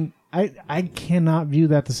 I mean, I cannot view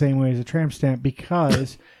that the same way as a tramp stamp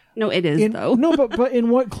because No, it is, though. no, but in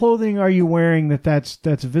what clothing are you wearing that's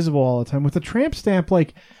visible all the time? With a tramp stamp,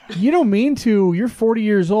 like you don't mean to. You're 40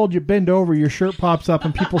 years old. You bend over, your shirt pops up,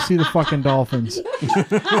 and people see the fucking dolphins,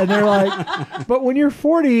 and they're like. But when you're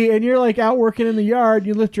 40 and you're like out working in the yard,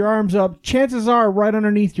 you lift your arms up. Chances are, right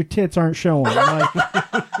underneath your tits aren't showing.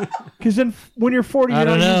 Because then when you're 40, I you're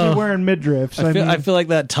don't not usually know. wearing midriffs. I feel like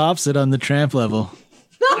that tops it on the tramp level.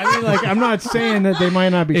 I mean, like, I'm not saying that they might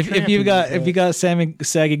not be. If you got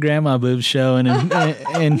saggy grandma boobs showing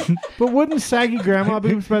and but wouldn't saggy grandma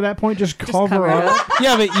boobs by that point just cover cover it up?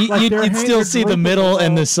 yeah, but Like they're you'd still hanging see the drooping middle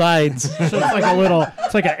and below. the sides. So it's like a little,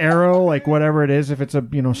 it's like an arrow, like whatever it is. If it's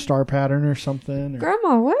a star pattern or something. Or,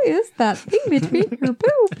 Grandma, what is that thing between your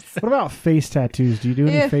boobs? what about face tattoos? Do you do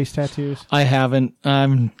any Yeah. face tattoos? I haven't.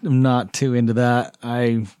 I'm not too into that.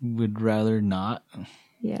 I would rather not.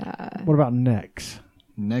 Yeah. What about necks?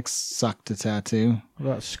 Next suck to tattoo. What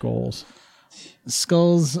about skulls?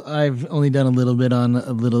 Skulls, I've only done a little bit on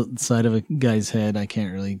a little side of a guy's head. I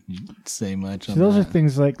can't really say much So on those that. are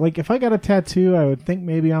things like if I got a tattoo, I would think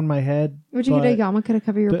maybe on my head. Would you get a but yarmulke to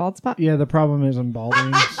cover your the- bald spot? Yeah, the problem is I'm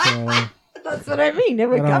balding, so That's what I mean. It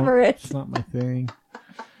would I don't- cover it. It's not my thing.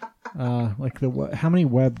 Like how many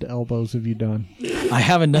webbed elbows have you done? I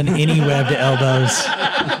haven't done any webbed elbows.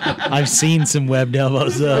 I've seen some webbed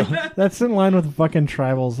elbows though. That's in line with fucking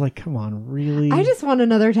tribals. Like, come on, really? I just want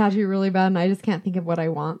another tattoo really bad, and I just can't think of what I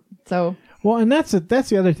want. So Well, and that's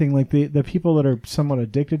the other thing. Like the people that are somewhat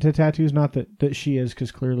addicted to tattoos. Not that she is,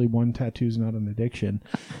 because clearly one tattoo is not an addiction.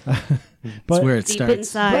 That's but where it Deep starts.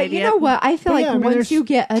 inside. but you yep. know what? I feel But like yeah, I mean, once there's- you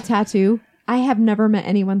get a tattoo, I have never met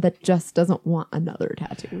anyone that just doesn't want another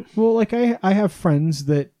tattoo. well, like I have friends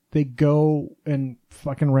that they go and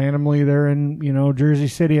fucking randomly they're in Jersey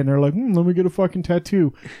City and they're like, let me get a fucking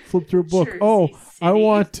tattoo. Flip through a book. Jersey I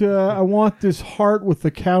want this heart with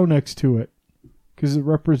the cow next to it because it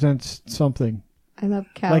represents something. I love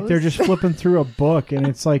cows. Like they're just flipping through a book and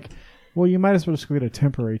it's like, well, you might as well just go get a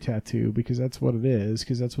temporary tattoo because that's what it is,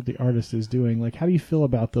 because that's what the artist is doing. Like, how do you feel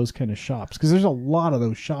about those kind of shops? Because there's a lot of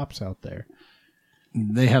those shops out there.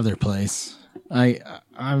 They have their place.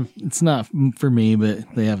 I'm. It's not for me,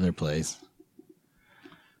 but they have their place.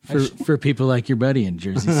 For people like your buddy in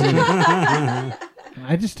Jersey City.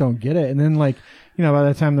 I just don't get it. And then, like, by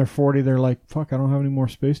the time they're 40, they're like, fuck, I don't have any more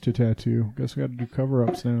space to tattoo. Guess we got to do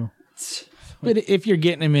cover-ups now. But if you're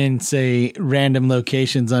getting them in, say, random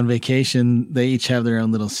locations on vacation, they each have their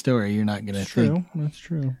own little story. You're not going to think. True. That's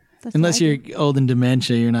true. That's Unless what I you're do. old and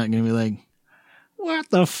dementia, you're not going to be like, what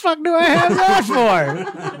the fuck do I have that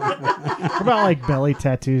for? What about, like, belly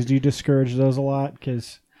tattoos? Do you discourage those a lot?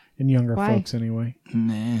 Because in younger Why? folks, anyway.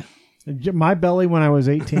 Nah. My belly when I was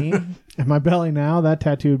 18 and my belly now, that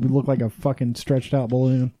tattoo would look like a fucking stretched out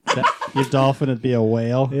balloon. Your dolphin would be a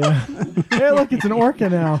whale. Yeah. Hey, look, it's an orca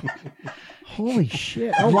now. Holy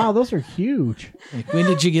shit. Oh, wow, those are huge. Like, when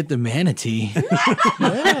did you get the manatee?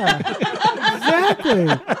 Yeah. Exactly.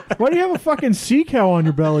 Why do you have a fucking sea cow on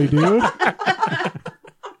your belly, dude?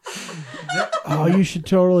 Oh, you should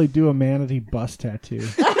totally do a manatee bust tattoo.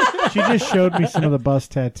 She just showed me some of the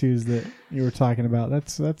bust tattoos that you were talking about.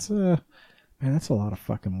 That's a lot of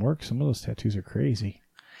fucking work. Some of those tattoos are crazy.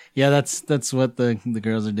 Yeah, that's what the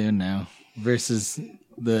girls are doing now versus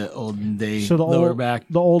the olden day So the lower back.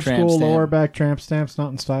 the old tramp school stamp. lower back tramp stamp's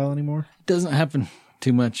not in style anymore. Doesn't happen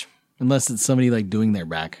too much unless it's somebody like doing their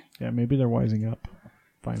back. Yeah, maybe they're wising up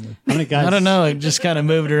finally. How many guys? I don't know. It just kind of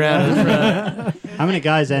moved around in front. How many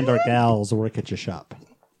guys and/or gals work at your shop?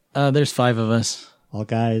 There's 5 of us. All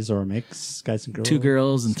guys or a mix? Guys and girls? 2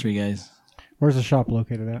 girls and 3 guys. Where's the shop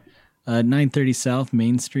located at? 930 South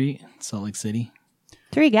Main Street, Salt Lake City.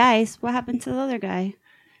 3 guys. What happened to the other guy?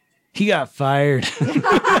 He got fired.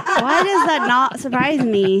 Why does that not surprise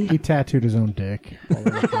me? He tattooed his own dick all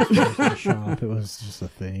over the shop. It was just a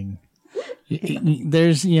thing.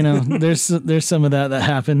 There's there's some of that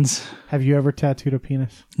happens. Have you ever tattooed a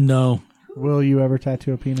penis? No. Will you ever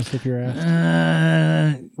tattoo a penis if you're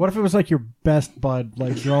asked? What if it was like your best bud,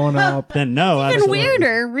 like growing up? Then no. Even absolutely.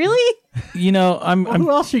 weirder, really? I'm Who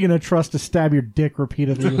else are you going to trust to stab your dick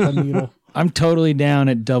repeatedly with a needle? I'm totally down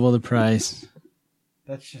at double the price.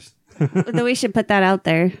 That's just... Then we should put that out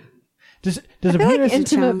there. Does a feel like penis...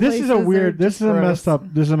 intimate this is a places weird... are This just is a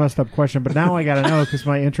gross. messed up question, but now I got to know because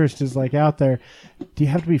my interest is like out there. Do you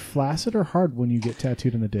have to be flaccid or hard when you get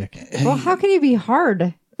tattooed in the dick? Well, how can you be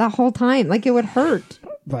hard that whole time? Like it would hurt.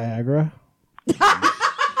 Viagra?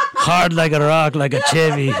 Hard like a rock, like a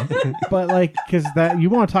Chevy. But like, because that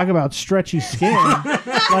you want to talk about stretchy skin,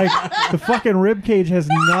 like the fucking rib cage has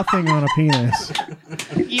nothing on a penis.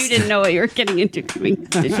 You didn't know what you were getting into coming.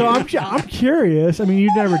 So I'm curious. I mean,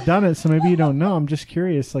 you've never done it, so maybe you don't know. I'm just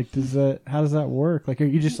curious. Like, how does that work? Like, are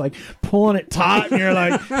you just like pulling it taut and you're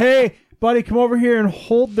like, hey, buddy, come over here and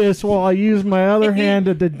hold this while I use my other hand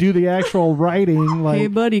to do the actual writing? Like, Hey,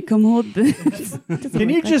 buddy, come hold this. can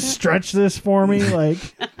you just stretch this for me? Like,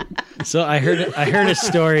 So I heard a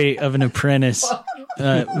story of an apprentice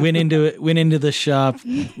went into the shop,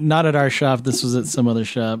 not at our shop. This was at some other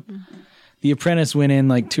shop. The apprentice went in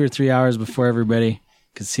like 2 or 3 hours before everybody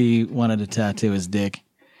because he wanted to tattoo his dick.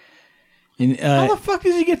 And, how the fuck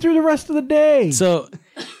does he get through the rest of the day? so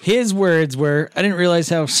his words were, "I didn't realize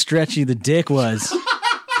how stretchy the dick was."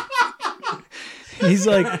 He's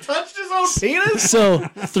like, touched his own penis? so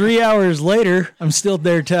 3 hours later, I'm still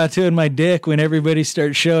there tattooing my dick when everybody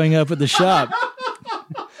starts showing up at the shop.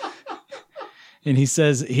 And he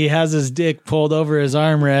says he has his dick pulled over his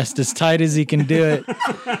armrest as tight as he can do it.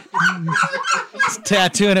 He's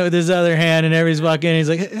tattooing it with his other hand, and everybody's walking in. He's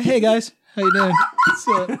like, "Hey guys, how you doing? What's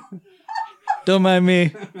up? Don't mind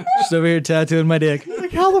me. Just over here tattooing my dick."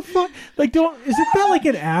 Like, how the fuck? Like, isn't that like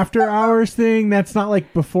an after hours thing? That's not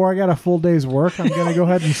like before I got a full day's work, I'm going to go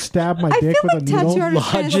ahead and stab my dick feel with like a needle? tattoo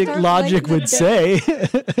artists kinda start Logic late in would the say. day. I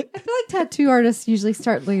feel like tattoo artists usually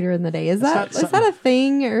start later in the day. Is that a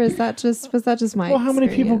thing, or was that just my? Well, how many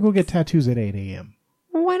people experience? go get tattoos at 8 a.m.?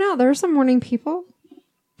 Well, why not? There are some morning people.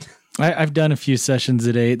 I've done a few sessions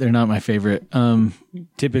at 8. They're not my favorite.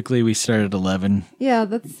 Typically, we start at 11. Yeah,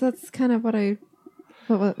 that's kind of what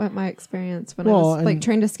my experience when Well, I was like and-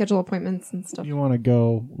 trying to schedule appointments and stuff. You want to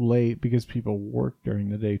go late because people work during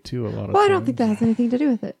the day too. A lot of Well, I times. don't think that has anything to do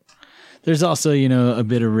with it. There's also, a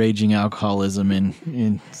bit of raging alcoholism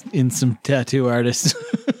in some tattoo artists.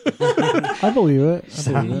 I believe it.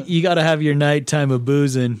 I believe it. You got to have your nighttime of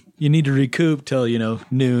boozing. You need to recoup till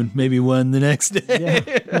noon, maybe 1 the next day.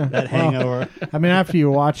 That hangover. I mean, after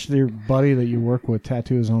you watch your buddy that you work with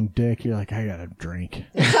tattoo his own dick, you're like, I gotta drink.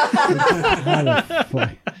 How the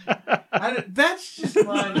fuck? That's just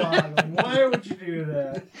mind-boggling. Why would you do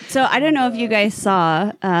that? So I don't know if you guys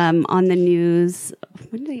saw on the news.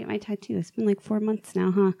 When did I get my tattoo? It's been like 4 months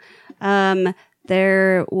now, huh?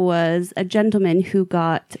 There was a gentleman who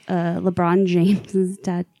got LeBron James's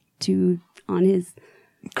tattoo on his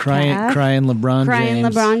Crying LeBron crying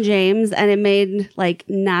James. LeBron James, and it made like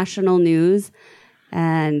national news.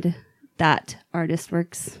 And that artist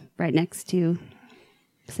works right next to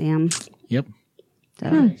Sam. Yep.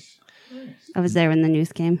 So I was there when the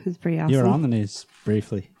news came. It was pretty awesome. You were on the news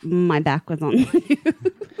briefly. My back was on the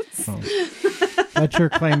news. That's your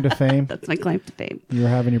claim to fame. That's my claim to fame. You were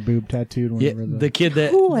having your boob tattooed Yeah, whenever the kid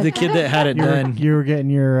that had it you were, done. you were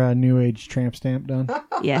getting your new age tramp stamp done.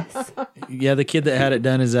 Yes. Yeah, the kid that had it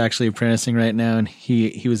done is actually apprenticing right now, and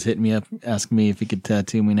he was hitting me up asking me if he could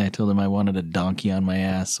tattoo me, and I told him I wanted a donkey on my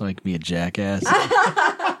ass so I could be a jackass.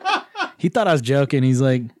 He thought I was joking. He's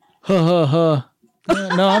like, "Ha ha ha."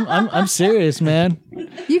 No, I'm serious, man.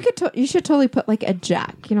 You should totally put like a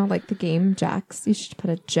jack, like the game jacks. You should put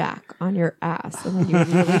a jack on your ass, and then you would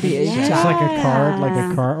really be a It's jack. like a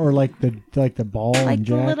card, or like the ball Like and the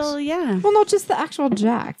jacks. little, yeah. Well, no, just the actual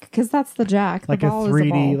jack, because that's the jack. The Like a ball is the 3D,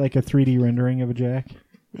 ball. like a 3D rendering of a jack.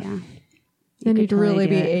 Yeah. Then could you'd totally really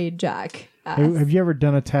do be it. a jack. Have you ever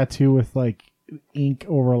done a tattoo with like ink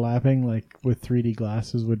overlapping, like with 3D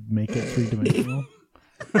glasses, would make it 3-dimensional.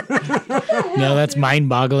 No, that's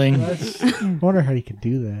mind-boggling. I wonder how you could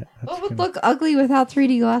do that. That's What would kinda- look ugly without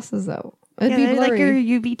 3D glasses, though? It'd be Yeah, like your blurry.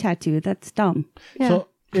 UV tattoo. That's dumb. Yeah. So,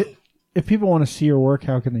 if people want to see your work,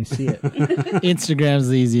 how can they see it? Instagram's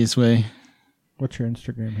the easiest way. What's your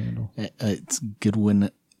Instagram handle? It's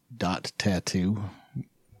Goodwin.tattoo.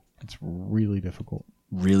 It's really difficult.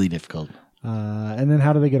 Really difficult. And then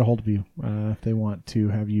how do they get a hold of you if they want to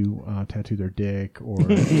have you tattoo their dick or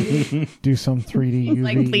do some 3D UV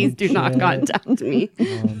Like, please do not shit? contact me.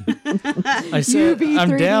 I said UV I'm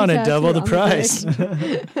 3D down at tattoo double the on the price.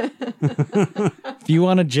 If you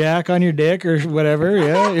want a jack on your dick or whatever,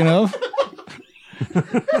 yeah, you know.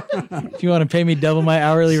 If you want to pay me double my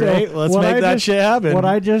hourly So, rate, let's what make I that just- shit happen. What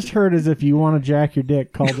I just heard is if you want to jack your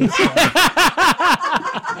dick, call this guy.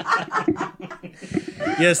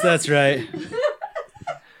 Yes, that's right.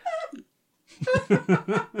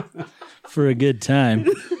 For a good time.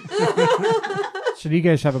 So do you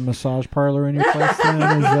guys have a massage parlor in your place then?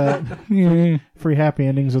 Is that free happy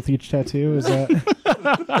endings with each tattoo? Is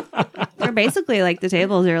that They're basically like the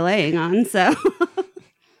tables you're laying on. So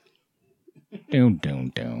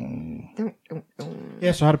Dun.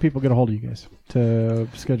 yeah? So how do people get a hold of you guys to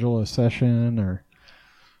schedule a session or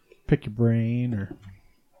pick your brain or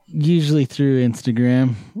Usually through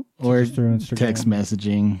Instagram or just through Instagram? text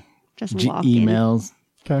messaging, just walk in. emails.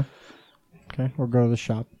 Okay, or go to the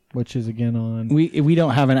shop, which is again on. We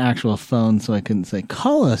don't have an actual phone, so I couldn't say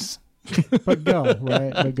call us. But go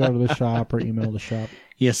right. But go to the shop or email the shop,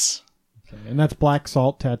 Yes, and that's Black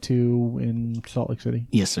Salt Tattoo in Salt Lake City.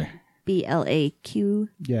 yes, sir. BLAQ.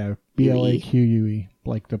 Yeah, BLAQUE,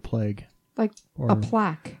 like the plague. like Or a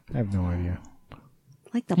plaque. I have no idea.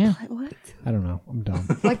 Like the Yeah. what? I don't know. I'm dumb.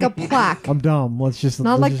 Like a plaque. I'm dumb. Let's just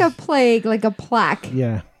Not let's like just, the plague, like a plaque.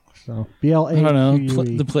 Yeah. So BLAQUE. I don't know.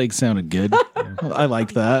 The plague sounded good. I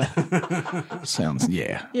liked that. Sounds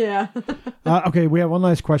yeah. Yeah. Okay, we have one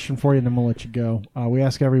last question for you, and then we'll let you go. We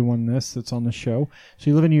ask everyone this that's on the show. So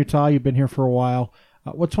you live in Utah. You've been here for a while.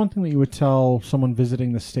 What's one thing that you would tell someone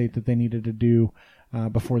visiting the state that they needed to do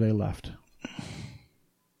before they left?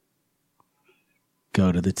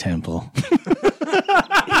 Go to the temple.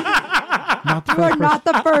 Not the You are not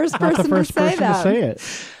the first not the person first to say person that. to say it.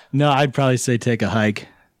 No, I'd probably say take a hike.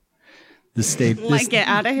 The state, Like, get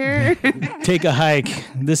out of here. take a hike.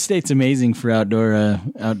 This state's amazing for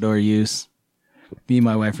outdoor use. Me and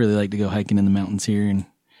my wife really like to go hiking in the mountains here, and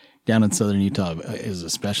down in southern Utah is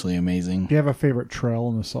especially amazing. Do you have a favorite trail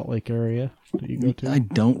in the Salt Lake area that you go to? I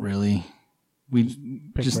don't really. We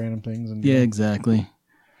Pick just random things and yeah, exactly.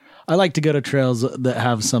 I like to go to trails that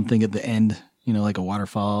have something at the end, you know, like a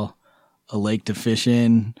waterfall, a lake to fish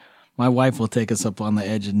in. My wife will take us up on the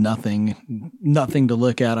edge of nothing to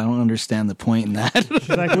look at. I don't understand the point in that. She's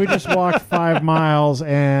like, we just walked 5 miles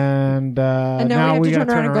and now we got to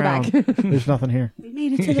turn around and go back. There's nothing here. We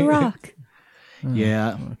made it to the rock.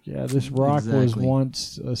 Yeah. Yeah, this rock was Exactly.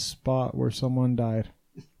 once a spot where someone died.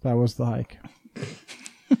 That was the hike.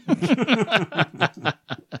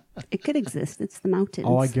 It could exist. It's the mountains.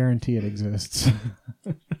 Oh, I guarantee it exists.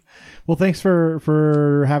 Well, thanks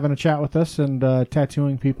for having a chat with us and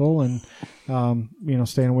tattooing people and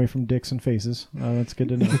staying away from dicks and faces. That's good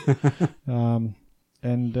to know.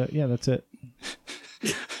 Yeah, that's it.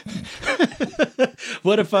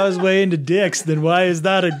 What if I was way into dicks? Then why is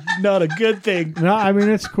that not a good thing? No, I mean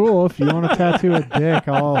it's cool if you want to tattoo a dick.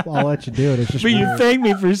 I'll let you do it. It's just But you weird. thank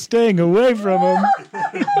me for staying away from them.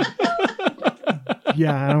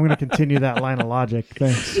 Yeah, I'm going to continue that line of logic.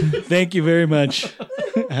 Thanks. Thank you very much.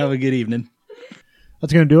 Have a good evening.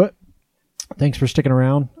 That's going to do it. Thanks for sticking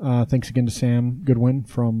around. Thanks again to Sam Goodwin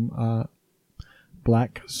from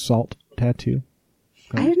Black Salt Tattoo,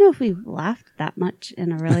 I don't know if we've laughed that much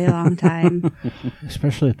in a really long time.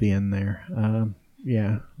 especially at the end there.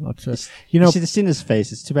 Yeah, lots of You should have seen his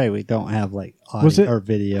face. It's too bad we don't have like Was it- audio or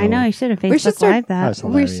video. I know I should have We should Facebook start- Live that. That was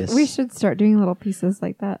hilarious. We should start doing little pieces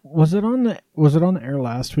like that. was it on the air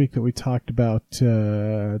last week that we talked about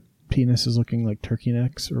penises looking like turkey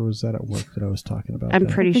necks, or was that at work that I was talking about? I'm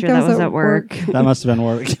that? pretty I think sure that was at work. That must have been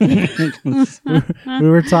work. We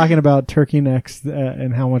were talking about turkey necks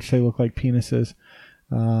and how much they look like penises.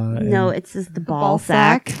 No, and- it's just the ball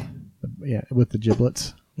sack. Yeah, with the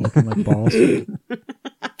giblets looking like balls.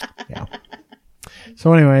 Yeah.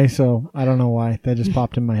 So anyway, I don't know why that just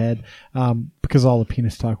popped in my head, because all the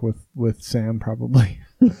penis talk with Sam probably.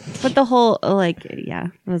 But the whole,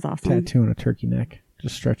 it was awesome. Tattooing a turkey neck,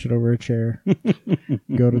 just stretch it over a chair,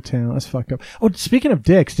 go to town. That's fucked up. Oh, speaking of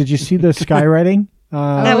dicks, did you see the skywriting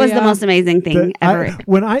That was the yeah. most amazing thing ever.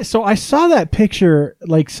 I saw that picture,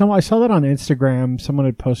 like I saw that on Instagram. Someone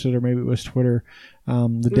had posted, or maybe it was Twitter. The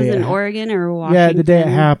it was day in it Oregon or Washington. yeah, the day it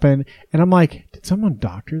happened, and I'm like, did someone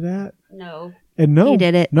doctor that? No. And no, He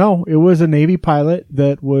did it. No, it was a Navy pilot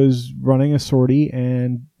that was running a sortie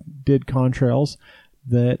and did contrails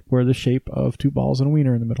that were the shape of two balls and a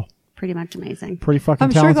wiener in the middle. Pretty much amazing. Pretty fucking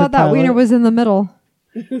I'm sure talented glad that pilot. wiener was in the middle.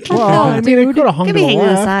 Well, I mean, it could have hung Could to be the hanging to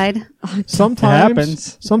the left. side.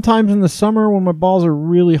 Sometimes, sometimes in the summer when my balls are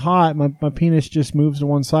really hot, my penis just moves to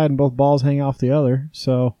one side and both balls hang off the other.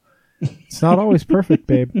 So it's not always perfect,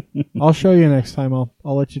 babe. I'll show you next time. I'll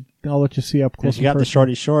let you see up close. If you got and the personal.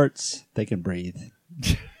 shorty shorts, they can breathe.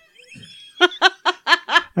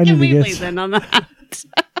 I need Can to we get. please end on that?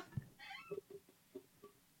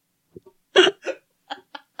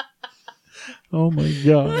 Oh my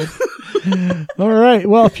god! All right.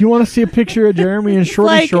 Well, if you want to see a picture of Jeremy in shorty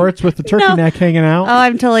Like, shorts with the turkey no. neck hanging out, Oh,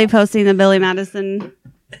 I'm totally posting the Billy Madison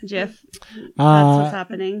gif. That's what's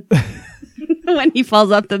happening. When he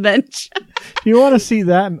falls off the bench. if you want to see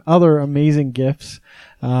that and other amazing gifs,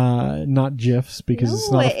 not gifs because it's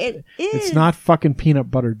not. it is. It's not fucking peanut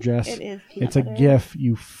butter, Jess. It is peanut It's a butter. GIF,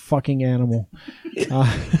 you fucking animal.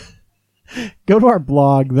 Go to our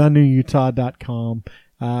blog, thenewutah.com.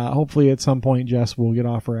 Hopefully at some point Jess will get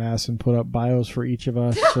off her ass and put up bios for each of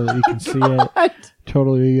us so that you can see it.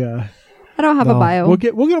 Totally. I don't have a no. bio. We'll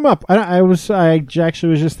get them up. I actually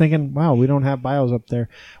was just thinking, wow, we don't have bios up there.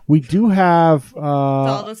 We do have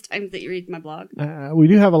all those times that you read my blog. we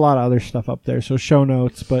do have a lot of other stuff up there, so show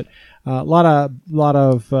notes, but a lot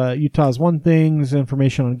of Utah's One Things,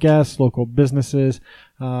 information on guests, local businesses.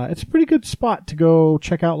 It's a pretty good spot to go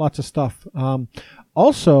check out lots of stuff.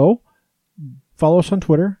 Also, follow us on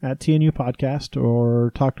Twitter at TNU Podcast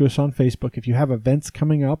or talk to us on Facebook. If you have events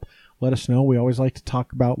coming up, let us know. We always like to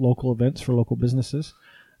talk about local events for local businesses.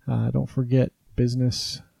 Don't forget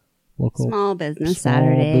Small Business Small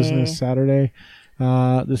Saturday. Business Saturday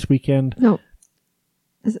this weekend. No.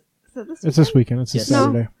 Is it this It's this weekend. It's a Yes.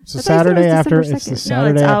 Saturday. No. It's a I thought you said it Saturday was after. December It's the 2nd.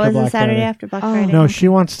 Saturday it's after always Black a Saturday Friday. after Black Oh. Friday. No, she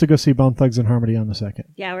wants to go see Bone Thugs and Harmony on the 2nd.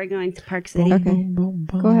 Yeah, we're going to Park City. Okay. Go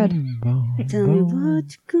ahead. Tell me what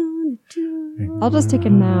you gonna do. I'll just take a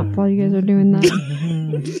nap while you guys are doing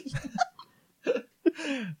that.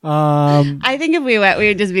 I think if we went, we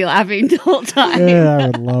would just be laughing the whole time. Yeah, I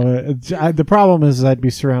would love it. The problem is I'd be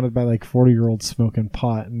surrounded by like 40-year-olds smoking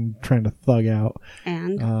pot and trying to thug out.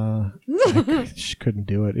 And I just couldn't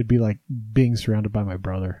do it. It'd be like being surrounded by my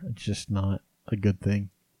brother. It's just not a good thing.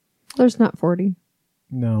 There's not 40.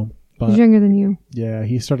 No, He's but younger than you. yeah,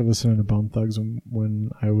 he started listening to Bone Thugs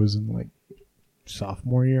when I was in like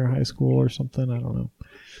sophomore year of high school or something. I don't know.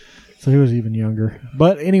 So he was even younger.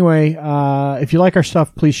 But anyway, if you like our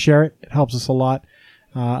stuff, please share it. It helps us a lot.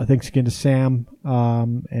 Thanks again to Sam.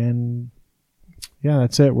 And yeah,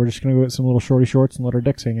 that's it. We're just going to go get some little shorty shorts and let our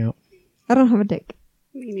dicks hang out. I don't have a dick.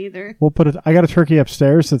 me neither. We'll put it. I got a turkey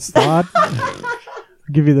upstairs that's thawed. I'll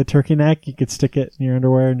give you the turkey neck. You could stick it in your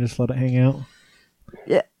underwear and just let it hang out.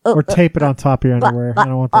 Yeah. Or tape it on top of your underwear. I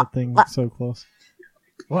don't want that thing so close.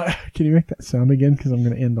 What? Can you make that sound again? Because I'm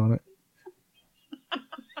going to end on it.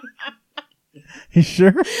 You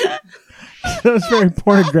sure? That was very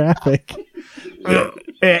pornographic.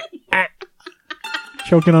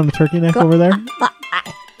 Choking on the turkey neck over there.